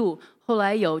印度，后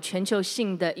来有全球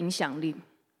性的影响力。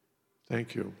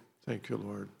 Thank you. Thank you,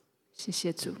 Lord. 谢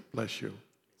谢主， Bless you.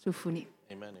 祝福你。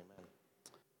 Amen, amen.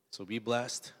 So be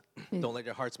blessed. Don't let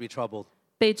your hearts be troubled.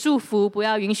 被祝福，不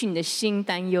要允许你的心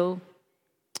担忧。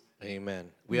 Amen.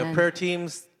 We have Amen. prayer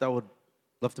teams that would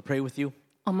love to pray with you.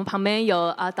 我们旁边有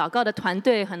祷告的团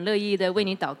队，很乐意的为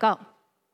你祷告。